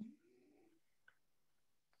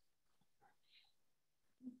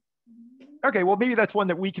 Okay, well, maybe that's one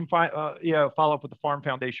that we can find, follow up with the Farm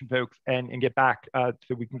Foundation folks and get back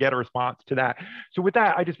so we can get a response to that. So with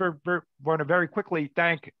that, I just want to very quickly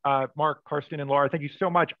thank Mark, Karsten, and Laura. Thank you so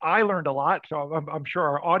much. I learned a lot, so I'm sure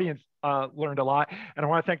our audience learned a lot. And I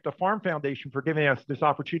want to thank the Farm Foundation for giving us this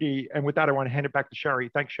opportunity. And with that, I want to hand it back to Sherry.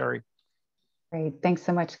 Thanks, Sherry. Great. Thanks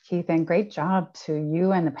so much, Keith, and great job to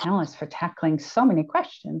you and the panelists for tackling so many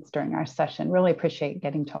questions during our session. Really appreciate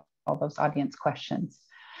getting to all those audience questions.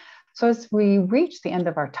 So as we reach the end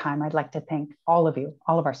of our time, I'd like to thank all of you,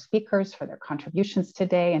 all of our speakers for their contributions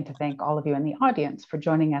today, and to thank all of you in the audience for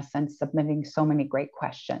joining us and submitting so many great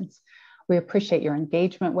questions. We appreciate your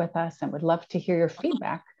engagement with us and would love to hear your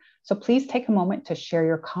feedback. So please take a moment to share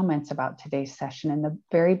your comments about today's session in the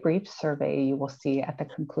very brief survey you will see at the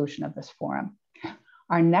conclusion of this forum.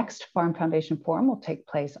 Our next Farm Foundation Forum will take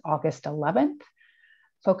place August 11th,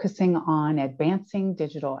 focusing on advancing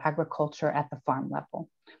digital agriculture at the farm level.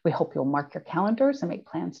 We hope you'll mark your calendars and make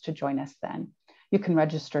plans to join us then. You can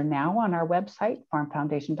register now on our website,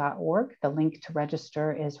 farmfoundation.org. The link to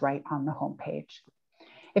register is right on the homepage.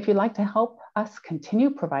 If you'd like to help us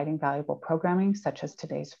continue providing valuable programming such as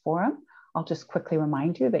today's forum, I'll just quickly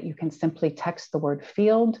remind you that you can simply text the word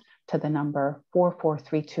field to the number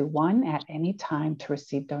 44321 at any time to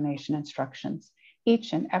receive donation instructions.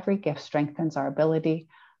 Each and every gift strengthens our ability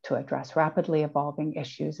to address rapidly evolving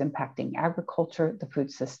issues impacting agriculture, the food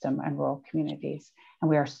system, and rural communities. And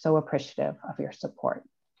we are so appreciative of your support.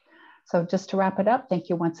 So just to wrap it up, thank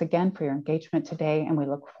you once again for your engagement today, and we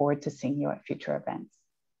look forward to seeing you at future events.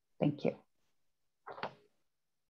 Thank you.